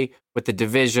away with the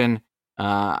division,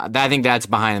 I think that's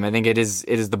behind them. I think it is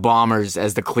the Bombers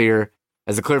as the clear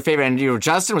favorite. And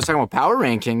Justin was talking about power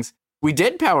rankings. We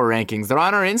did power rankings. They're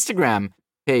on our Instagram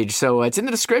page, so it's in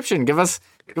the description. Give us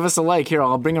a like here.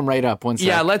 I'll bring them right up. One sec.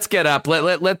 Yeah, let's get up.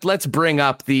 Let's bring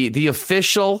up the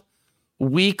official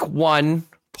week 1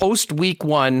 post week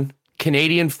 1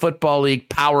 Canadian Football League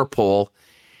power poll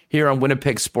here on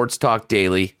Winnipeg Sports Talk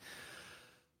Daily.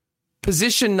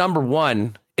 Position number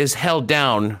 1 is held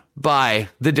down by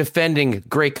the defending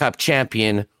Grey Cup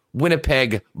champion,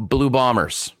 Winnipeg Blue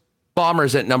Bombers.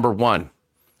 Bombers at number 1.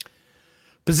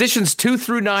 Positions 2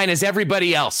 through 9 is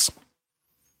everybody else.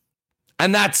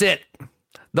 And that's it.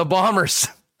 The Bombers.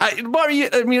 I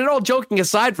mean, all joking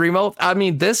aside, Remo, I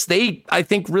mean, they, I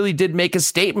think, really did make a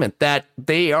statement that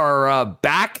they are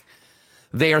back.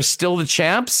 They are still the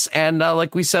champs. And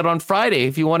like we said on Friday,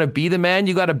 if you want to be the man,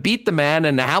 you got to beat the man.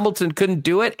 And Hamilton couldn't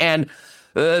do it. And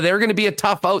they're going to be a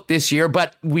tough out this year.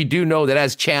 But we do know that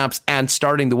as champs and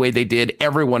starting the way they did,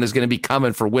 everyone is going to be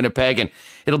coming for Winnipeg. And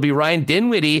it'll be Ryan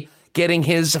Dinwiddie getting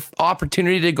his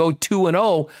opportunity to go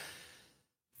 2-0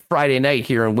 Friday night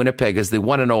here in Winnipeg as the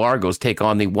 1-0 Argos take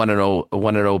on the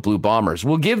 1-0 Blue Bombers.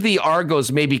 We'll give the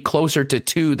Argos maybe closer to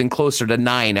 2 than closer to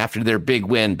 9 after their big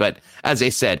win. But as I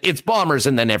said, it's Bombers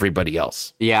and then everybody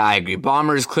else. Yeah, I agree.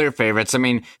 Bombers, clear favorites. I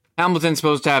mean, Hamilton's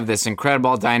supposed to have this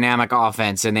incredible dynamic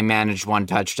offense, and they managed 1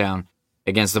 touchdown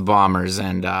against the Bombers.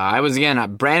 And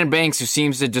Brandon Banks, who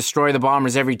seems to destroy the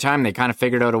Bombers every time. They kind of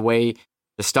figured out a way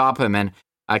to stop him. And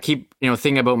I keep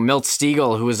thinking about Milt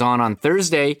Stegall, who was on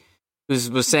Thursday,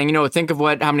 was saying, think of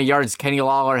how many yards Kenny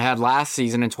Lawler had last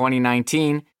season in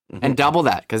 2019 and double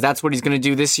that, because that's what he's going to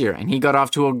do this year. And he got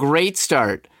off to a great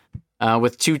start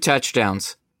with 2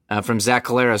 touchdowns from Zach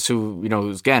Collaros, who,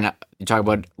 again, you talk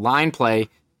about line play,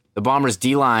 the Bombers'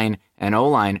 D-line and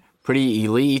O-line, pretty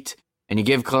elite. And you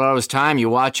give Collaros time, you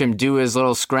watch him do his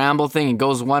little scramble thing. He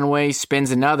goes one way,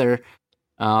 spins another,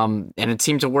 and it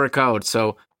seemed to work out.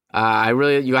 So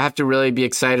you have to really be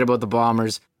excited about the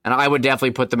Bombers. And I would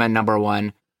definitely put them at number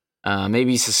 1.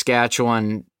 Maybe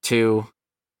Saskatchewan 2.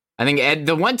 I think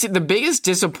the biggest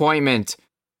disappointment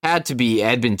had to be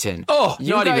Edmonton. Oh,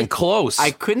 not even close.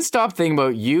 I couldn't stop thinking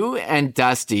about you and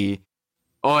Dusty.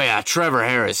 Oh yeah, Trevor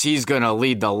Harris. He's going to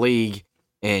lead the league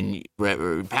in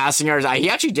passing yards.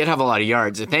 He actually did have a lot of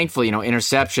yards. Thankfully,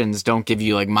 interceptions don't give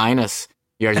you minus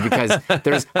yards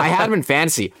because I had him in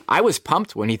fantasy. I was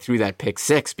pumped when he threw that pick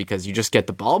 6 because you just get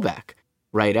the ball back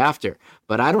right after.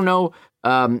 But I don't know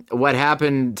what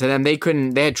happened to them. They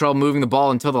had trouble moving the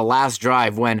ball until the last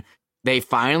drive when they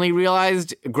finally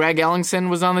realized Greg Ellingson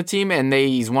was on the team and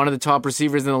he's one of the top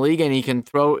receivers in the league and he can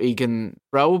throw.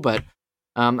 But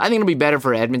I think it'll be better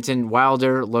for Edmonton.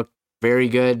 Wilder looked very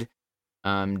good.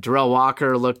 Darrell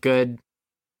Walker looked good.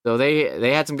 So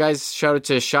they had some guys. Shout out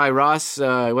to Shai Ross.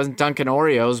 It wasn't Duncan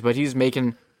Oreos, but he's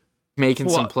making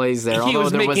some plays there. He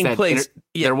was making plays.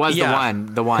 There was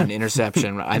the one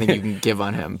interception I think you can give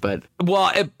on him. But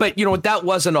that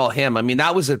wasn't all him. I mean,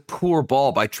 that was a poor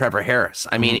ball by Trevor Harris.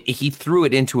 I mean, he threw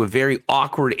it into a very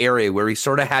awkward area where he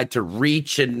sort of had to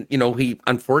reach, and he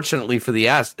unfortunately for the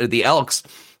Elks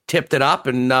tipped it up,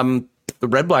 and the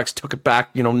Red Blacks took it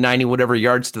back 90 whatever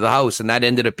yards to the house, and that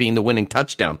ended up being the winning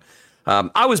touchdown.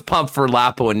 I was pumped for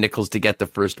Lapo and Nichols to get the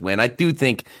first win. I do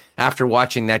think after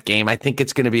watching that game, I think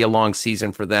it's going to be a long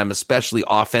season for them, especially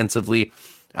offensively.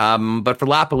 But for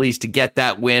Lapalese to get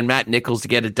that win, Matt Nichols to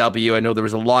get a W, I know there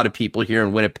was a lot of people here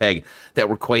in Winnipeg that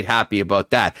were quite happy about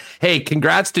that. Hey,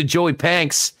 congrats to Joey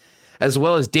Panks as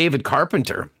well as David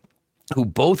Carpenter, who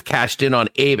both cashed in on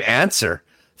Abe Answer.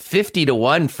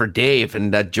 50-1 for Dave,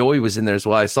 and Joey was in there as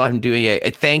well. I saw him doing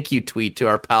a thank you tweet to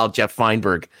our pal Jeff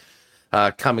Feinberg.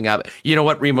 Coming up. You know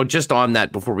what, Remo, just on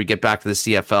that, before we get back to the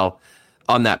CFL,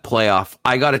 on that playoff,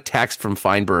 I got a text from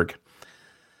Feinberg,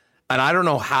 and I don't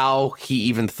know how he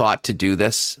even thought to do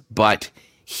this, but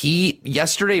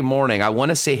yesterday morning, I want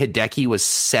to say Hideki was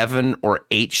 7 or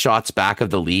 8 shots back of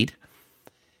the lead,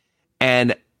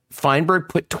 and Feinberg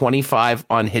put 25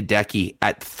 on Hideki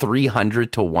at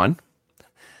 300-1.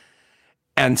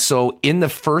 And so in the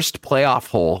first playoff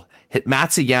hole,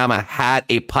 Matsuyama had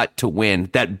a putt to win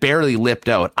that barely lipped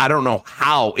out. I don't know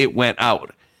how it went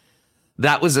out.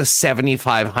 That was a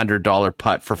 $7,500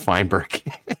 putt for Feinberg,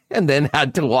 and then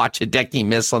had to watch Hideki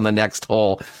miss on the next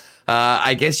hole.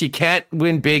 I guess you can't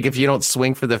win big if you don't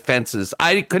swing for the fences.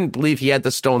 I couldn't believe he had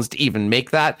the stones to even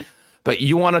make that. But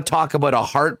you want to talk about a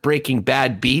heartbreaking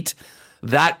bad beat?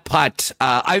 That putt,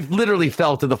 I literally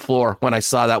fell to the floor when I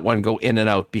saw that one go in and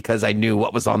out because I knew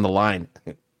what was on the line.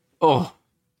 Oh,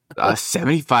 a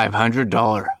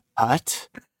 $7,500 putt?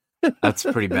 That's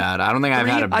pretty bad. I don't think I've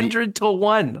had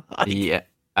 300-1. Yeah,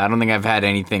 I don't think I've had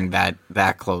anything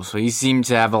that close. So he seemed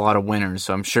to have a lot of winners.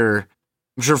 So I'm sure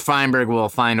Feinberg will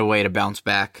find a way to bounce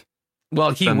back.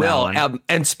 Well, he will.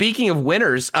 And speaking of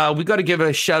winners, we got to give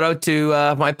a shout out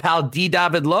to my pal D.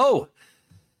 David Lowe,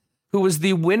 who was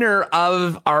the winner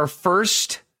of our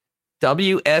first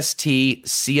WST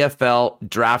CFL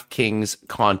DraftKings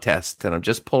contest. And I'm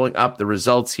just pulling up the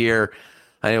results here.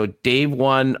 I know Dave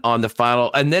won on the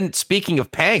final. And then speaking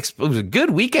of Panks, it was a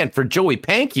good weekend for Joey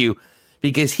Panku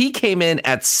because he came in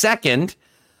at second.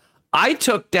 I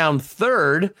took down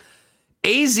third.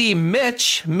 AZ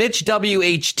Mitch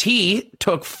WHT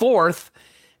took fourth.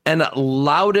 And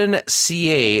Loudon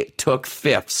CA took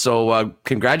fifth. So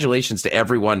congratulations to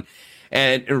everyone.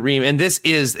 And Reem, and this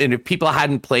is, and if people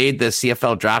hadn't played the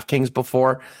CFL DraftKings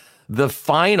before, the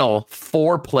final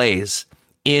 4 plays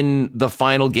in the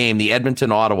final game, the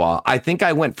Edmonton-Ottawa, I think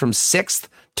I went from 6th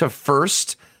to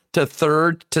 1st to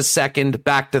 3rd to 2nd,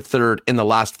 back to 3rd in the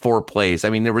last 4 plays. I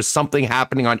mean, there was something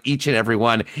happening on each and every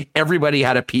one. Everybody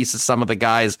had a piece of some of the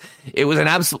guys. It was an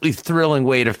absolutely thrilling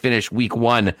way to finish week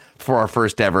 1 for our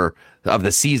first ever of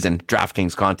the season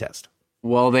DraftKings contest.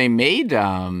 Well, they made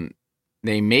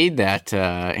that,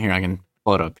 here, I can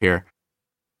pull it up here.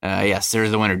 Yes,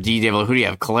 there's the winner, D. Devil. Who do you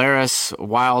have? Caleris,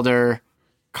 Wilder,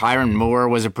 Kyron Moore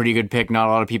was a pretty good pick. Not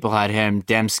a lot of people had him.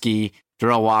 Dembski,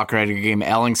 Darrell Walker had a good game.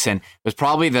 Ellingson. It was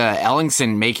probably the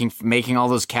Ellingson making all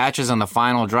those catches on the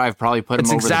final drive probably put him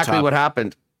over the top. That's exactly what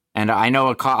happened. And I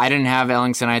know I didn't have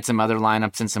Ellingson. I had some other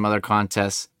lineups and some other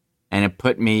contests, and it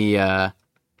put me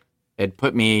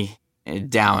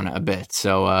down a bit.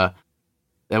 So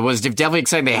that was definitely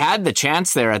exciting. They had the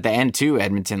chance there at the end too,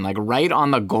 Edmonton, like right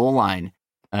on the goal line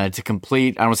to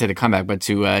complete. I don't want to say the comeback, but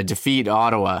to defeat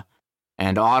Ottawa.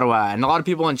 And a lot of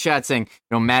people in chat saying,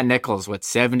 Matt Nichols,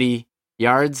 70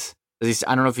 yards?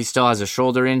 I don't know if he still has a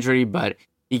shoulder injury, but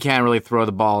he can't really throw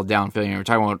the ball downfield. We're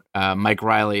talking about Mike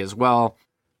Riley as well,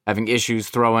 having issues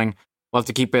throwing. We'll have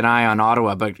to keep an eye on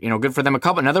Ottawa, but good for them.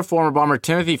 Another former Bomber,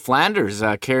 Timothy Flanders,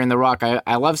 carrying the rock.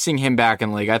 I love seeing him back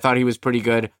in the league. I thought he was pretty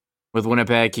good with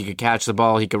Winnipeg. He could catch the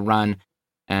ball, he could run,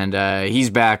 and he's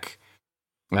back.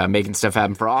 Making stuff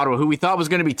happen for Ottawa, who we thought was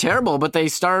going to be terrible, but they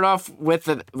started off with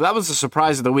that was the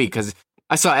surprise of the week because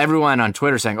I saw everyone on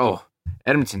Twitter saying, "Oh,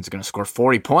 Edmonton's going to score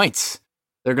 40 points.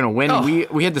 They're going to win." Oh.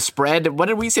 We had the spread. What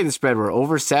did we say the spread were?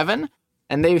 Over 7,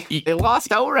 and they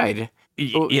lost outright.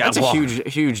 Yeah, that's a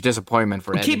huge disappointment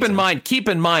for Edmonton. Keep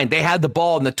in mind, they had the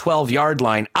ball in the 12-yard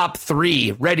line, up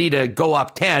 3, ready to go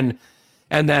up 10,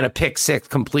 and then a pick 6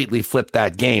 completely flipped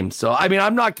that game. So I mean,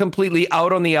 I'm not completely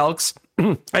out on the Elks.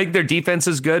 I think their defense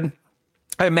is good.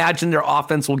 I imagine their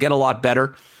offense will get a lot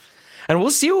better. And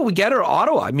we'll see what we get at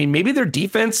Ottawa. I mean, maybe their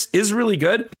defense is really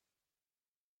good.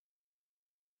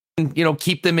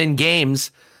 Keep them in games.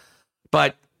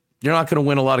 But you're not going to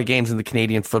win a lot of games in the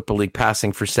Canadian Football League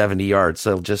passing for 70 yards.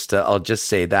 So I'll just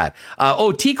say that.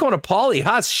 T. Konopali,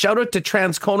 shout out to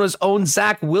Transcona's own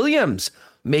Zach Williams,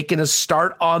 making a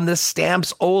start on the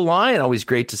Stamps O-line. Always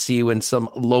great to see you and some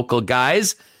local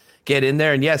guys get in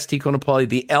there. And yes, Tico Napoli,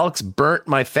 the Elks burnt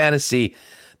my fantasy.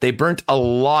 They burnt a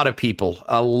lot of people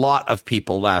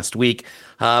last week.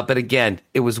 But again,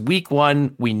 it was week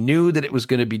 1. We knew that it was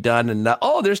going to be done. And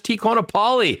there's Tico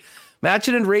Napoli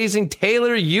matching and raising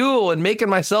Taylor Ewell and making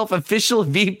myself official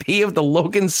VP of the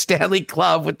Logan Stanley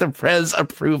Club with the Prez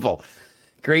approval.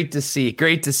 Great to see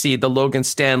the Logan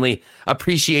Stanley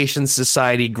Appreciation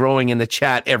Society growing in the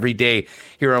chat every day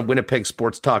here on Winnipeg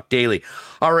Sports Talk Daily.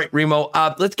 All right, Remo,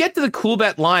 let's get to the cool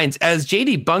bet lines. As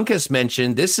JD Bunkis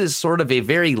mentioned, this is sort of a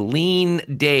very lean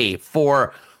day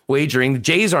for wagering. The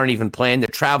Jays aren't even playing. They're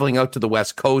traveling out to the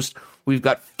West Coast. We've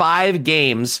got 5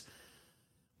 games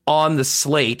on the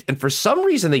slate, and for some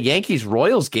reason the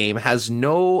Yankees-Royals game has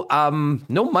no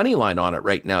money line on it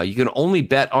right now. You can only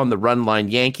bet on the run line.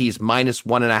 Yankees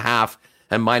 -1.5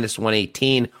 and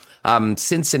 -118.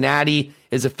 Cincinnati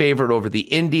is a favorite over the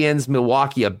Indians.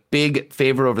 Milwaukee a big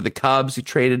favorite over the Cubs, who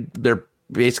traded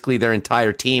their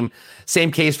entire team.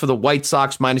 Same case for the White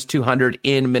Sox, -200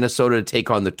 in Minnesota to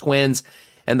take on the Twins.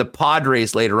 And the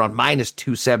Padres later on,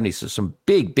 -270. So some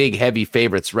big heavy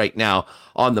favorites right now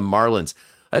on the Marlins.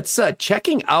 Let's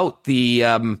checking out the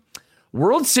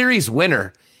World Series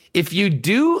winner. If you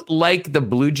do like the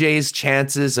Blue Jays'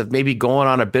 chances of maybe going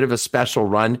on a bit of a special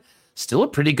run, still a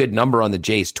pretty good number on the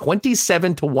Jays.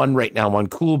 27-1 right now on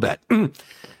Cool Bet. And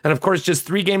of course, just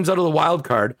 3 games out of the wild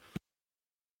card.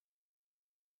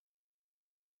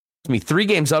 3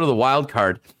 games out of the wild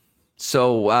card.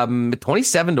 So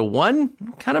 27-1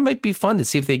 kind of might be fun to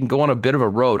see if they can go on a bit of a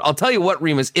road. I'll tell you what,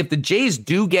 Remus, if the Jays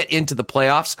do get into the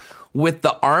playoffs with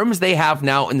the arms they have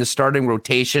now in the starting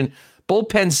rotation,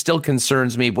 bullpen still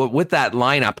concerns me, but with that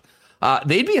lineup,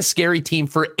 they'd be a scary team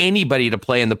for anybody to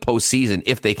play in the postseason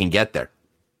if they can get there.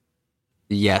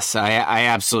 Yes, I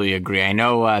absolutely agree. I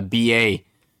know BA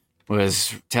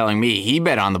was telling me he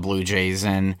bet on the Blue Jays,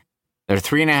 and they're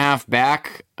 3.5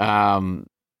 back.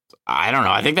 I don't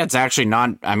know. I think that's actually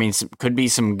not. I mean, could be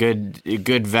some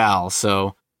good val.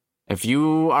 So if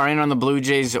you are in on the Blue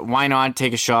Jays, why not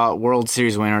take a shot? World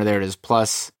Series winner, there it is,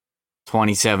 plus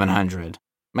 2,700.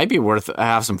 Might be worth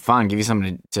have some fun, give you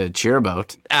something to cheer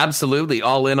about. Absolutely.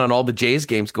 All in on all the Jays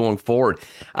games going forward.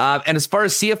 And as far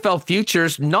as CFL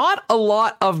futures, not a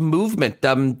lot of movement.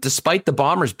 Despite the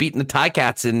Bombers beating the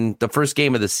Ticats in the first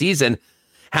game of the season,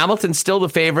 Hamilton's still the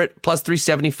favorite, plus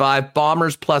 375.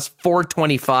 Bombers plus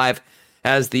 425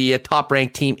 as the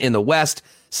top-ranked team in the West.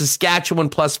 Saskatchewan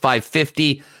plus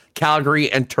 550. Calgary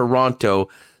and Toronto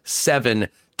 7-1.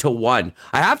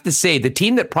 I have to say, the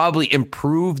team that probably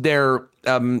improved their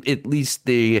at least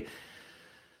the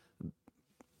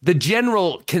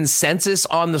general consensus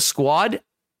on the squad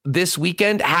this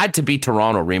weekend had to be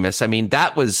Toronto, Remus. I mean,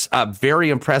 that was a very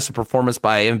impressive performance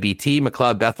by MBT,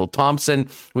 McLeod Bethel Thompson.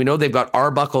 We know they've got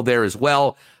Arbuckle there as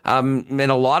well. And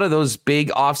a lot of those big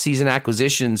offseason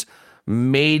acquisitions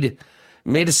made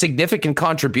a significant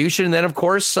contribution. And then, of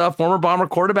course, former Bomber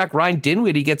quarterback Ryan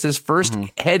Dinwiddie gets his first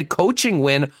head coaching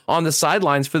win on the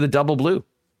sidelines for the Double Blue.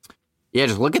 Yeah,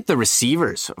 just look at the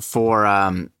receivers for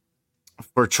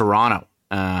Toronto.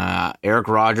 Eric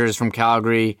Rogers from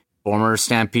Calgary, former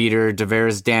Stampeder,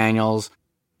 Devers Daniels,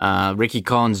 Ricky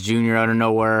Collins Jr. out of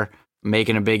nowhere,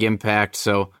 making a big impact.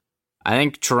 So I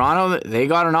think Toronto, they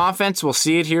got an offense. We'll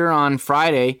see it here on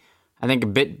Friday. I think a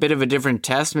bit of a different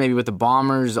test, maybe with the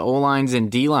Bombers, O-lines,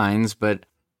 and D-lines. But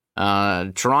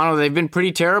Toronto, they've been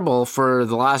pretty terrible for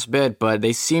the last bit, but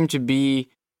they seem to be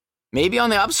maybe on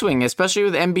the upswing, especially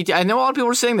with MBT. I know a lot of people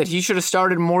were saying that he should have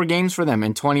started more games for them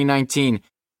in 2019.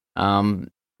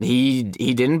 He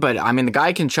didn't, but I mean, the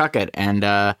guy can chuck it,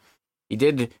 and he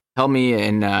did help me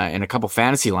in a couple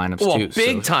fantasy lineups too.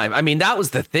 Big time. I mean, that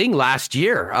was the thing last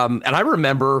year. And I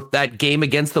remember that game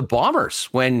against the Bombers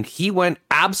when he went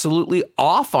absolutely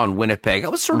off on Winnipeg.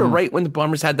 That was sort of right when the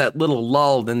Bombers had that little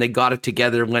lull, then they got it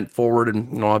together and went forward.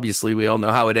 And obviously we all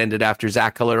know how it ended after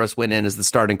Zach Collaros went in as the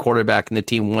starting quarterback and the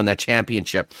team won that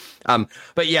championship.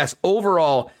 But yes,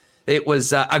 overall, it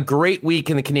was a great week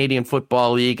in the Canadian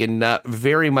Football League, and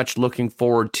very much looking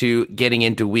forward to getting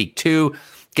into week 2.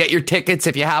 Get your tickets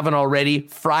if you haven't already.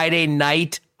 Friday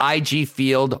night, IG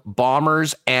Field,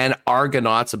 Bombers and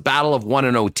Argonauts, a battle of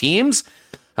 1-0 teams.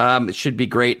 It should be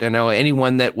great. I know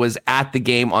anyone that was at the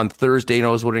game on Thursday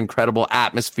knows what an incredible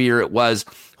atmosphere it was.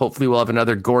 Hopefully we'll have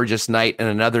another gorgeous night and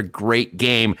another great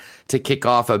game to kick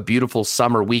off a beautiful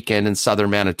summer weekend in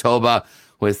southern Manitoba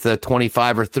with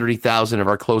 25 or 30,000 of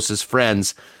our closest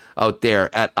friends out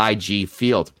there at IG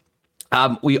Field.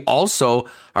 We also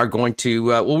are going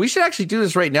to, we should actually do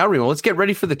this right now, Remo. Let's get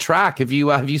ready for the track. Have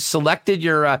you selected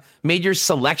made your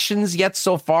selections yet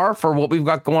so far for what we've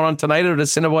got going on tonight at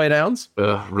Assiniboia Downs?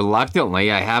 Reluctantly,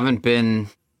 I haven't been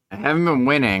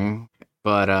winning,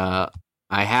 but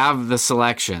I have the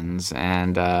selections,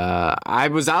 and I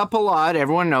was up a lot.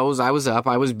 Everyone knows I was up.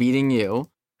 I was beating you.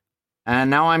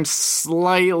 And now I'm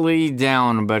slightly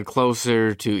down, but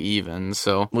closer to even.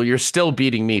 So, well, you're still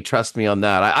beating me. Trust me on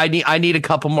that. I need a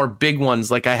couple more big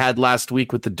ones like I had last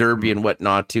week with the Derby and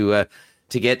whatnot to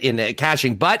get in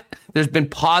cashing. But there's been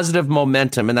positive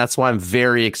momentum, and that's why I'm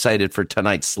very excited for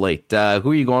tonight's slate. Who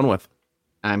are you going with?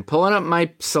 I'm pulling up my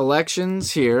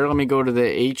selections here. Let me go to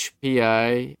the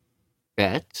HPI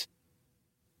bet.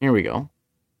 Here we go.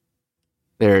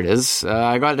 There it is.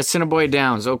 I got the Assiniboia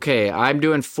Downs. Okay, I'm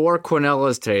doing 4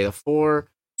 Quinellas today. The 4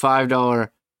 $5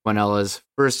 Quinellas,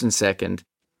 first and second.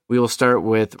 We will start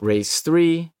with race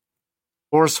 3,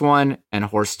 horse 1, and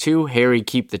horse 2. Harry,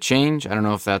 keep the change. I don't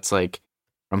know if that's like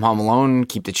from Home Alone,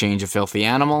 keep the change, a filthy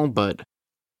animal, but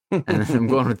and then I'm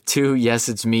going with 2. Yes,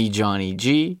 it's me, Johnny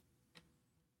G.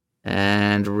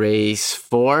 And race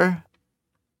 4,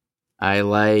 I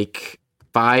like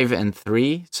 5 and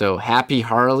 3. So Happy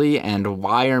Harley and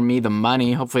Wire Me the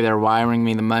Money. Hopefully they're wiring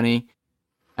me the money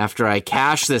after I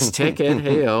cash this ticket.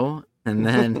 Hey-o. And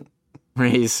then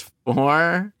race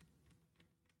 4.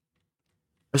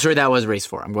 Sorry, that was race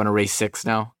 4. I'm going to race 6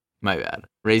 now. My bad.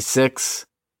 Race 6.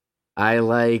 I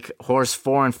like horse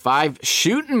 4 and 5.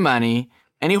 Shooting Money.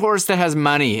 Any horse that has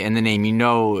money in the name, you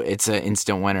know it's an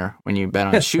instant winner when you bet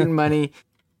on Shooting Money.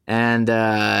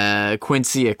 And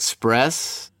Quincy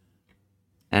Express.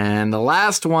 And the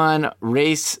last one,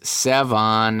 race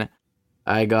 7,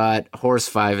 I got horse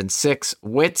 5 and 6,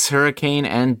 Wits, Hurricane,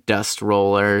 and Dust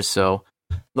Roller. So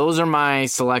those are my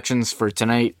selections for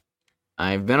tonight.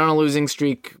 I've been on a losing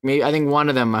streak. Maybe I hope one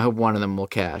of them will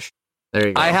cash. There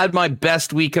you go. I had my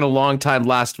best week in a long time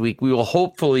last week. We will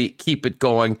hopefully keep it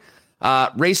going.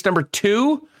 Race number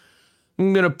 2,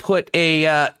 I'm going to put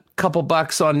a couple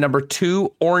bucks on number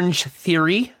 2, Orange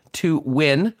Theory, to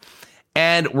win.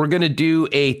 And we're going to do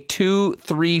a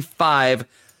 2-3-5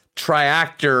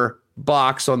 triactor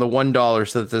box on the $1,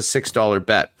 so that's a $6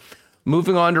 bet.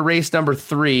 Moving on to race number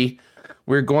 3,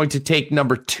 we're going to take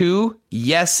number 2.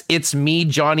 Yes, it's me,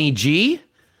 Johnny G.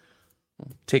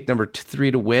 Take number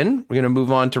 3 to win. We're going to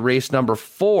move on to race number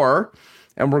 4,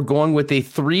 and we're going with a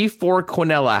 3-4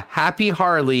 Quinella, Happy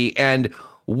Harley, and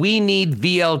we need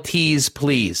VLTs,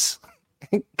 please.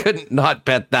 Couldn't not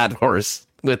bet that horse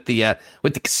with the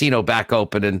casino back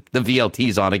open and the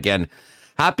VLTs on again.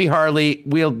 Happy Harley,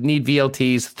 we'll need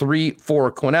VLTs,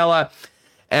 3-4 Quinella.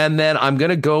 And then I'm going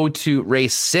to go to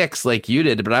race 6 like you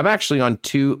did, but I'm actually on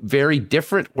 2 very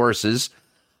different horses.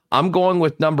 I'm going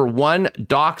with number 1,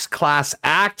 Doc's Class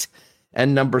Act,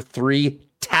 and number 3,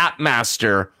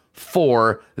 Tapmaster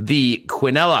for the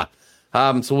Quinella.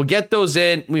 So we'll get those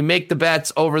in. We make the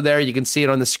bets over there. You can see it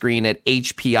on the screen at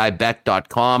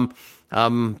hpibet.com.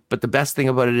 But the best thing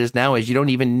about it is now is you don't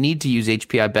even need to use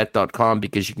hpibet.com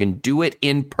because you can do it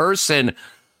in person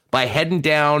by heading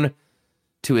down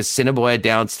to Assiniboia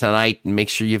Downs tonight and make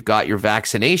sure you've got your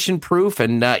vaccination proof,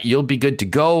 and you'll be good to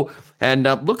go. And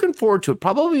looking forward to it,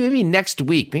 probably maybe next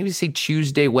week, maybe say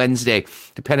Tuesday, Wednesday,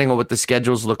 depending on what the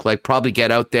schedules look like. Probably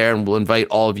get out there, and we'll invite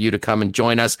all of you to come and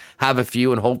join us, have a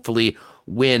few, and hopefully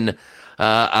win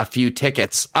a few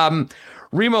tickets.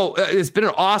 Remo, it's been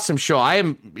an awesome show.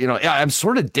 I'm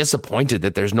sort of disappointed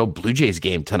that there's no Blue Jays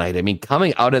game tonight. I mean,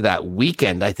 coming out of that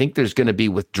weekend, I think there's going to be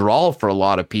withdrawal for a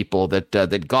lot of people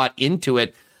that got into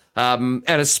it, and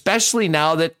especially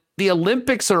now that the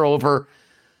Olympics are over.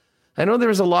 I know there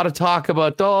was a lot of talk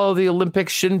about, the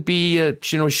Olympics shouldn't be,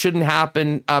 shouldn't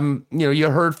happen. You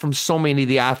heard from so many of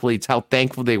the athletes how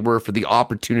thankful they were for the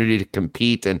opportunity to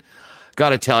compete, and got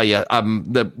to tell you,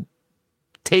 the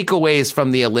takeaways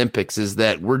from the Olympics is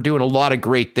that we're doing a lot of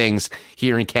great things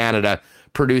here in Canada,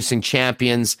 producing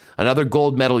champions. Another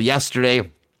gold medal yesterday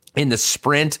in the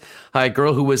sprint. A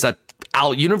girl who was a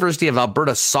University of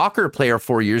Alberta soccer player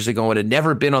 4 years ago and had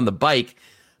never been on the bike.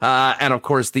 And of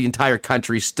course, the entire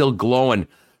country still glowing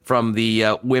from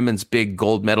the women's big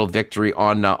gold medal victory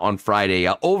on Friday.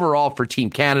 Overall for Team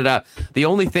Canada, the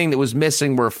only thing that was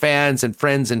missing were fans and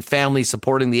friends and family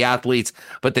supporting the athletes,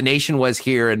 but the nation was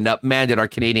here, and man, did our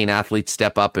Canadian athletes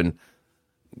step up and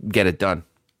get it done.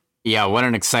 Yeah, what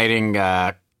an exciting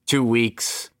 2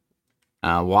 weeks.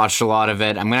 Watched a lot of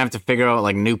it. I'm going to have to figure out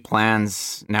like new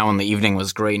plans now. In the evening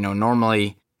was great.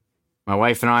 Normally my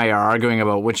wife and I are arguing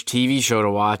about which TV show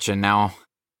to watch,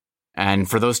 and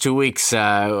for those 2 weeks,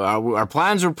 our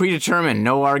plans were predetermined.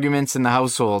 No arguments in the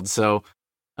household. So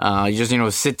you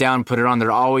just, sit down, put it on.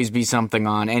 There'll always be something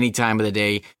on any time of the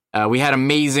day. We had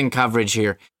amazing coverage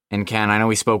here in Canada. I know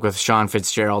we spoke with Sean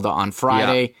Fitzgerald on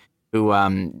Friday, who,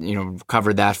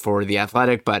 covered that for The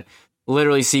Athletic, but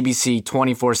literally CBC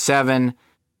 24/7,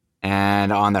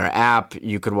 and on their app,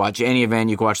 you could watch any event.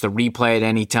 You could watch the replay at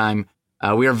any time.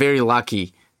 We are very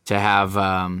lucky to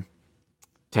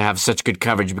have such good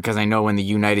coverage, because I know in the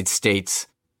United States,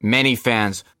 many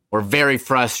fans were very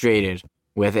frustrated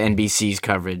with NBC's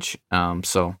coverage.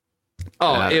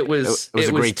 It was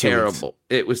great terrible.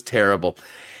 It was terrible.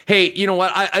 Hey, you know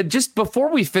what? I just before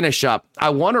we finish up, I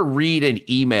want to read an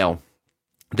email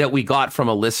that we got from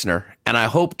a listener, and I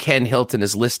hope Ken Hilton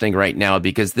is listening right now,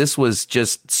 because this was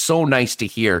just so nice to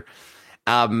hear.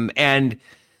 And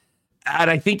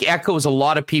I think echoes a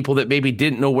lot of people that maybe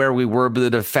didn't know where we were, but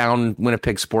that have found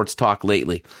Winnipeg Sports Talk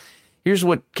lately. Here's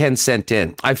what Ken sent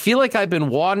in. I feel like I've been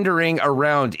wandering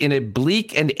around in a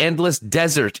bleak and endless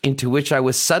desert into which I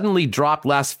was suddenly dropped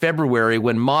last February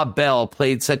when Ma Bell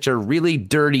played such a really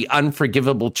dirty,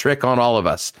 unforgivable trick on all of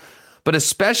us, but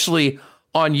especially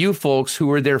on you folks who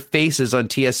were their faces on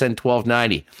TSN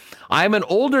 1290. I'm an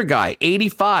older guy,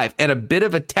 85, and a bit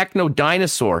of a techno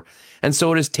dinosaur, and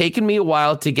so it has taken me a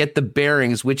while to get the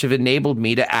bearings which have enabled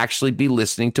me to actually be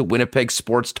listening to Winnipeg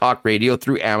Sports Talk Radio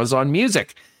through Amazon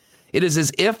Music. It is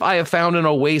as if I have found an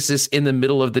oasis in the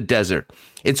middle of the desert.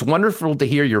 It's wonderful to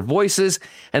hear your voices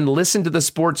and listen to the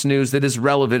sports news that is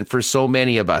relevant for so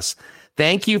many of us.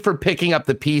 Thank you for picking up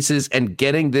the pieces and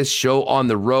getting this show on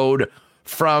the road.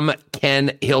 From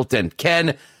Ken Hilton.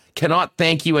 Ken, cannot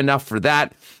thank you enough for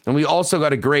that. And we also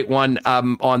got a great one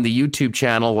on the YouTube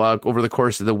channel over the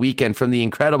course of the weekend from the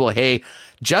incredible Hey.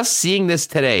 Just seeing this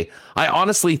today, I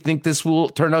honestly think this will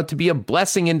turn out to be a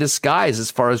blessing in disguise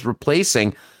as far as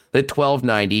replacing the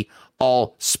 1290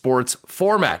 all sports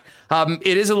format.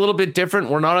 It is a little bit different.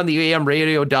 We're not on the AM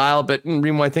radio dial, but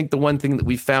Remo, I think the one thing that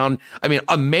we found,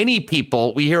 many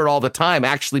people, we hear it all the time,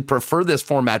 actually prefer this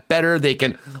format better. They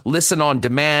can listen on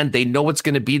demand. They know it's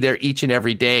going to be there each and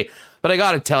every day. But I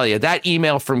got to tell you, that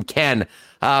email from Ken,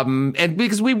 and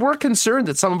because we were concerned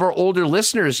that some of our older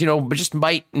listeners, just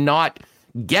might not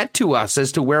get to us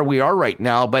as to where we are right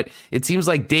now. But it seems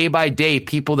like day by day,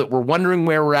 people that were wondering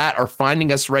where we're at are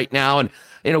finding us right now. And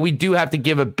we do have to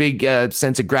give a big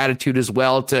sense of gratitude as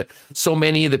well to so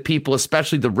many of the people,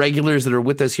 especially the regulars that are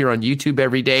with us here on YouTube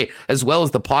every day, as well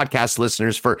as the podcast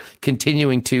listeners, for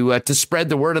continuing to spread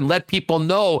the word and let people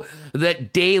know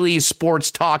that daily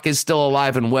sports talk is still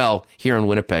alive and well here in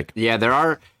Winnipeg.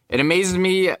 Yeah, it amazes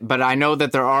me, but I know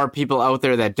that there are people out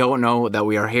there that don't know that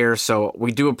we are here. So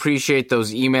we do appreciate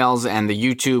those emails and the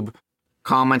YouTube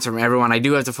comments from everyone. I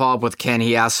do have to follow up with Ken.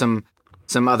 He asked some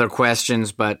other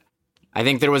questions, but I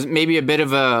think there was maybe a bit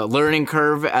of a learning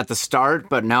curve at the start,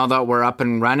 but now that we're up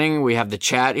and running, we have the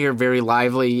chat here very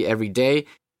lively every day.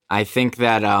 I think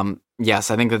that,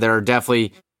 yes, I think that there are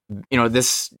definitely,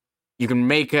 you can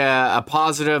make a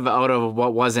positive out of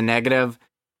what was a negative.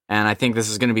 And I think this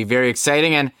is going to be very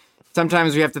exciting. And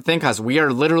sometimes we have to think, we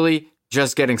are literally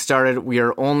just getting started. We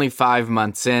are only 5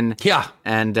 months in. Yeah.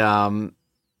 And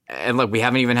look, we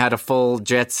haven't even had a full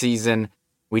Jets season.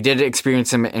 We did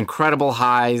experience some incredible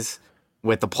highs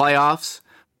with the playoffs,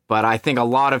 but I think a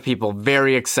lot of people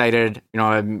very excited.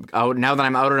 Now that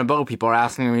I'm out and about, people are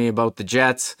asking me about the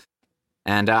Jets,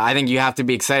 and I think you have to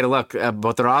be excited. Look,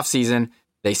 about their offseason,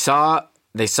 they saw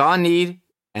a need,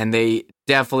 and they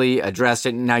definitely addressed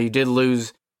it. Now, you did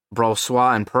lose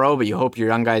Brossois and Perreault, but you hope your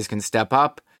young guys can step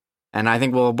up, and I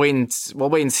think we'll wait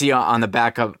and see on the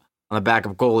backup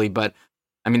goalie. But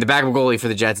I mean, the backup goalie for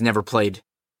the Jets never played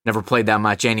that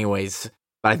much, anyways.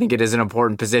 But I think it is an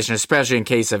important position, especially in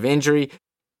case of injury.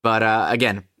 But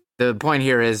again, the point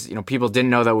here is, people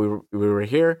didn't know that we were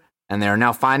here, and they are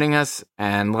now finding us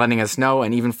and letting us know.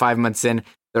 And even 5 months in,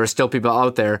 there are still people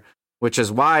out there, which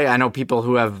is why I know people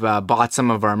who have bought some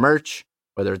of our merch,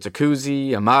 whether it's a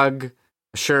koozie, a mug,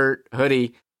 a shirt,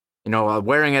 hoodie,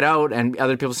 wearing it out, and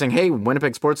other people saying, "Hey,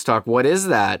 Winnipeg Sports Talk, what is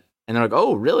that?" And they're like,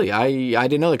 "Oh, really? I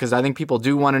didn't know that," because I think people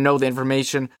do want to know the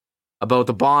information about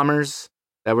the Bombers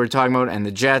that we're talking about, and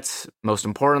the Jets, most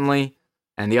importantly,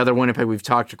 and the other Winnipeg we've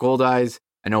talked to, Gold Eyes.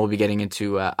 I know we'll be getting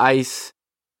into Ice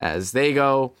as they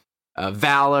go,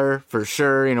 Valor for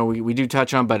sure. We do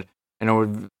touch on, but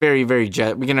we're very, very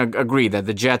Jet. We can agree that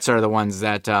the Jets are the ones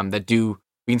that do.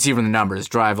 We can see from the numbers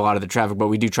drive a lot of the traffic, but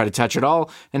we do try to touch it all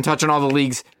and touch on all the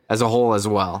leagues as a whole as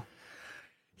well.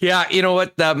 Yeah, you know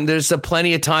what? There's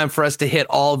plenty of time for us to hit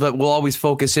all of it. We'll always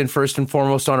focus in first and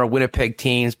foremost on our Winnipeg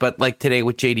teams. But like today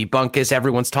with JD Bunkis,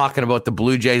 everyone's talking about the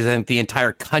Blue Jays. I think the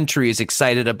entire country is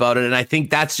excited about it. And I think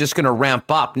that's just going to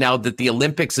ramp up now that the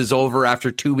Olympics is over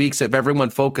after 2 weeks of everyone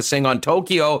focusing on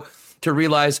Tokyo, to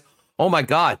realize, oh my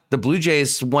God, the Blue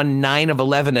Jays won 9 of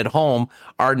 11 at home,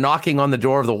 are knocking on the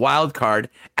door of the wild card,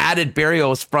 added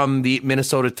Berrios from the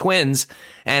Minnesota Twins,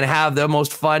 and have the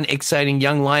most fun, exciting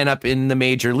young lineup in the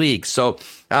major league. So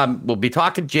we'll be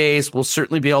talking Jays. We'll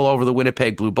certainly be all over the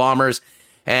Winnipeg Blue Bombers.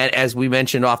 And as we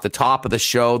mentioned off the top of the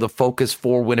show, the focus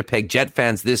for Winnipeg Jet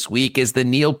fans this week is the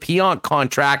Neil Pionk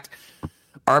contract.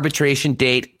 Arbitration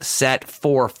date set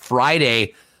for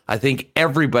Friday. I think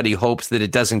everybody hopes that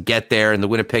it doesn't get there and the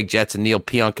Winnipeg Jets and Neil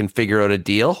Pionk can figure out a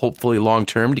deal, hopefully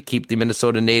long-term, to keep the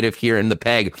Minnesota native here in the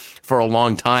Peg for a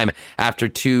long time after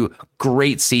 2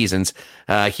 great seasons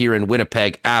here in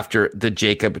Winnipeg after the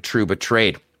Jacob Trouba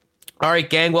trade. All right,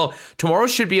 gang. Well, tomorrow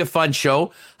should be a fun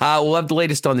show. We'll have the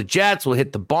latest on the Jets. We'll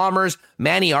hit the Bombers.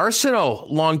 Manny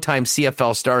Arsenault, longtime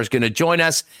CFL star, is going to join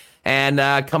us. And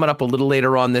coming up a little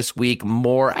later on this week,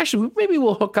 more. Actually, maybe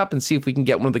we'll hook up and see if we can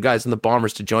get one of the guys in the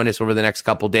Bombers to join us over the next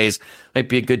couple days. Might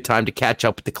be a good time to catch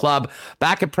up with the club.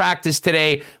 Back at practice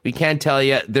today, we can tell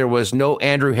you there was no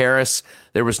Andrew Harris,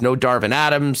 there was no Darvin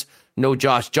Adams, no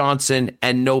Josh Johnson,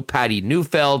 and no Patty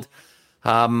Neufeld.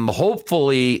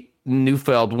 Hopefully,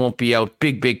 Neufeld won't be out.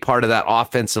 Big part of that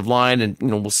offensive line, and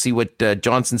we'll see what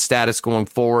Johnson's status going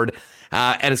forward.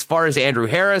 And as far as Andrew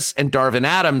Harris and Darvin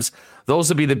Adams, those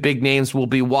will be the big names we'll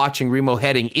be watching, Remo,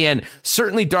 heading in.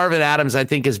 Certainly Darvin Adams, I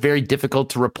think, is very difficult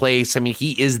to replace. I mean,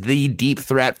 he is the deep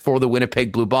threat for the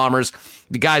Winnipeg Blue Bombers.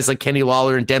 The guys like Kenny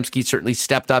Lawler and Dembski certainly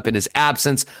stepped up in his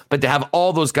absence, but to have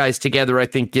all those guys together, I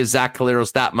think, gives Zach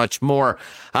Caleros that much more.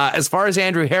 As far as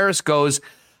Andrew Harris goes,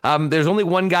 there's only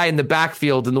one guy in the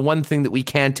backfield, and the one thing that we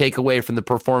can take away from the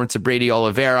performance of Brady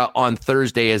Oliveira on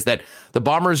Thursday is that the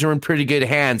Bombers are in pretty good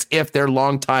hands if their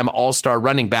longtime all-star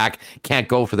running back can't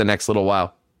go for the next little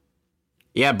while.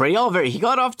 Yeah, Brady Oliveira, he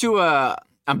got off to a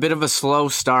bit of a slow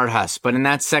start, Huss, but in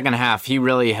that second half, he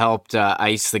really helped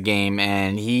ice the game,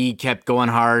 and he kept going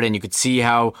hard, and you could see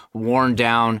how worn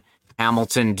down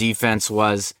Hamilton defense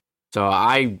was. So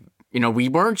we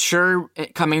weren't sure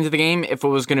coming into the game if it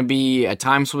was going to be a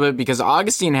time split because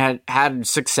Augustine had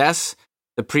success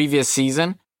the previous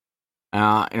season.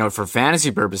 For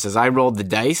fantasy purposes, I rolled the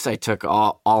dice. I took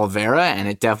Oliveira, and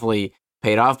it definitely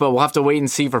paid off. But we'll have to wait and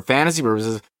see for fantasy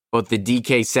purposes about the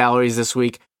DK salaries this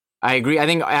week. I agree. I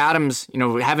think Adams,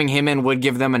 having him in would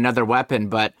give them another weapon.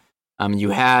 But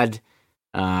you had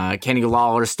Kenny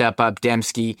Lawler step up,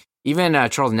 Dembski, even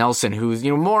Charles Nelson, who's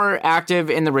more active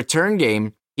in the return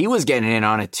game. He was getting in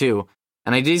on it too.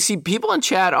 And I did see people in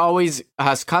chat always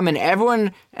come in.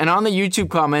 Everyone, and on the YouTube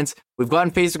comments, we've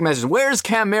gotten Facebook messages. Where's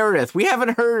Cam Meredith? We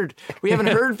haven't heard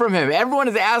from him. Everyone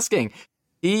is asking.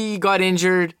 He got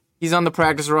injured. He's on the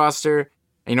practice roster.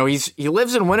 He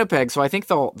lives in Winnipeg, so I think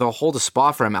they'll hold a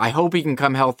spot for him. I hope he can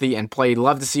come healthy and play.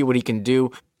 Love to see what he can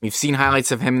do. We've seen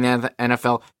highlights of him in the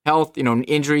NFL. Health,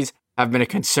 injuries have been a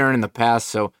concern in the past,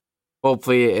 so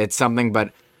hopefully it's something.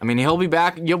 But he'll be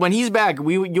back. When he's back,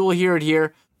 you'll hear it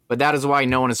here. But that is why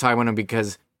no one is talking about him,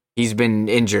 because he's been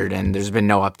injured and there's been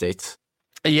no updates.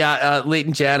 Yeah,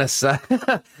 Leighton Janis,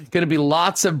 going to be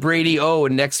lots of Brady O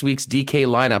in next week's DK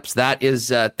lineups.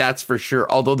 That's for sure.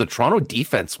 Although the Toronto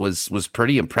defense was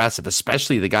pretty impressive,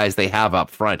 especially the guys they have up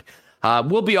front.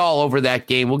 We'll be all over that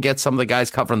game. We'll get some of the guys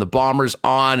covering the Bombers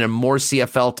on, and more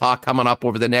CFL talk coming up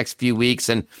over the next few weeks,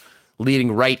 and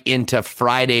leading right into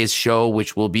Friday's show,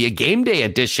 which will be a game day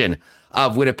edition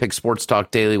of Winnipeg Sports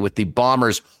Talk Daily, with the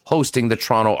Bombers hosting the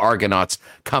Toronto Argonauts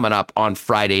coming up on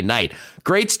Friday night.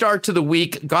 Great start to the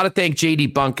week. Got to thank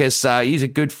JD Bunkis. He's a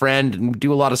good friend, and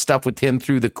do a lot of stuff with him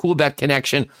through the Coolbet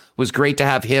connection. It was great to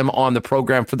have him on the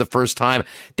program for the first time.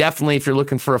 Definitely, if you're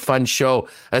looking for a fun show,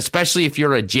 especially if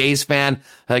you're a Jays fan,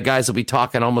 guys will be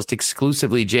talking almost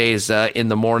exclusively Jays in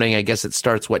the morning. I guess it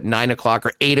starts, 9 o'clock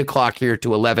or 8 o'clock here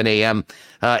to 11 a.m.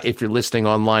 If you're listening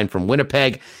online from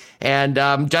Winnipeg. And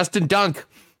Justin Dunk,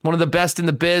 one of the best in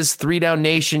the biz, 3 Down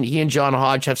Nation. He and John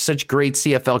Hodge have such great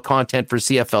CFL content for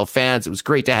CFL fans. It was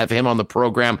great to have him on the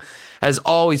program. As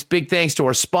always, big thanks to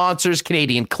our sponsors,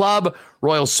 Canadian Club,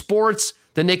 Royal Sports,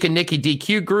 the Nick and Nicky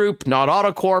DQ Group, Not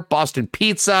Autocorp, Boston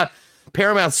Pizza,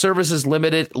 Paramount Services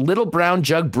Limited, Little Brown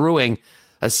Jug Brewing,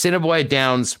 Assiniboia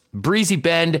Downs, Breezy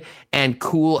Bend, and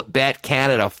Cool Bet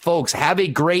Canada. Folks, have a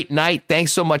great night.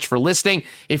 Thanks so much for listening.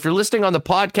 If you're listening on the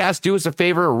podcast, do us a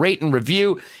favor, rate and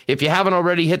review. If you haven't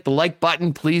already hit the like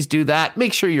button, please do that.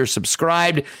 Make sure you're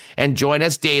subscribed, and join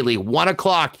us daily, 1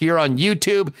 o'clock here on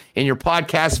YouTube, in your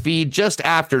podcast feed just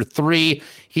after 3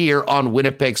 here on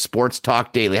Winnipeg Sports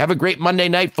Talk Daily. Have a great Monday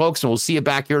night, folks, and we'll see you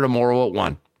back here tomorrow at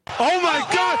 1. Oh my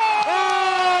God!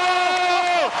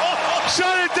 Oh!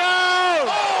 Shut it down!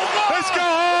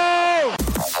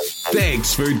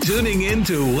 Thanks for tuning in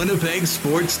to Winnipeg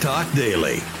Sports Talk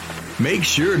Daily. Make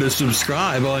sure to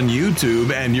subscribe on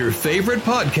YouTube and your favorite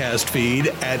podcast feed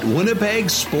at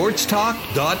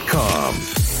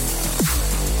winnipegsportstalk.com.